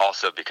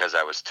 also because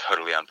I was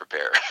totally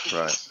unprepared.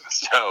 Right.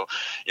 So,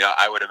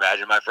 I would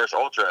imagine my first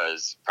ultra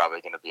is probably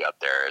going to be up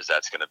there, as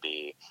that's going to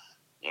be,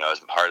 as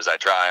hard as I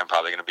try, I'm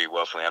probably going to be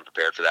woefully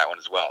unprepared for that one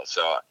as well.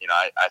 So,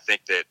 I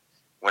think that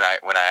when I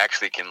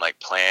actually can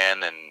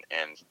plan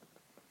and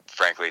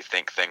frankly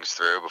think things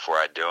through before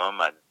I do them,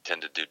 I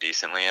tend to do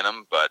decently in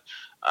them. But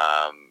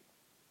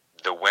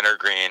the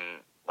wintergreen,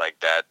 like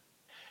that,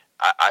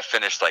 I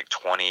finished like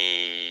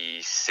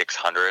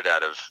 2,600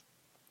 out of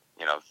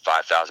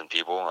 5,000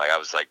 people. Like I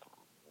was like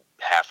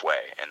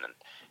halfway, and then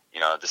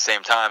at the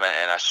same time,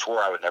 and I swore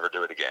I would never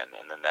do it again.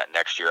 And then that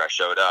next year I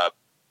showed up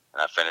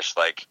and I finished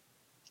like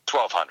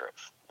 1,200.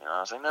 I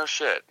was like, no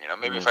shit.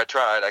 Maybe if I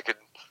tried, I could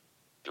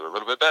do a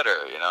little bit better.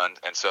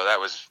 And so that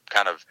was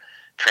kind of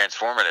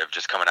transformative,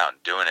 just coming out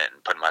and doing it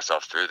and putting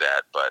myself through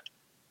that. But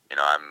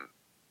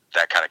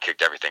that kind of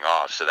kicked everything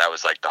off. So that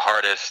was like the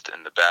hardest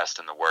and the best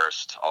and the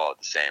worst all at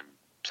the same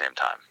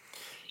time.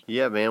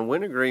 Yeah, man,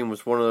 Wintergreen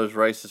was one of those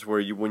races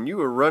where when you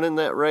were running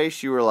that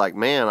race, you were like,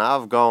 man,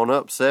 I've gone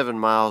up 7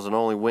 miles and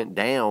only went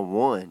down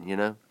 1,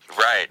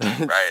 Right,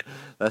 right.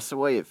 That's the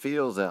way it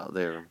feels out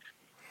there.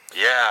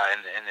 Yeah,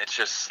 and it's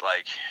just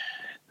like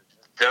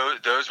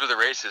those were the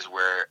races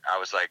where I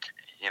was like,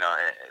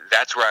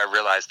 that's where I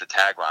realized the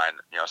tagline,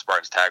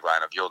 Spartan's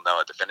tagline of "You'll know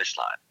at the finish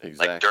line."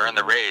 Exactly. Like during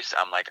the race,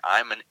 I'm like,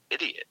 I'm an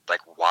idiot.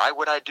 Like, why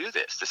would I do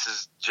this? This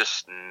is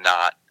just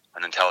not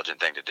an intelligent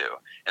thing to do.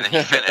 And then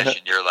you finish,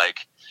 and you're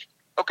like,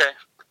 okay,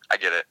 I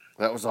get it.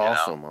 That was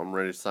awesome. I'm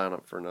ready to sign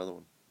up for another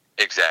one.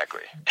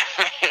 Exactly.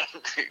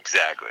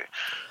 Exactly.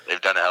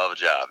 They've done a hell of a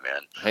job,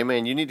 man. Hey,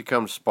 man, you need to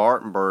come to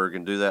Spartanburg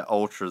and do that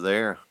ultra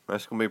there.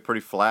 That's going to be a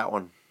pretty flat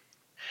one.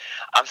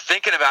 I'm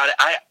thinking about it.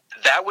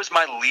 That was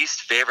my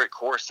least favorite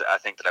course I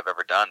think that I've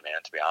ever done,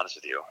 man, to be honest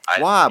with you.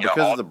 Why?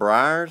 Because of the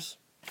briars?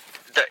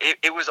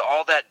 It was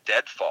all that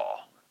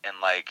deadfall. And,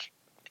 like,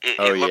 it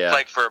looked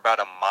like for about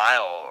a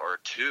mile or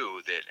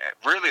two that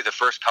really the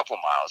first couple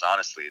miles,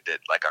 honestly, that,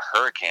 like, a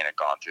hurricane had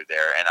gone through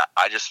there. And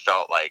I just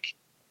felt like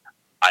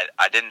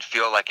I didn't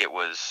feel like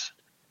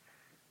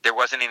there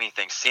wasn't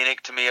anything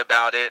scenic to me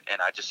about it.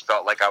 And I just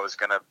felt like I was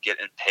going to get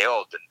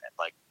impaled and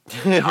like,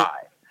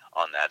 die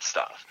on that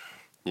stuff.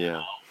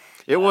 Yeah.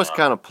 It was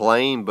kind of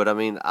plain, but I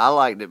mean, I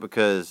liked it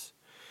because,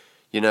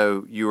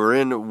 you were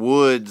in the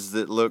woods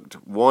that looked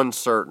one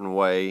certain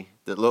way,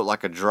 that looked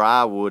like a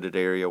dry wooded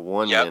area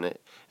one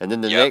minute. And then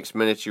the next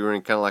minute you were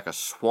in kind of like a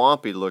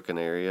swampy looking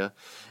area.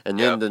 And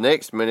then the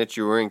next minute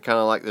you were in kind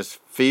of like this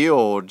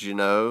field,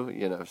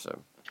 so.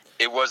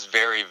 It was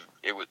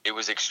it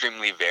was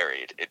extremely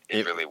varied.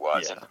 It really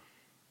was. Yeah.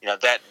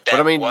 And, that but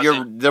I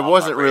mean, there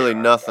wasn't really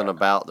nothing right?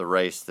 about the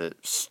race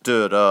that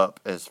stood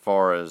up as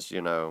far as,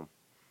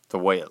 the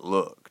way it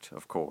looked,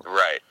 of course.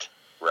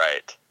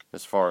 Right.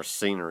 As far as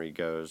scenery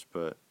goes,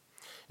 but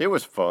it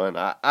was fun.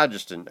 I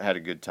just had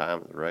a good time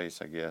at the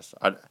race, I guess.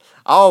 I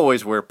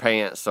always wear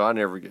pants, so I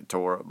never get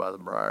tore up by the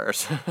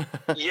briars.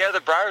 Yeah,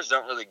 the briars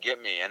don't really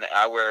get me, and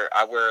I wear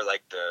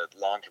like the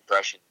long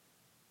compression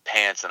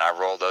pants, and I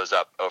roll those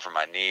up over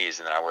my knees,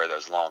 and then I wear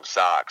those long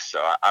socks, so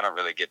I don't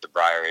really get the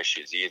briar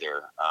issues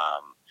either.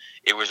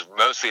 It was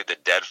mostly the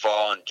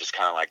deadfall and just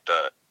kind of like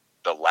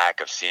the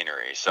lack of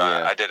scenery. So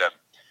I did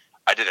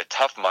a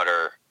Tough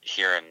Mudder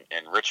here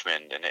in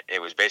Richmond, and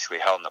it was basically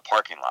held in the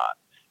parking lot,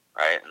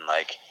 right? And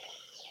like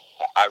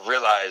I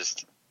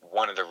realized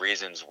one of the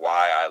reasons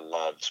why I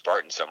love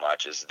Spartan so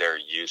much is their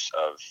use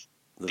of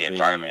the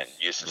environment,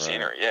 use of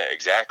scenery. Yeah,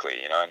 exactly.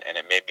 And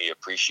it made me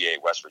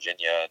appreciate West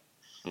Virginia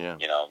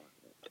and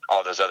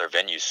all those other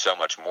venues so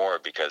much more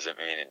because I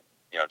mean,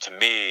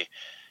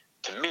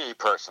 to me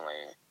personally,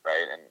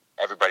 right? And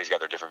everybody's got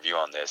their different view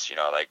on this.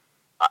 Like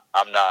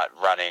I'm not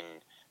running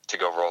to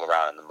go roll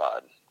around in the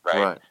mud,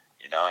 right?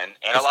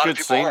 And a lot of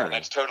people are, and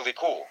that's totally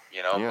cool,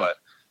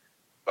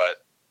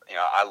 but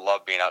I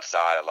love being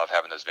outside. I love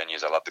having those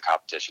venues. I love the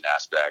competition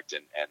aspect,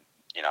 and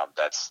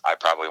I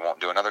probably won't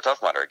do another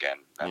Tough Mudder again.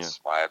 That's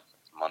why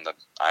I'm on the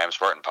I Am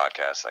Spartan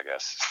podcast, I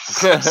guess.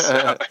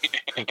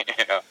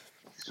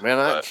 So,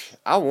 man,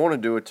 I want to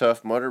do a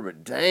Tough Mudder,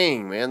 but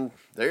dang, man,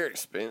 they're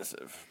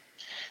expensive.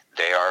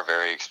 They are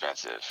very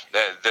expensive.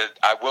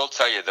 I will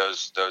tell you,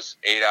 those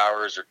 8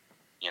 hours or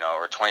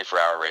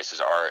 24-hour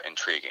races are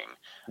intriguing.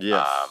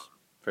 Yes,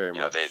 very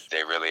much.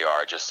 They really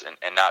are. Just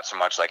and not so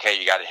much like, hey,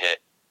 you got to hit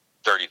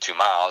 32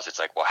 miles. It's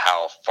like, well,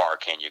 how far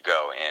can you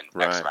go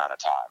in X amount of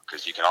time?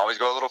 Because you can always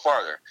go a little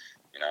farther.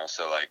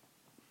 So like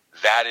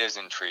that is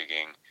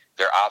intriguing.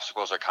 Their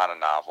obstacles are kind of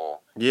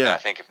novel. Yeah, and I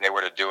think if they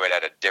were to do it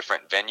at a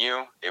different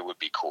venue, it would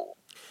be cool.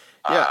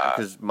 Yeah,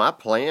 because my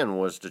plan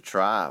was to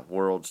try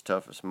World's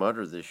Toughest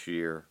Mudder this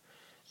year.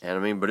 And I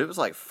mean, but it was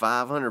like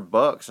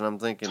 $500, and I'm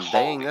thinking,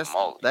 dang,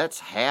 that's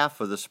half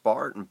of the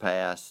Spartan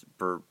Pass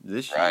for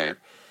this year.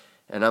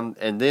 And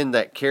then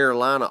that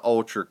Carolina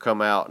Ultra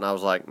come out, and I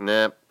was like,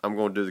 nah, I'm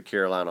going to do the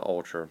Carolina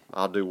Ultra.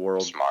 I'll do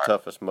World's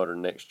Toughest Mudder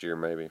next year,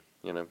 maybe.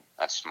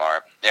 That's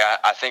smart. Yeah,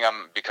 I think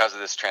because of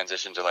this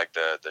transition to like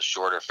the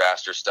shorter,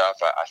 faster stuff.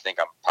 I think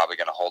I'm probably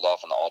going to hold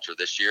off on the Ultra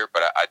this year,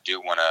 but I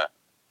do want to,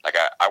 like,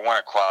 I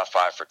want to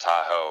qualify for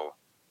Tahoe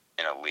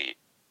in Elite.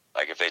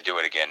 Like, if they do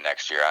it again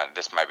next year,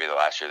 this might be the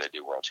last year they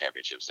do World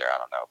Championships there. I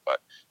don't know. But,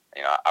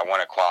 I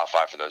want to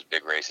qualify for those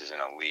big races in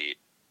Elite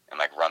and,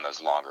 like, run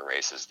those longer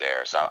races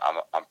there. So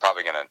I'm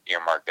probably going to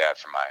earmark that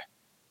for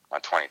my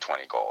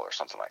 2020 goal or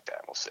something like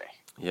that. We'll see.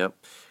 Yep.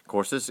 Of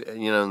course, this,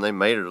 and they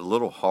made it a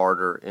little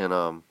harder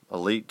in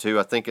Elite, too.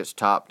 I think it's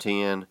top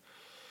 10.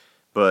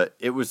 But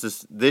it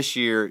was this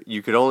year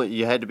you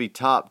had to be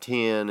top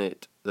 10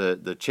 at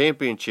the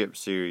championship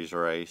series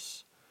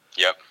race.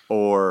 Yep.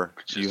 Or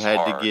you had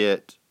hard. to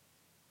get,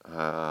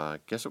 I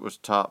guess it was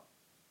top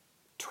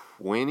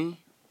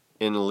 20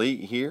 in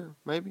elite here,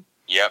 maybe.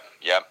 Yep.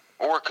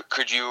 Or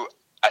could you?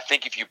 I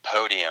think if you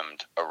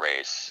podiumed a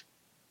race.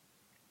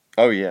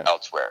 Oh yeah.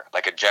 Elsewhere,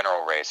 like a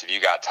general race, if you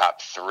got top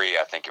 3,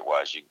 I think it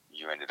was,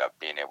 you ended up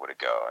being able to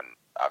go, and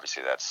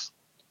obviously that's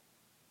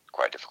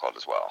quite difficult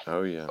as well.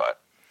 Oh yeah.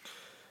 But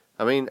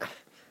I mean,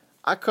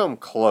 I come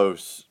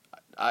close.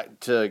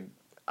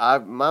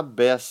 My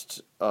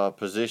best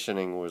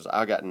positioning was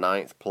I got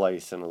 9th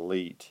place in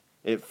elite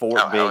at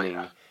Fort Benning.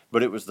 Yeah.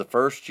 But it was the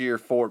first year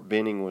Fort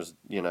Benning was,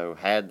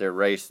 had their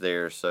race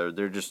there, so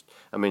there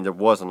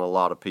wasn't a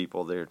lot of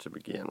people there to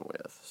begin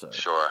with. So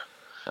sure.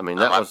 I mean,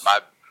 that was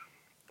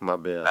my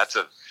best. That's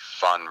a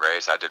fun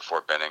race. I did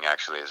Fort Benning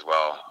actually as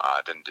well.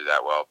 I didn't do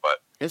that well,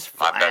 but it's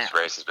flat. My best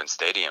race has been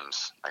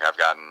stadiums. Like I've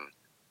gotten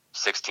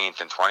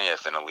 16th and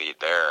 20th in elite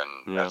there,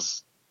 and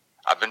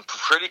I've been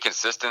pretty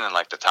consistent in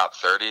like the top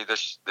 30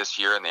 this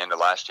year and the end of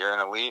last year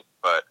in elite.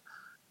 But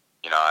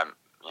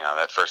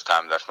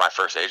that's my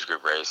first age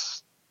group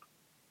race.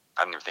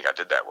 I didn't even think I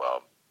did that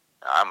well.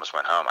 I almost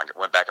went home. I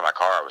went back in my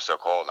car. I was so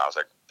cold, and I was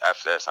like,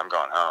 "F this! I'm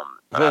going home."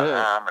 But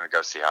I'm going to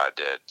go see how I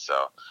did.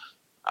 So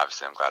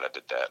obviously, I'm glad I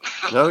did that.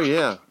 Oh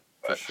yeah,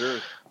 for sure.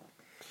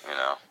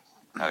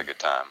 Had a good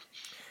time.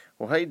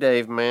 Well, hey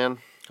Dave, man,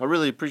 I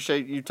really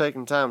appreciate you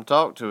taking time to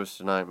talk to us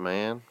tonight,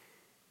 man.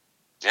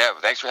 Yeah,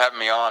 well, thanks for having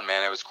me on,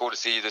 man. It was cool to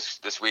see you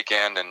this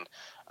weekend, and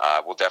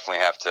we'll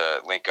definitely have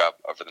to link up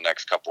over the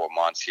next couple of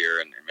months here,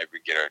 and maybe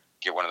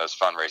get one of those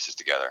fun races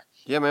together.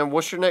 Yeah, man.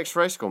 What's your next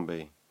race gonna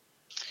be?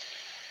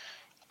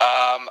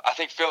 I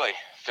think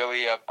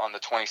Philly up on the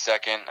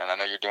 22nd, and I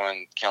know you're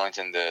doing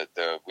Killington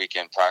the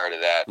weekend prior to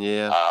that.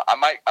 Yeah. I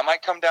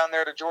might come down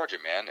there to Georgia,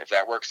 man. If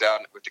that works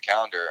out with the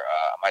calendar,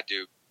 I might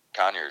do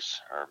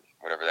Conyers or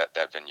whatever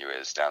that venue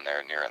is down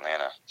there near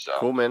Atlanta. So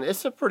cool, man.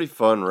 It's a pretty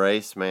fun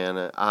race,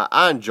 man.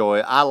 I enjoy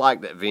it. I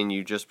like that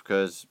venue just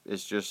because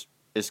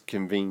it's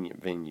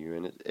convenient venue,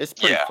 and it's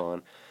pretty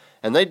fun.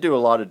 And they do a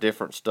lot of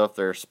different stuff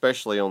there,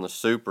 especially on the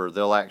Super.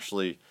 They'll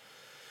actually,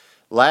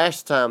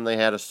 last time they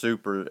had a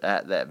Super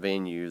at that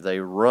venue, they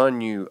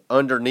run you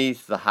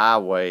underneath the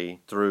highway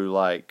through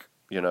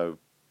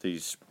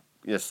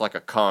it's like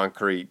a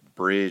concrete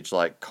bridge,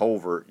 like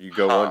culvert. You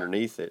go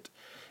underneath it,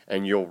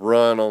 and you'll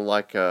run on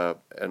like a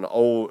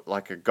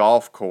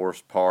golf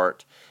course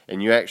part,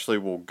 and you actually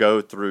will go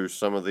through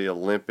some of the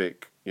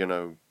Olympic,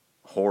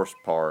 horse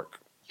park.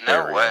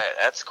 No way,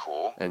 that's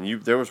cool. And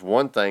there was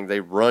one thing,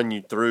 they run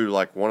you through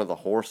like one of the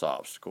horse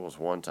obstacles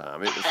one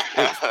time. It was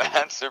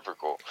that's super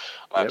cool.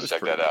 I'll have to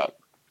check that out.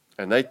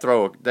 And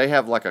they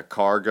have like a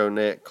cargo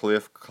net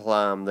cliff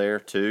climb there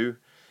too,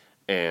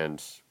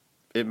 and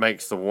it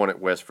makes the one at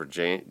West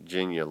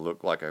Virginia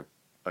look like a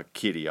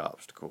kiddie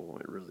obstacle.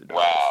 It really does.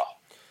 Wow.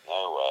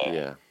 No way.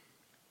 Yeah.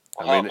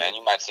 Well, man,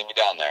 you might see me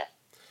down there.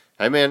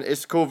 Hey, man,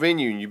 it's a cool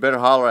venue, and you better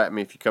holler at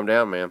me if you come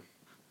down, man.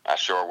 I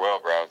sure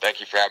will, bro. Thank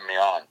you for having me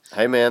on.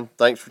 Hey, man,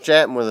 thanks for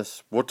chatting with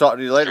us. We'll talk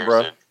to you later,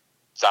 bro. Dude.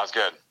 Sounds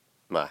good.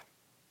 Bye.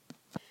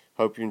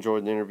 Hope you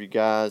enjoyed the interview,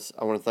 guys.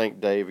 I want to thank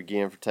Dave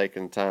again for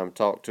taking the time to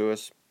talk to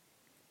us.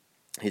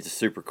 He's a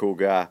super cool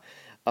guy.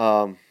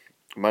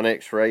 My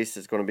next race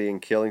is going to be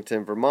in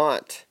Killington,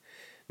 Vermont.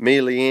 Me,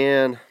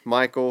 Leanne,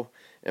 Michael,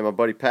 and my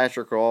buddy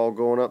Patrick are all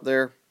going up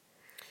there.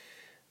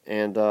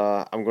 And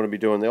I'm going to be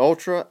doing the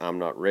Ultra. I'm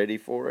not ready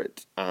for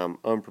it. I'm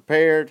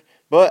unprepared,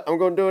 but I'm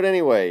going to do it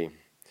anyway.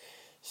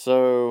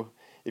 So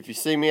if you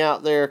see me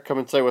out there, come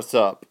and say what's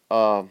up.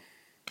 I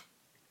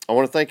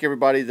want to thank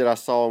everybody that I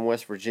saw in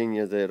West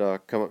Virginia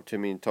that come up to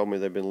me and told me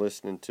they've been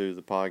listening to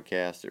the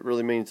podcast. It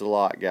really means a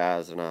lot,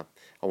 guys, and I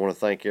want to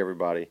thank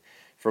everybody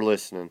for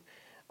listening.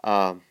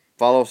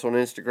 Follow us on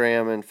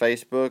Instagram and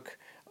Facebook.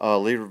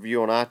 Leave a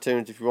review on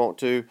iTunes if you want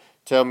to.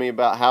 Tell me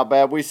about how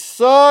bad we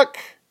suck.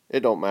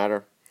 It don't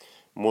matter.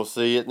 And we'll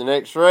see you at the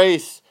next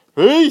race.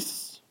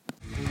 Peace.